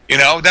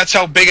 That's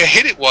how big a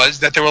hit it was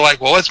that they were like,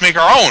 well, let's make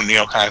our own,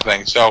 kind of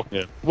thing. So,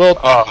 yeah. Well,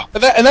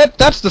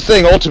 that's the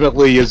thing.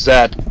 Ultimately, is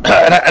that,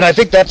 and I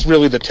think that's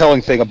really the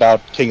telling thing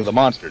about King of the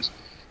Monsters,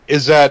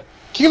 is that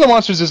King of the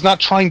Monsters is not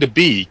trying to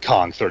be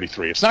Kong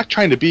 33. It's not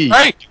trying to be,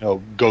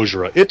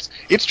 Gojira.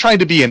 It's trying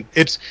to be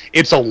it's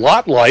a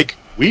lot like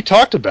we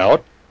talked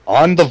about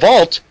on The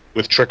Vault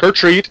with Trick or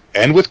Treat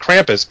and with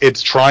Krampus.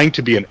 It's trying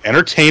to be an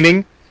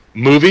entertaining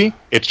movie.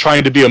 It's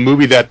trying to be a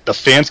movie that the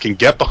fans can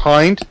get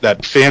behind,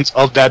 that fans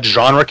of that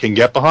genre can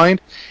get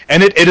behind,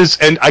 and it is.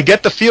 And I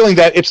get the feeling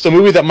that it's the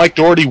movie that Mike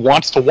Dougherty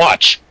wants to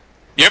watch.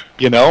 Yep.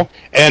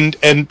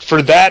 And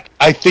for that,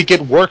 I think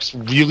it works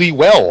really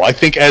well. I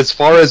think as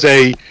far as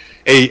a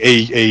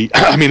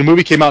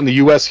movie came out in the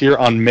U.S. here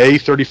on May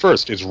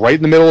 31st. It's right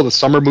in the middle of the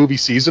summer movie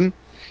season.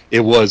 It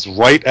was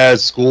right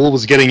as school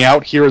was getting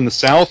out here in the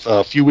South,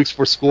 a few weeks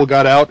before school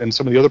got out in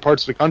some of the other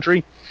parts of the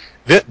country.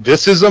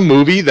 This is a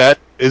movie that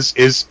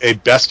is a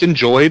best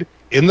enjoyed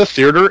in the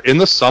theater in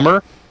the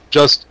summer,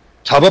 just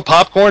tub of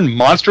popcorn,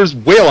 monsters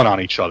wailing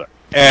on each other.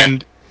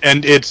 And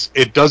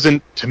it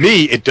doesn't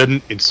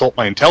insult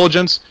my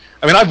intelligence.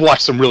 I mean, I've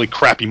watched some really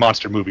crappy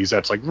monster movies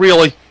that's like,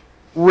 really?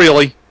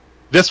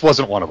 This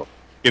wasn't one of them.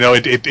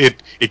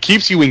 It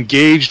keeps you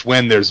engaged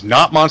when there's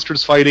not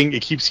monsters fighting.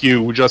 It keeps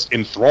you just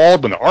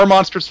enthralled when there are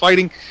monsters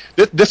fighting.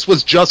 This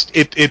was just,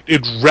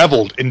 it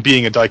reveled in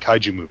being a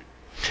Daikaiju movie.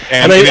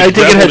 And I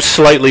think it had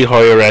slightly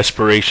higher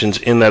aspirations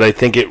in that I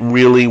think it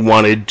really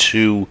wanted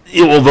to,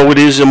 although it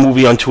is a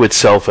movie unto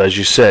itself, as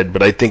you said,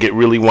 but I think it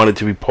really wanted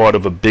to be part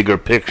of a bigger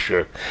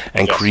picture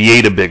and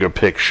create a bigger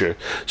picture.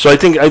 So I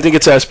think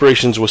its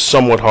aspirations were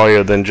somewhat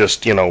higher than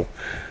just, let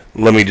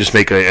me just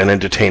make an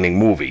entertaining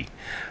movie.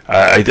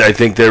 I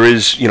think there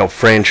is,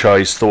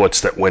 franchise thoughts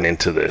that went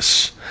into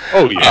this.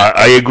 Oh, yeah.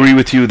 I agree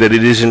with you that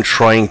it isn't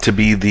trying to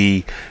be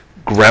the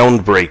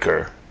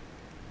groundbreaker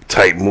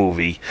type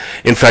movie.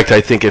 In fact,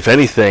 I think if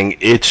anything,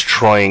 it's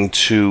trying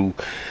to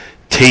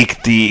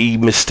take the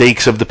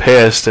mistakes of the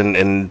past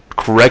and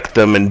correct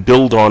them and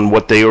build on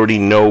what they already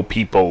know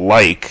people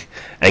like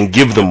and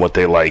give them what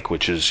they like,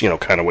 which is,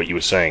 kind of what you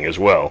were saying as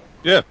well.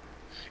 Yeah.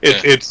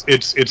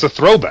 It's a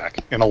throwback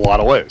in a lot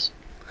of ways.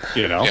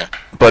 Yeah.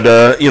 But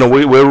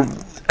we're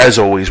as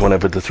always,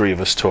 whenever the three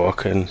of us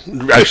talk, and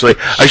actually,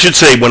 I should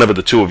say whenever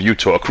the two of you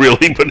talk,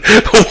 really, but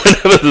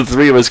whenever the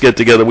three of us get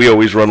together, we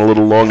always run a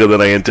little longer than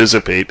I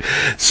anticipate.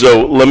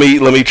 So let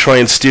me try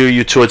and steer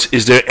you towards,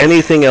 is there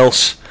anything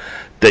else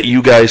that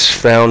you guys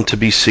found to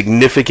be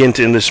significant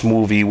in this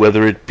movie,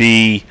 whether it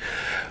be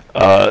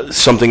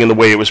something in the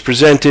way it was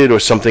presented, or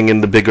something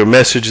in the bigger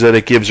message that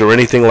it gives, or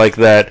anything like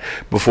that,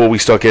 before we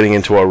start getting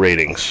into our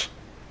ratings?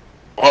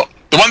 Well,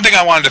 the one thing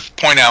I wanted to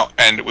point out,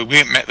 and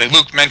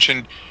Luke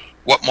mentioned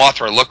what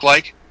Mothra looked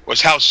like,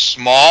 was how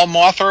small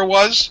Mothra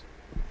was.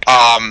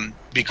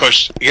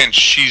 Because, again,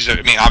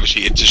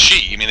 obviously it's a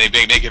she. I mean,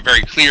 they make it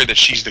very clear that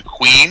she's the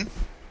queen.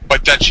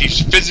 but that she's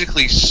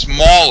physically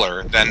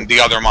smaller than the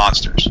other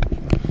monsters,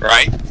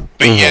 right?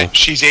 But yet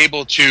she's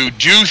able to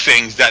do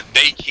things that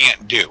they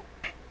can't do.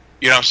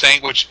 You know what I'm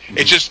saying? Which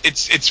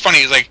it's funny.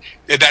 It's like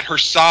that her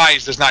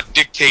size does not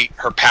dictate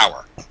her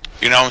power.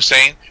 You know what I'm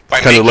saying?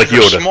 By kind of making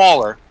like her Yoda.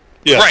 smaller,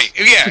 Yes. right?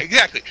 Yeah,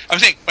 exactly. I'm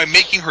saying by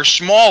making her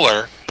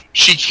smaller,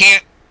 she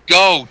can't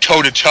go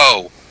toe to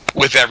toe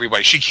with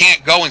everybody. She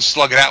can't go and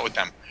slug it out with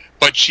them.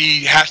 But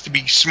she has to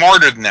be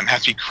smarter than them.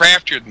 Has to be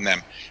craftier than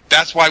them.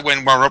 That's why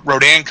when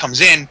Rodan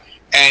comes in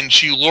and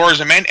she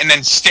lures him in and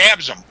then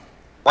stabs him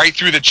right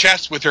through the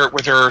chest with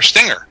her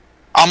stinger,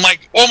 I'm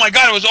like, oh my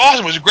god, it was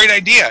awesome. It was a great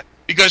idea.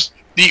 Because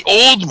the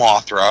old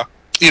Mothra,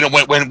 you know,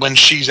 when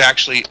she's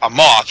actually a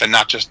moth and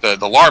not just the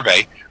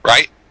larvae,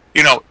 right?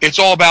 You know, it's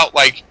all about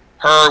like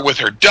her with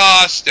her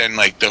dust and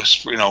like those,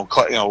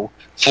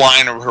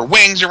 flying over her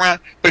wings around.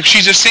 But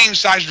she's the same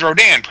size as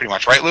Rodan, pretty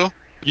much, right, Lou?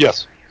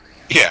 Yes.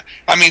 Yeah.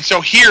 I mean, so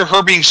here,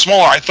 her being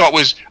smaller, I thought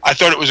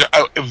it was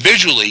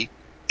visually,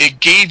 it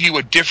gave you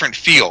a different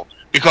feel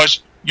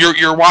because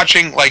you're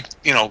watching like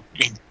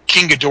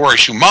King Ghidorah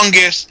is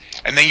humongous,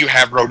 and then you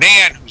have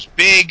Rodan who's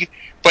big.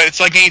 But it's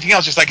like anything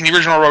else. Just like in the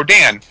original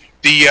Rodan,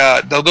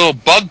 the little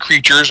bug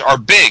creatures are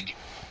big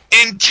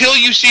until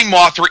you see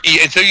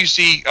until you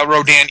see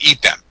Rodan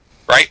eat them.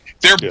 Right?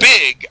 They're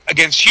big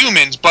against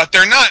humans, but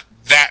they're not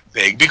that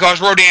big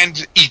because Rodan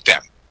eat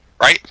them.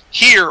 Right?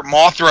 Here,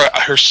 Mothra,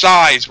 her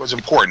size was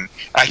important.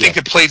 I think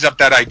it plays up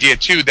that idea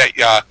too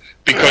that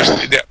because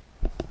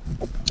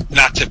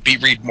not to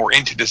read more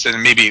into this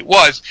than maybe it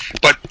was,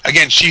 but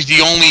again, she's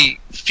the only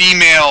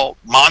female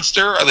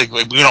monster. Like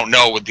we don't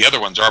know what the other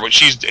ones are, but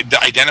she's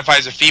identified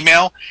as a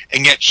female,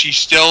 and yet she's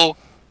still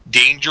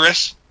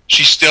dangerous.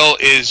 She still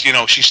is,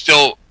 she's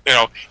still,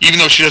 even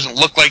though she doesn't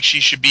look like she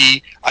should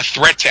be a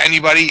threat to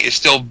anybody, is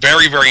still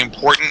very, very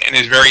important and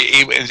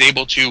is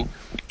able to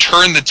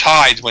turn the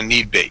tides when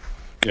need be.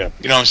 Yeah,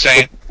 you know what I'm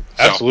saying?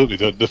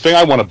 Absolutely. The thing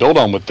I want to build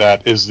on with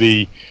that is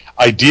the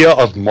idea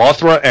of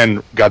Mothra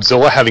and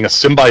Godzilla having a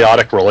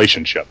symbiotic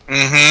relationship.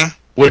 Mm-hmm.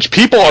 Which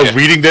people are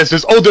reading this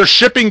as, they're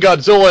shipping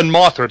Godzilla and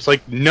Mothra. It's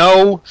like,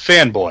 no,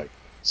 fanboy.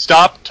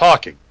 Stop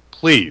talking,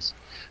 please.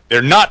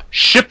 They're not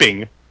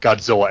shipping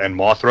Godzilla and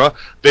Mothra.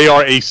 They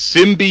are a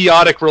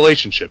symbiotic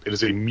relationship. It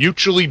is a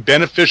mutually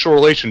beneficial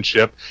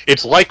relationship.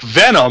 It's like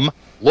Venom.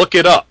 Look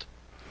it up.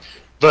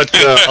 But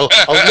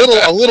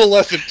a little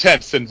less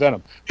intense than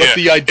Venom. But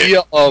the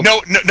idea of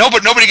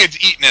but nobody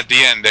gets eaten at the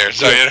end there.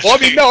 So well,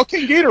 I mean, no,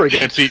 King Ghidorah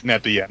gets eaten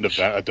at the end of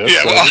that.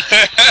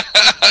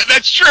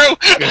 That's true.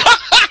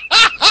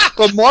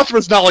 But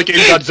Mothra's not like in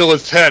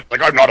Godzilla's head.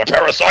 Like, I'm not a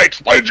parasite.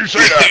 Why did you say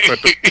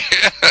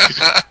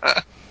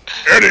that?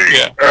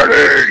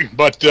 Eddie.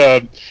 But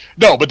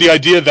no, but the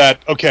idea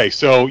that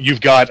so you've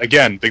got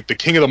again the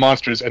king of the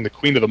monsters and the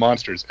queen of the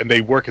monsters, and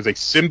they work as a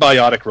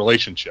symbiotic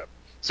relationship,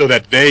 so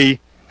that they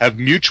have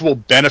mutual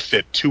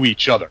benefit to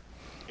each other.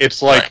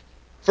 It's like,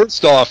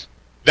 first off,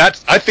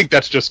 I think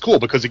that's just cool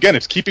because again,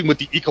 it's keeping with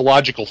the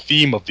ecological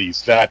theme of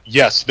these. That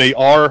yes, they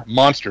are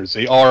monsters.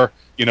 They are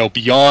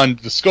beyond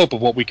the scope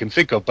of what we can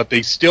think of, but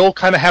they still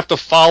kind of have to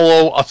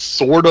follow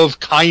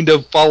kind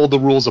of follow the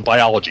rules of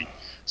biology.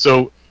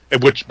 So,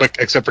 but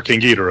except for King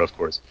Ghidorah, of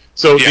course.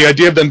 So the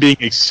idea of them being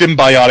a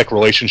symbiotic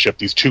relationship,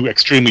 these two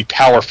extremely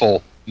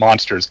powerful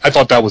monsters, I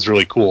thought that was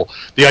really cool.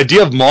 The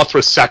idea of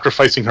Mothra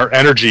sacrificing her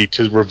energy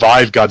to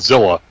revive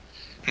Godzilla,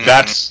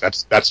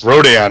 that's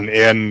Rodan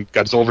in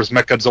Godzilla vs.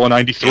 Mechagodzilla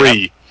 93.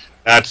 Yep.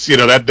 That's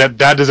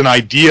that is an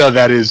idea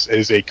that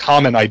is a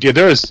common idea.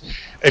 There is,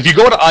 if you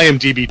go to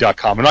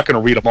imdb.com, I'm not going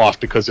to read them off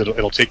because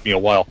it'll take me a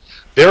while.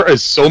 There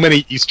is so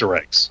many Easter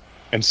eggs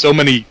and so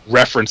many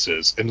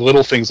references and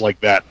little things like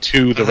that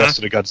to the rest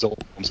of the Godzilla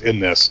films in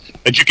this,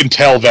 and you can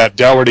tell that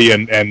Dougherty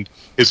and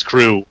his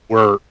crew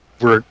were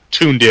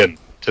tuned in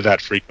to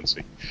that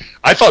frequency.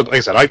 I thought, like I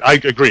said, I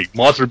agree.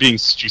 Mothra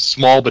she's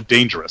small but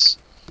dangerous,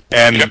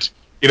 and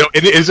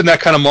isn't that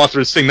kind of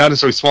Mothra's thing? Not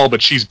necessarily small,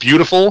 but she's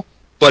beautiful.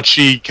 But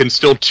she can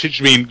still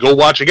go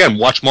watch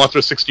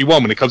Mothra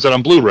 61 when it comes out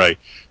on Blu-ray.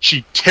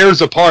 She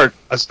tears apart,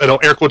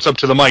 air quotes up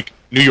to the mic,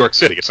 New York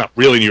City. It's not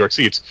really New York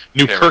City, it's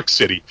New Kirk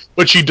City.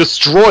 But she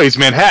destroys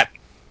Manhattan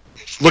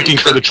looking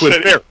for the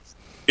Twin Ferries.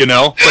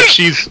 But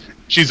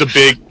she's a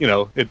big,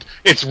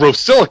 it's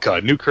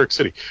Rosilica, New Kirk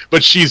City.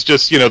 But she's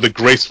just, the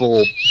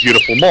graceful,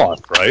 beautiful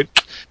moth, right?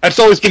 That's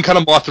always been kind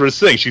of Mothra's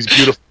thing. She's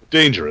beautiful,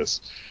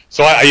 dangerous.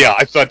 So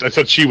I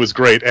thought she was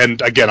great,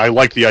 and again, I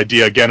like the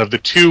idea again of the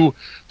two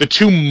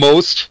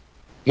most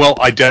well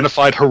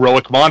identified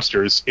heroic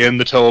monsters in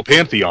the Toho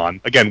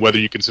pantheon. Again, whether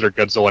you consider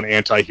Godzilla an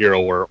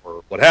anti-hero or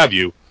what have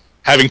you,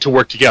 having to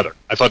work together.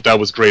 I thought that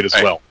was great as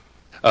well.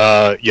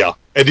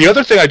 And the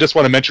other thing I just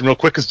want to mention real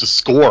quick is the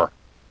score.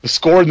 The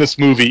score in this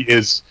movie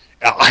is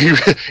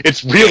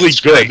it's really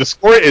good. Great. The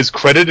score is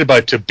credited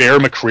to Bear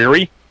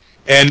McCreary,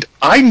 and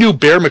I knew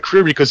Bear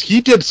McCreary because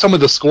he did some of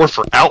the score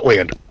for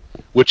Outlander,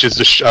 which is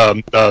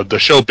the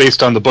show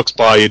based on the books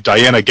by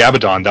Diana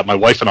Gabaldon that my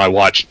wife and I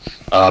watch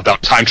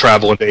about time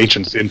travel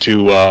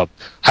into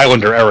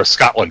Highlander era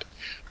Scotland.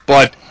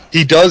 But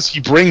he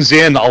brings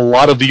in a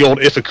lot of the old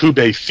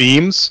Ifukube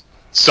themes,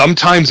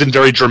 sometimes in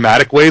very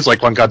dramatic ways,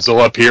 like when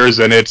Godzilla appears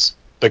and it's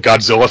the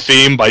Godzilla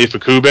theme by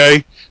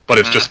Ifukube, but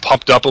it's just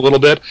pumped up a little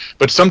bit.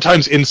 But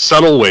sometimes in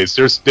subtle ways.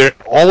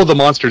 All of the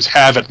monsters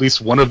have at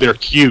least one of their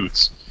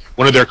cues,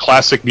 one of their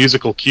classic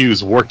musical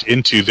cues worked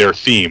into their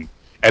theme.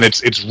 And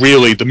it's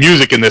really, the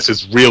music in this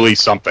is really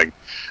something.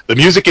 The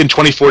music in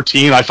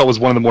 2014 I felt was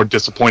one of the more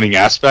disappointing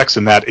aspects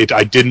in that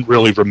I didn't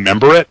really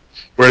remember it,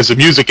 whereas the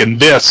music in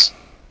this,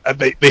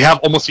 they have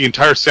almost the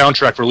entire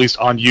soundtrack released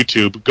on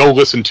YouTube. Go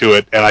listen to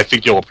it, and I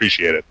think you'll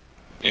appreciate it.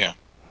 Yeah.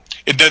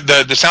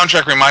 The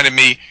soundtrack reminded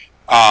me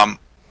a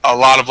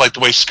lot of like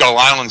the way Skull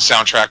Island's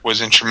soundtrack was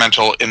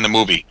instrumental in the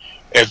movie.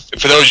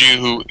 For those of you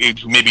who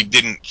maybe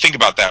didn't think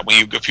about that,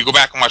 if you go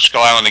back and watch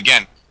Skull Island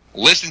again,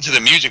 listen to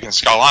the music in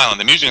Skull Island.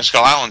 The music in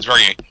Skull Island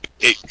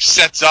it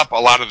sets up a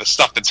lot of the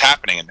stuff that's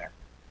happening in there.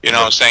 You know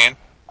what I'm saying?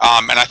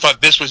 And I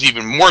thought this was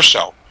even more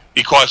so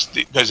because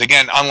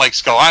again, unlike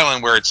Skull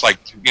Island, where it's like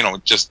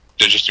just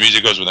the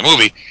music goes with the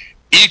movie,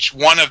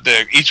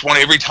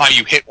 every time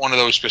you hit one of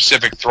those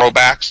specific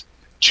throwbacks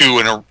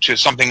to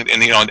something in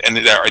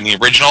the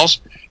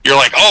originals, you're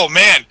like, oh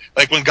man!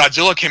 Like when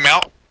Godzilla came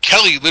out,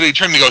 Kelly literally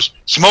turned to me and goes,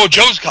 Samoa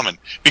Joe's coming,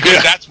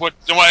 because that's what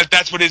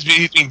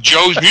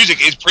Joe's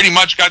music is, pretty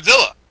much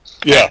Godzilla.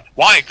 Yeah. And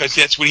why? Because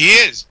that's what he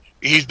is.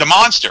 He's the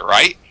monster,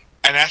 right?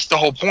 And that's the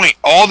whole point.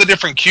 All the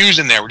different cues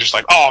in there were just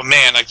like, oh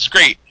man, like it's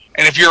great.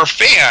 And if you're a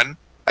fan,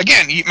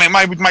 again,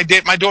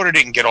 my daughter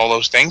didn't get all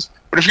those things,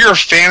 but if you're a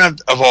fan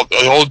of all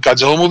the old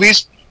Godzilla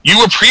movies,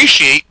 you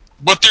appreciate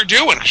what they're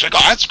doing. She's like,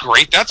 oh, that's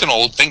great. That's an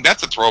old thing.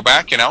 That's a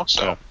throwback,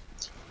 So,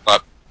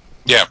 but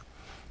yeah.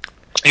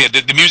 Yeah,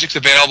 the music's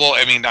available.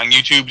 I mean, on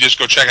YouTube, just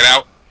go check it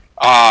out.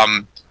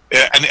 I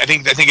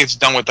think it's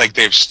done with like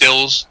they have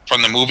stills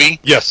from the movie.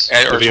 Yes,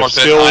 or they have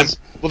stills.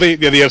 Well, they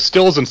have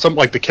stills, and some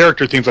like the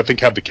character themes. I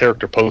think have the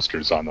character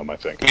posters on them. I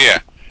think. Yeah,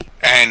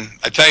 and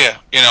I tell you,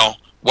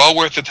 well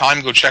worth the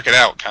time. Go check it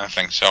out, kind of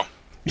thing. So.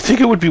 You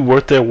think it would be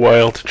worth their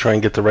while to try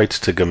and get the rights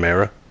to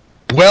Gamera?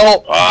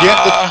 Well,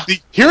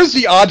 here's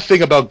the odd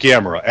thing about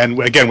Gamera, and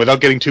again, without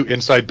getting too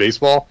inside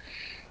baseball.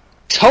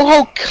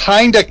 Toho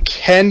kinda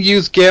can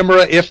use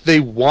Gamera if they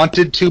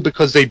wanted to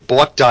because they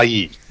bought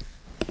Dai.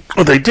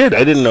 Oh, they did?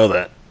 I didn't know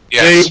that.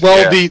 Yes.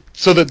 The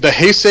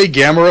Heisei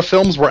Gamera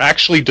films were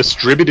actually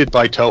distributed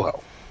by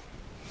Toho.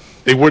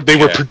 They were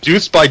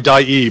produced by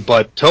Dai,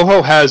 but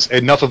Toho has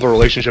enough of a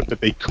relationship that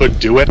they could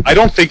do it. I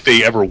don't think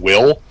they ever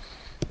will,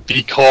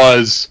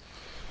 because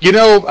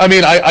I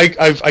mean,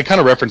 I kind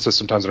of reference this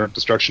sometimes in Art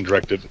Destruction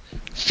Directive.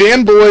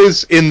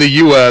 Fanboys in the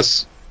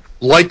U.S.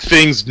 like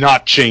things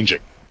not changing.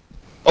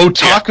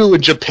 Otaku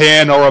in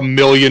Japan are a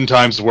million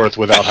times worth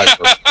without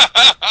hyper.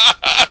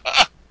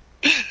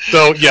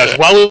 So, yes,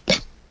 while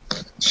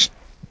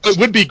it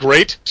would be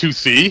great to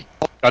see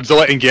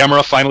Godzilla and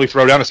Gamera finally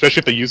throw down,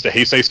 especially if they use the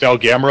Heisei-style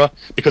Gamera,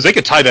 because they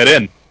could tie that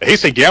in. The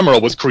Heisei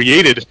Gamera was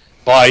created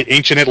by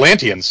ancient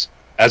Atlanteans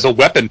as a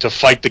weapon to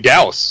fight the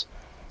Gauss.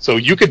 So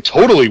you could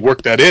totally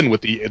work that in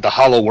with the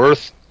Hollow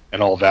Earth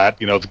and all that,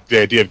 the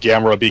idea of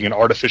Gamera being an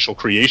artificial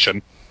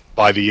creation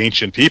by the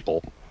ancient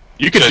people.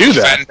 You could do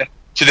that.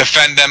 To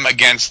defend them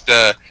against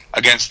the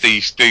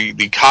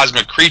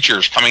cosmic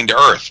creatures coming to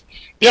Earth,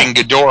 King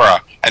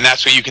Ghidorah, and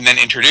that's where you can then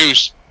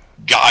introduce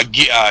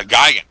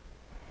Gigan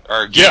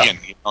or Gigan. Yeah. You know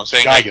what I'm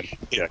saying? Gigan.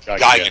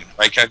 Gigan,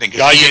 right? I think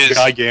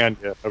Gigan,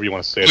 however you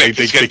want to say it.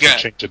 They keep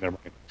changing their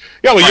mind.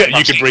 Yeah, well,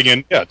 you could bring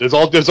in. Yeah, there's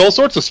all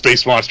sorts of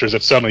space monsters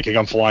that suddenly can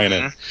come flying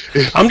in.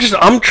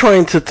 I'm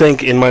trying to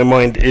think in my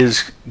mind,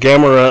 is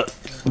Gamera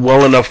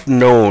well enough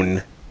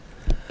known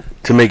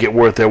to make it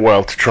worth their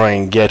while to try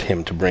and get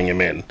him to bring him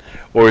in,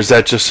 or is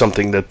that just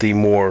something that the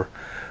more,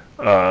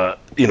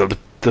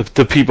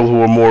 the people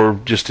who are more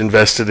just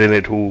invested in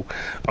it, who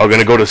are going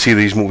to go to see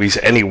these movies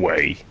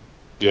anyway?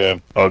 Yeah,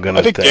 are going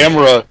to. I think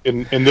Gamera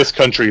in this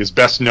country is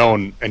best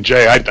known, and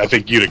Jay, I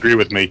think you'd agree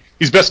with me.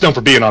 He's best known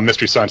for being on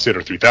Mystery Science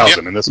Theater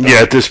 3000 in this country.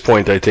 Yeah, at this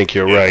point, I think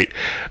you're right.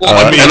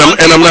 Well,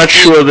 and I'm not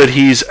sure that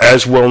he's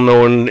as well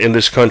known in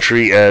this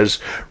country as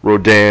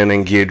Rodan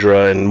and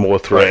Ghidra and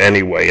Mothra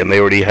anyway, and they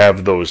already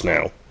have those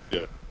now.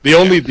 Yeah. The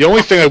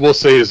only thing I will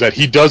say is that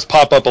he does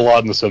pop up a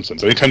lot in The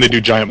Simpsons. Anytime they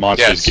do giant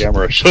monsters,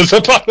 Gamera shows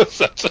up on The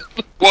Simpsons.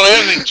 Well, the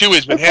other thing too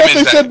is with him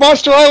they said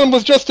Monster Island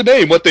was just a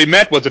name. What they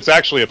meant was it's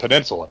actually a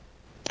peninsula.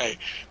 Right.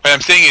 But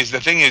I'm saying is the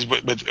thing is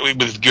with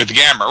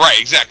Gamera, right?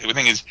 Exactly. The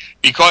thing is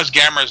because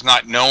Gamera is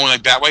not known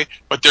like that way,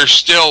 but there's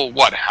still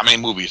how many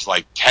movies?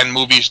 Like 10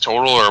 movies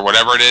total or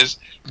whatever it is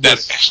that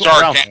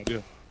start.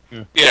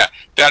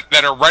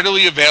 That are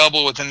readily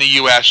available within the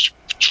U.S.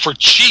 for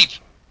cheap,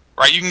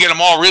 right? You can get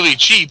them all really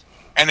cheap,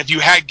 and if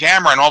you had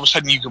Gamera and all of a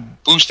sudden you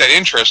could boost that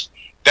interest,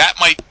 that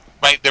might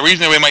the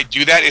reason they might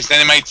do that is then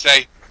they might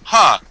say,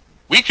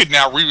 we could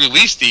now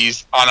re-release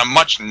these on a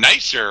much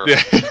nicer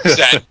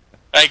set.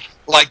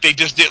 Like they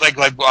just did, like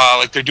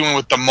they're doing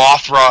with the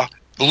Mothra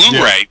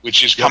Blu-ray,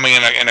 which is coming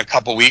in a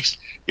couple weeks,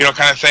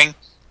 kind of thing.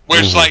 Where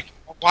it's like,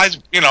 why is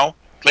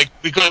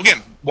because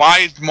again, why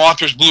is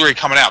Mothra's Blu-ray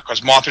coming out?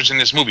 Because Mothra's in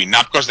this movie,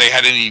 not because they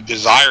had any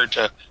desire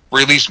to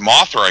release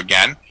Mothra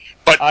again,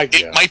 but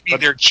it might be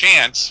their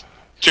chance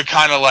to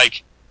kind of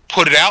like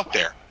put it out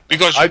there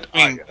because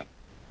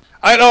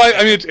I know.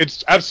 I mean,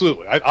 it's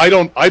absolutely.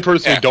 I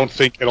personally don't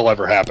think it'll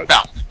ever happen.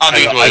 No,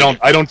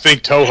 I don't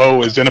think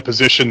Toho is in a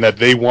position that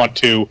they want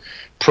to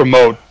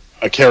promote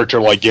a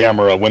character like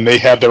Gamera when they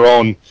have their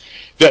own.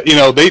 That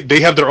they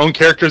have their own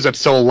characters that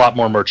sell a lot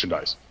more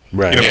merchandise.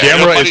 Right.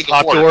 Gamera is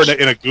popular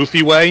in a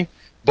goofy way,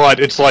 but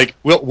it's like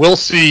we'll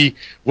see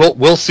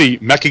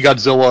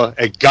Mechagodzilla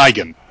at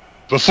Gigan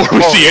before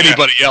we see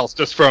anybody else.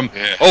 Just from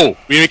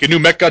we make a new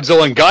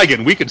Mechagodzilla and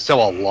Gigan, we could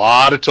sell a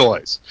lot of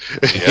toys.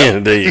 Yeah,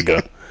 there you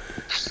go.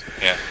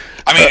 Yeah,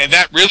 I mean, and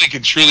that really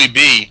could truly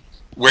be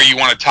where you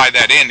want to tie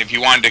that in. If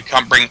you wanted to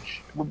come bring,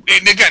 and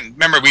again,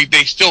 remember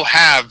they still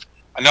have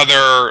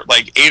another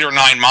like 8 or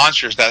 9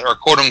 monsters that are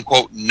quote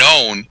unquote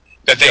known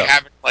that they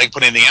haven't like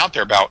put anything out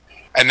there about,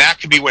 and that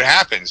could be what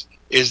happens.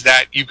 Is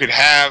that you could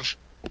have,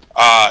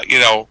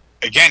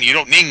 again, you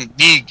don't need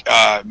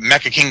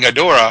Mecha King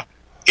Ghidorah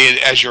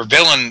as your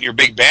villain, your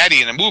big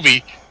baddie in a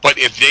movie, but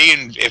if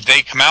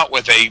they come out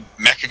with a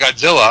Mecha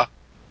Godzilla.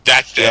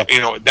 That's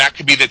that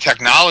could be the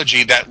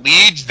technology that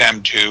leads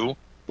them to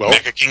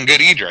Mecha King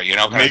Ghidorah,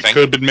 kind of thing.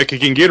 Could have been Mecha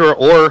King Ghidorah,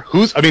 or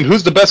who's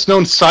the best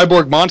known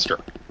cyborg monster?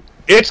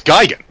 It's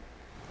Gigan.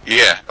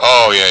 Yeah.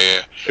 Oh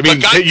yeah. I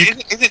mean,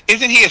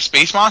 isn't he a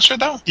space monster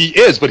though? He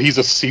is, but he is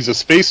a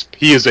space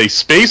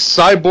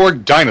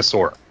cyborg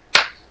dinosaur.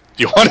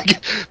 You want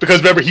to because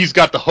remember he's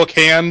got the hook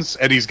hands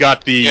and he's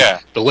got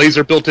the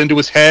laser built into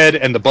his head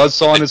and the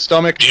buzzsaw in his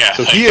stomach. Yeah.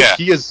 So he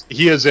is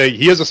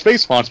a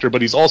space monster,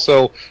 but he's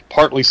also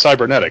partly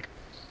cybernetic.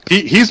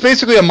 He's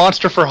basically a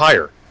monster for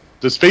hire.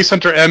 The Space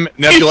Hunter M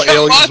Nebula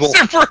aliens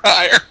monster for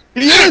hire.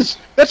 He is.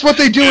 That's what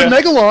they do in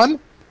Megalon.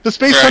 The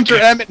Space Hunter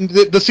M,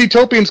 the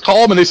Seatopians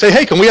call him and they say,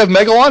 "Hey, can we have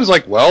Megalon?" He's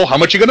like, "Well, how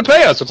much are you going to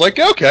pay us?" It's like,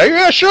 "Okay,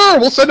 yeah, sure,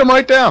 we'll send him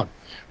right down."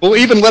 We'll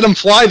even let him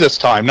fly this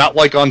time, not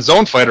like on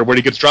Zone Fighter where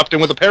he gets dropped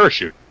in with a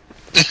parachute.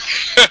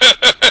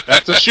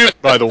 That's a shoot,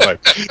 by the way.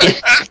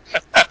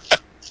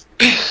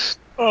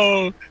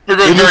 In the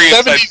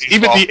 70s,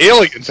 even the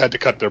aliens had to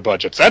cut their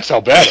budgets. That's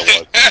how bad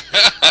it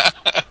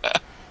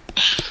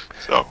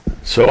was.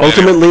 So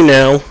ultimately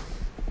now,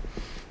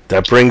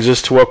 that brings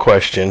us to our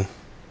question.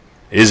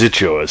 Is it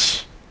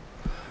Jaws?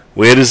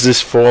 Where does this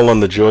fall on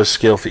the Jaws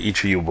scale for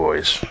each of you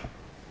boys?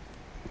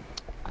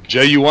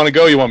 Jay, you want to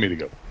go? You want me to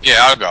go? Yeah,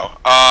 I'll go.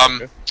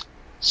 Okay.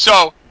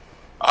 So,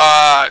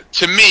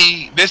 to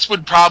me, this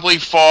would probably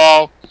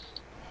fall.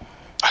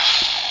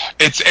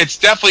 It's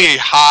definitely a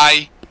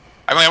high.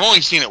 I mean, I've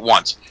only seen it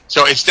once,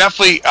 so it's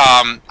definitely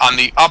on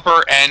the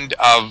upper end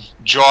of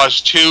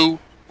Jaws 2,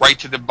 right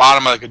to the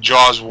bottom of like a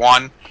Jaws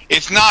 1.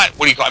 It's not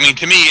what do you call? I mean,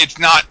 to me, it's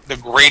not the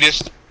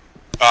greatest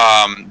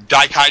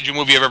Daikaiju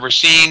movie I've ever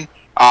seen.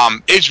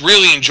 It's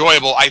really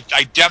enjoyable. I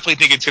definitely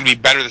think it's going to be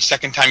better the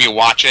second time you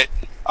watch it.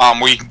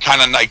 Where you can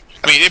kind of like,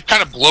 I mean, it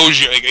kind of blows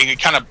you, it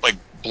kind of like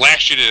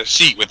blasts you to the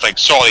seat with like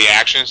all the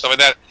action and stuff like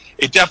that.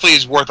 It definitely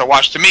is worth a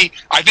watch. To me,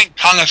 I think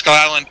Kong on Skull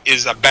Island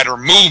is a better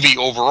movie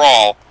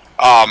overall.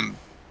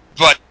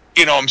 But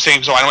I'm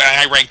saying so.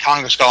 I rank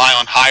Kong on Skull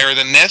Island higher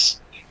than this,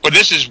 but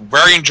this is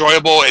very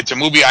enjoyable. It's a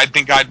movie I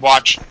think I'd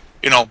watch.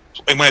 And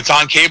when it's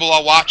on cable,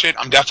 I'll watch it.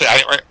 I'm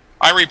definitely.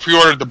 I already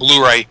pre-ordered the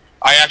Blu-ray.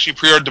 I actually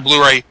pre-ordered the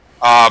Blu-ray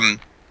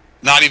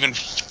not even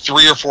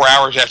 3 or 4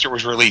 hours after it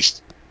was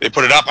released. They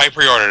put it up. I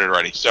pre-ordered it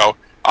already. So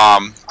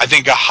I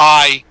think a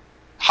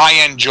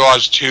high-end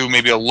Jaws 2,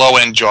 maybe a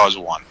low-end Jaws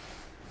 1.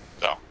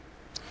 So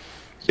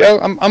yeah,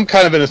 I'm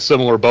kind of in a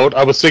similar boat.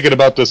 I was thinking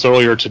about this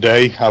earlier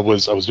today. I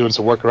was doing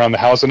some work around the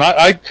house, and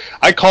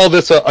I call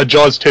this a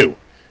Jaws 2.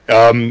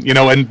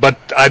 But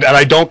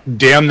I don't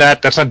damn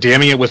that. That's not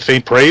damning it with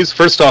faint praise.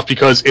 First off,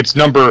 because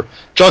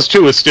Jaws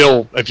 2 is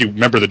still, if you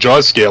remember the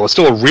Jaws scale, is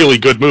still a really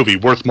good movie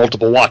worth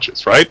multiple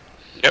watches, right?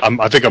 Yep.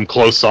 I think I'm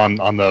close on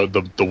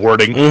the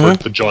wording for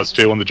the Jaws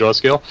 2 on the Jaws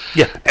scale.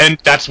 Yeah. And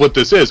that's what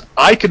this is.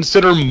 I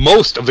consider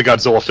most of the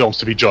Godzilla films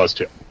to be Jaws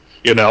 2.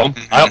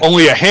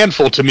 Only a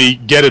handful to me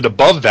get it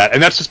above that,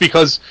 and that's just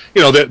because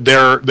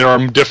there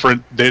are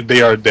different. They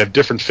have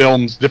different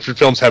films. Different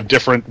films have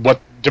different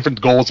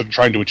goals that they're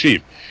trying to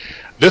achieve.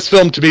 This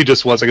film to me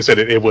just was, like I said,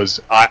 it was.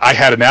 I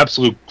had an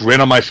absolute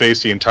grin on my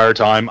face the entire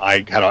time.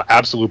 I had an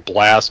absolute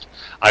blast.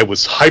 I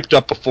was hyped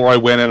up before I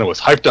went in. I was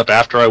hyped up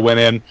after I went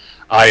in.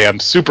 I am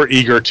super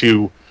eager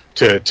to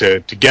get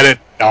it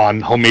on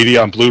home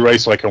media on Blu-ray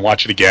so I can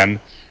watch it again.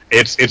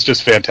 It's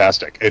just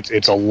fantastic.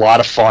 It's a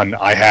lot of fun.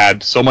 I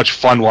had so much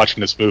fun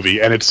watching this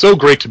movie, and it's so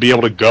great to be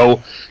able to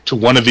go to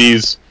one of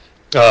these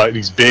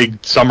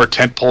big summer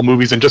tentpole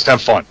movies and just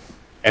have fun,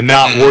 and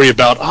not worry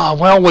about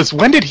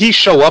when did he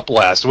show up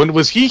last? When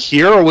was he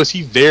here or was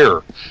he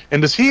there?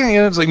 And does he?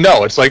 And it's like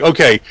no. It's like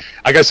okay,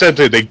 like I said,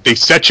 they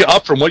set you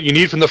up from what you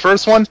need from the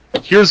first one.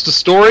 Here's the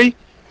story.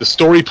 The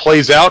story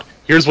plays out.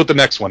 Here's what the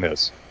next one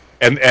is.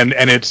 And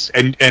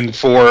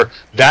for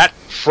that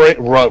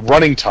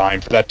running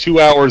time, for that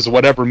 2 hours or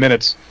whatever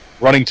minutes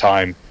running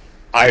time,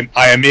 I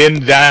am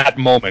in that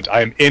moment.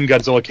 I am in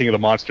Godzilla King of the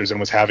Monsters and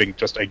was having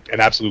just an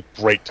absolute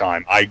great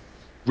time.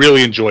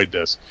 Really enjoyed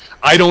this.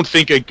 I don't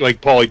think,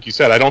 like Paul, like you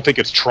said, I don't think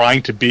it's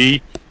trying to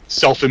be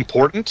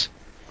self-important,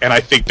 and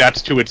I think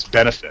that's to its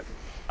benefit.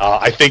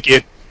 I think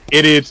it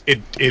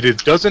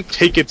doesn't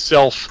take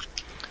itself.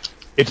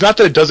 It's not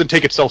that it doesn't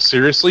take itself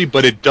seriously,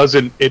 but it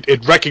doesn't.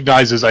 It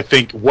recognizes, I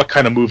think, what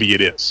kind of movie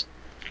it is,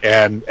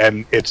 and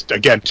it's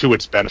again to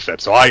its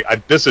benefit. So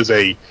this is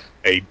a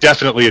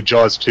definitely a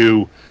Jaws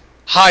 2,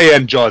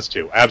 high-end Jaws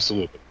 2,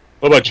 absolutely.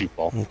 What about you,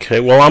 Paul? Okay,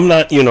 well, I'm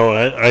not.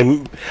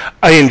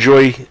 I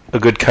enjoy a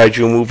good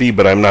kaiju movie,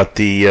 but I'm not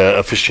the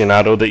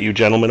aficionado that you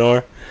gentlemen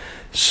are.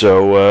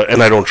 So,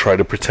 and I don't try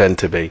to pretend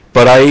to be.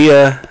 But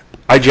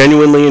I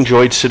genuinely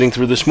enjoyed sitting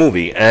through this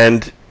movie,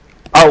 and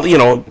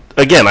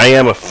again, I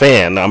am a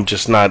fan. I'm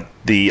just not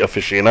the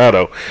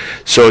aficionado.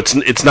 So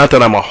it's not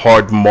that I'm a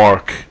hard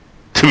mark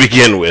to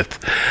begin with.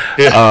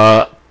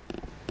 Yeah.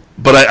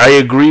 But I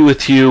agree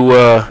with you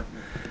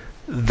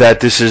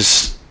that this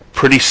is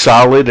pretty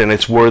solid and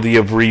it's worthy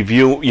of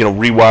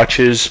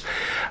rewatches.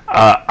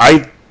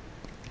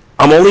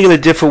 I'm only going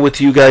to differ with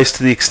you guys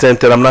to the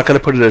extent that I'm not going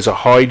to put it as a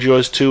high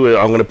Jaws 2.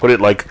 I'm going to put it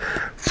like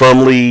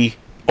firmly,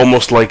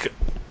 almost like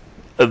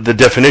the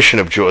definition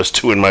of Jaws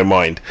 2 in my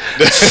mind.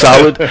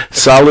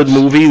 Solid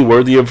movie,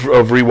 worthy of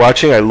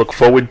rewatching. I look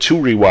forward to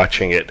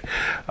rewatching it.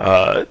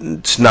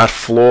 It's not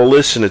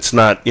flawless and it's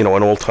not an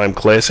all-time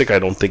classic. I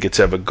don't think it's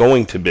ever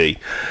going to be.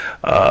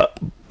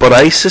 But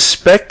I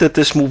suspect that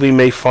this movie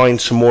may find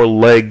some more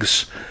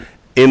legs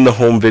in the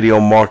home video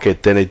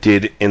market than it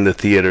did in the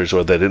theaters,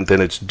 or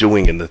than it's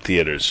doing in the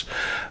theaters.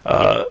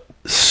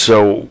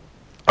 So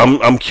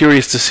I'm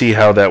curious to see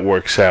how that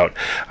works out.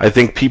 I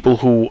think people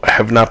who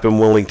have not been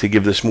willing to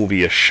give this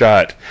movie a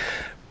shot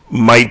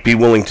might be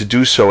willing to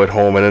do so at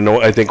home, and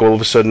I think all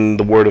of a sudden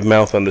the word of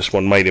mouth on this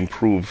one might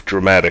improve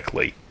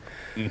dramatically.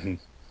 Mm-hmm.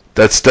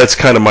 That's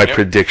kind of my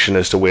prediction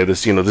as to where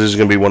this this is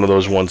going to be one of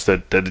those ones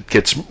that it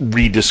gets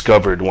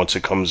rediscovered once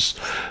it comes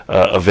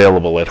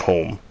available at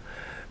home.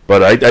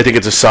 But I think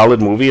it's a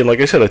solid movie, and like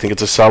I said, I think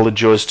it's a solid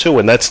Jaws 2,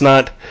 and that's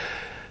not,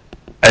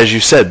 as you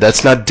said,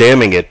 that's not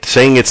damning it.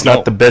 Saying it's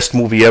not the best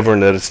movie ever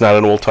and that it's not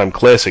an all-time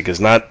classic is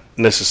not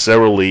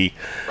necessarily,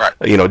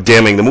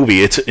 damning the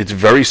movie. It's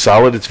very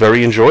solid. It's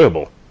very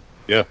enjoyable.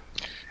 Yeah.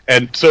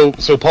 And so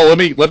Paul,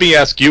 let me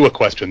ask you a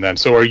question then.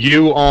 So are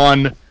you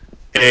on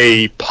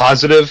a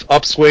positive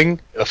upswing,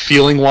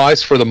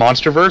 feeling-wise, for the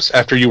MonsterVerse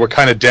after you were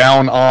kind of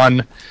down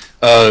on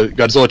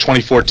Godzilla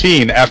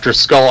 2014 after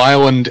Skull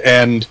Island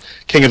and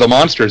King of the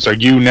Monsters? Are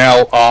you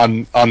now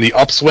on the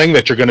upswing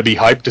that you're going to be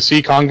hyped to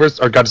see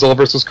Godzilla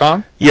versus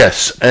Kong?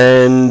 Yes,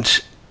 and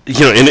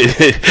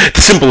the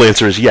simple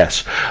answer is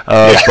yes.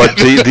 But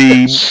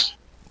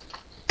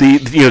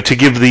to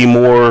give the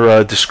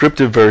more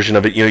descriptive version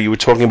of it, you were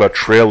talking about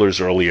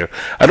trailers earlier.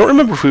 I don't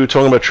remember if we were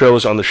talking about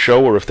trailers on the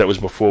show or if that was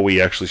before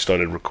we actually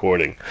started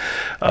recording.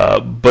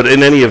 But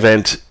in any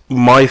event,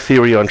 my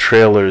theory on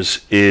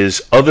trailers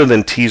is, other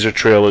than teaser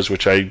trailers,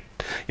 which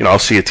I'll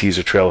see a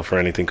teaser trailer for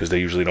anything because they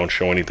usually don't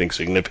show anything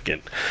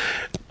significant.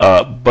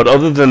 But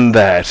other than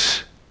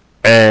that,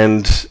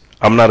 and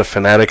I'm not a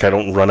fanatic, I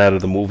don't run out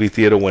of the movie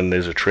theater when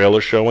there's a trailer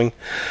showing.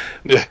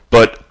 Yeah.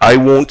 But I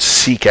won't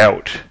seek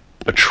out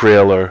a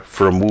trailer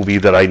for a movie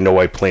that I know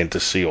I plan to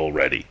see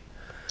already,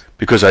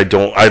 because I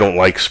don't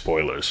like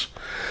spoilers.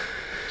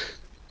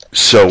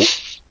 So,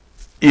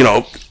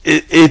 I'll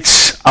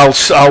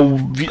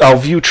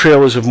view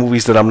trailers of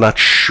movies that I'm not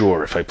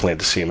sure if I plan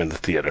to see them in the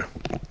theater.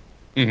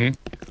 Mm-hmm.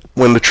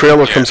 When the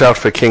trailer comes out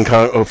for King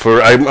Kong,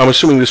 I'm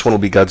assuming this one will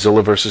be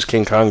Godzilla versus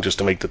King Kong, just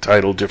to make the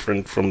title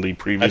different from the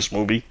previous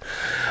movie.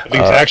 I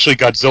think it's actually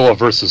Godzilla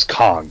versus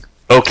Kong.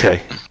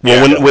 Okay.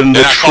 Well, when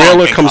the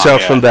trailer comes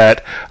out from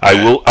that,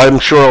 I'm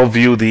sure I'll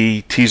view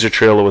the teaser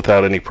trailer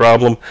without any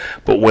problem.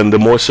 But when the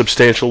more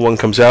substantial one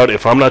comes out,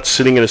 if I'm not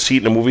sitting in a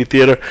seat in a movie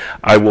theater,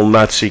 I will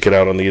not seek it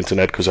out on the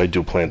internet, because I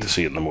do plan to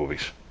see it in the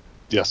movies.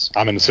 Yes,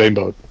 I'm in the same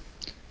boat.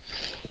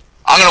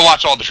 I'm gonna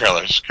watch all the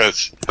trailers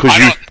because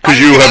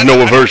you have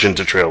no aversion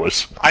to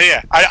trailers. But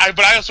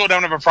I also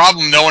don't have a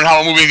problem knowing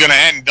how a movie's gonna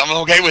end. I'm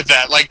okay with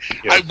that.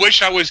 I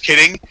wish I was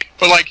kidding,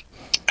 but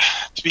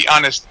to be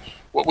honest,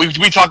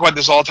 we talk about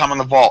this all the time on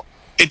the Vault.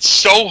 It's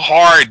so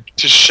hard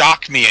to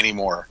shock me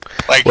anymore.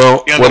 The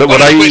twist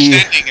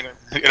ending,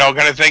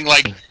 kind of thing.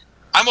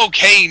 I'm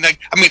okay.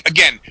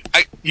 Again,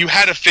 you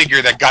had to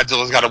figure that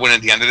Godzilla's got to win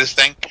at the end of this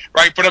thing,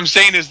 right? But I'm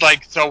saying is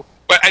so.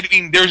 But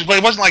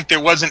it wasn't like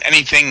there wasn't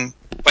anything.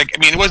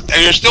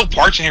 There's still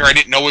parts in here I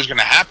didn't know was going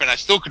to happen. I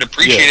still could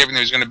appreciate everything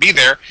that was going to be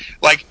there.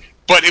 But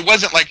it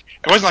wasn't like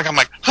I'm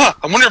like, I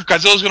wonder if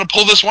Godzilla's going to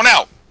pull this one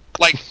out.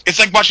 It's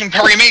like watching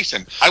Perry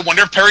Mason. I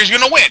wonder if Perry's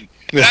going to win.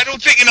 And I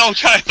don't think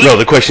No,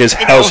 the question is,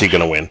 how's he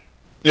going to win?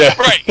 Yeah.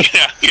 Right.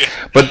 Yeah.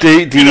 But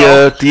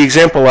the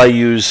example I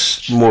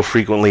use more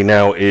frequently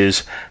now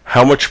is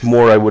how much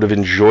more I would have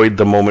enjoyed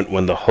the moment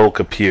when the Hulk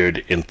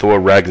appeared in Thor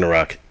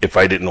Ragnarok if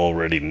I didn't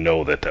already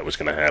know that was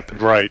going to happen.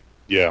 Right.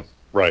 Yeah.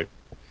 Right.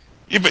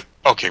 Yeah, but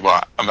okay.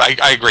 Well,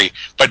 I agree.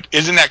 But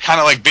isn't that kind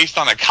of based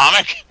on a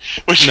comic?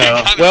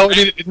 No. Well,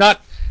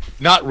 not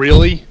Not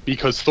really,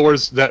 because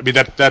Thor's that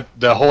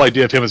the whole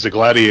idea of him as a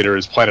gladiator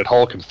is Planet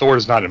Hulk, and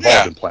Thor's not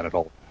involved in Planet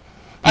Hulk.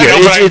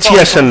 It's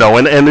yes and no,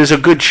 and there's a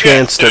good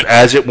chance that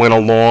as it went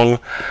along,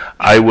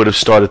 I would have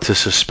started to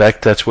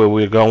suspect that's where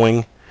we're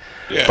going,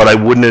 but I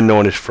wouldn't have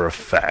known it for a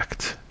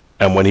fact.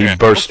 And when he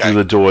burst through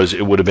the doors,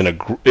 it would have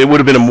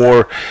been a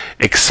more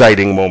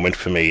exciting moment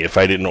for me if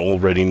I didn't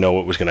already know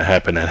what was going to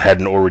happen and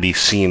hadn't already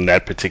seen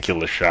that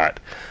particular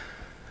shot.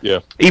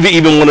 Yeah.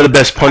 Even one of the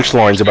best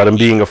punchlines about him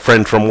being a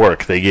friend from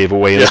work they gave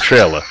away in the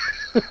trailer.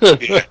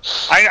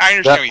 I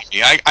understand what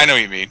you mean. I know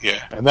what you mean.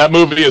 Yeah. And that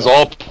movie is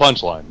all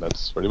punchline.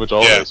 That's pretty much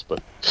all it is.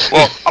 But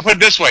I'll put it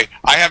this way: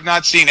 I have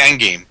not seen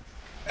Endgame,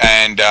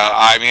 and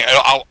I mean,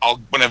 I'll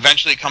when it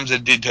eventually comes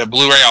to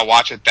Blu-ray, I'll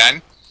watch it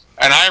then.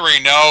 And I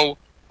already know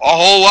a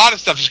whole lot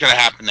of stuff is going to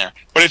happen there.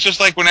 But it's just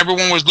like when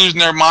everyone was losing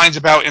their minds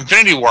about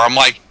Infinity War. I'm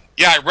like,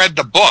 yeah, I read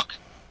the book.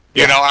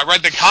 You know, I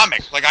read the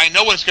comic. Like, I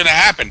know what's going to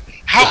happen.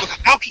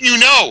 How can you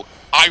know?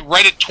 I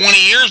read it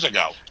 20 years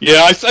ago.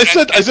 Yeah, I said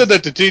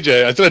that to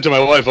TJ. I said that to my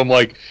wife. I'm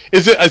like, I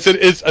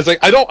was like,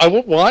 I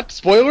won't want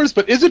spoilers,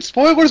 but is it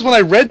spoilers when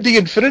I read the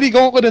Infinity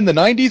Gauntlet in the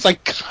 90s? I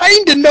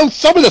kind of know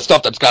some of the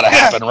stuff that's got to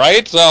happen,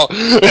 right? So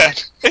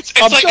it's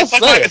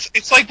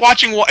like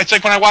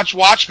when I watch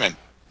Watchmen,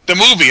 the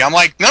movie. I'm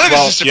like, none of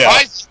this is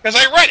surprising because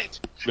I read it.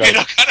 Right. You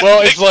know,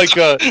 it's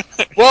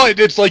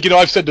like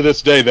I've said to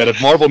this day that if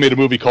Marvel made a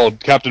movie called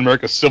Captain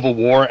America: Civil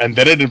War and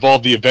then it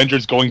involved the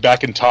Avengers going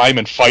back in time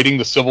and fighting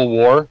the Civil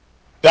War,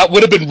 that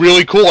would have been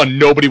really cool, and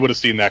nobody would have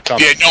seen that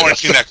coming. Yeah, no one would have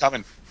seen that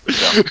coming.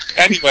 So,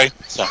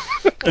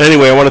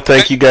 anyway, I want to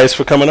thank you guys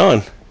for coming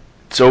on.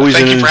 It's always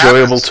an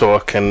enjoyable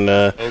talk,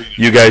 and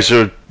you guys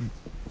are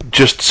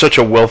just such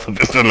a wealth of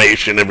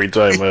information every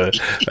time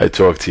I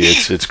talk to you.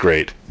 It's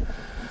great.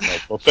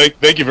 Well,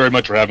 thank you very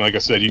much for having me. Like I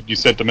said, you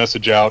sent the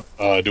message out.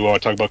 Do I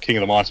want to talk about King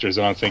of the Monsters?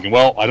 And I'm thinking,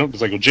 well, I don't.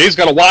 It's like, well, Jay's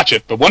got to watch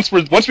it. But once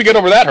we get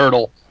over that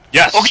hurdle,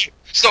 yes. Okay.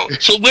 So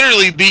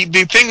literally,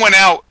 the thing went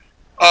out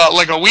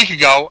like a week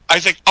ago. I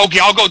was like, okay,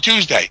 I'll go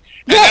Tuesday.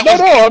 And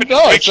That's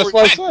what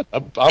I said.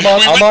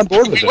 I'm on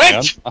board with it,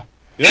 man.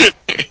 Yeah.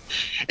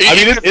 I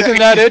mean, isn't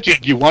that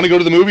it? You want to go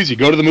to the movies? You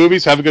go to the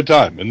movies, have a good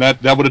time, and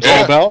that what it's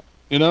all about,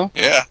 you know?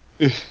 Yeah.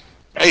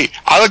 Hey,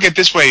 I look at it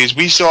this way: is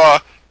we saw.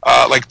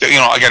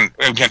 Again,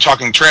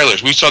 talking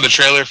trailers. We saw the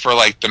trailer for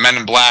like the Men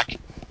in Black,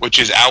 which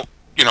is out,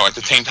 at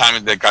the same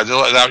time that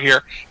Godzilla is out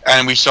here,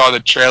 and we saw the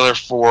trailer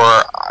for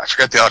I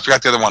forgot the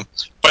other one,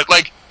 but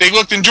like they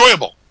looked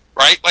enjoyable,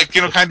 right? Like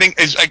kind of thing.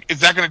 Is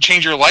that going to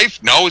change your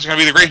life? No. Is it going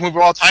to be the greatest movie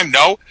of all time?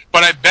 No.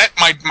 But I bet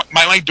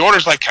my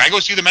daughter's like, can I go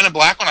see the Men in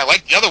Black one? I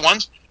like the other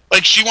ones.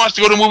 Like she wants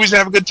to go to movies and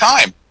have a good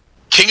time.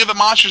 King of the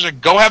Monsters, like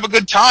go have a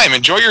good time,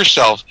 enjoy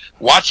yourself,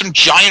 watch some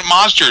giant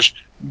monsters.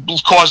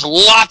 Cause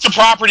lots of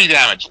property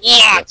damage,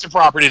 kind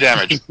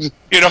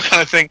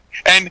of thing.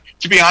 And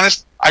to be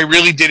honest, I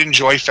really did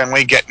enjoy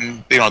Fenway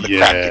getting, the crap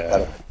kicked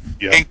out of it.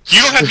 Yeah. And you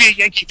don't have to be a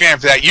Yankee fan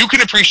for that. You can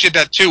appreciate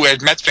that too,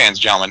 as Mets fans,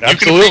 gentlemen.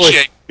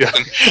 Absolutely. You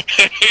can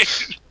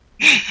appreciate.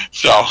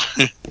 So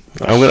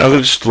I'm gonna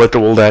just let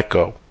all that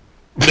go.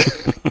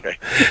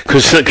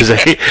 Because I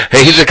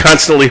hate to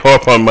constantly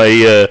harp on my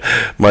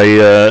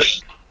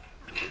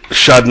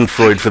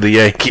Schadenfreude for the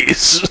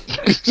Yankees.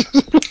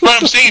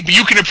 But I'm saying,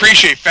 you can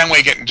appreciate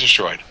Fenway getting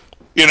destroyed,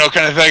 kind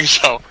of thing.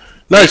 So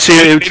no,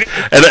 see, and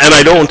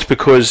I don't,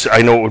 because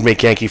I know it would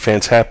make Yankee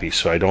fans happy,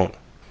 so I don't.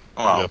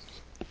 Wow.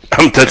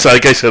 That's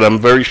like I said. I'm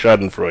very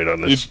Schadenfreude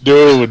on this. You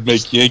know it would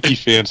make Yankee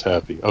fans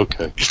happy.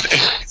 Okay.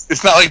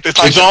 It's not like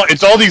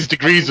it's all these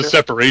degrees of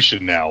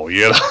separation now.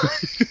 You know,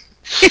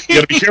 you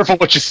got to be careful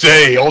what you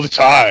say all the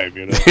time.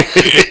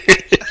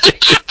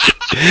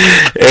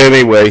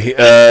 Anyway.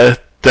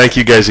 Thank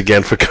you guys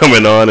again for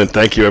coming on, and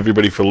thank you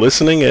everybody for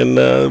listening, and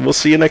we'll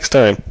see you next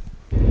time.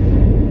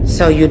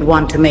 So you'd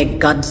want to make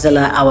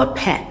Godzilla our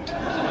pet?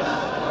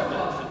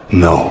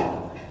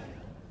 No.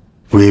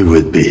 We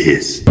would be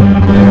his.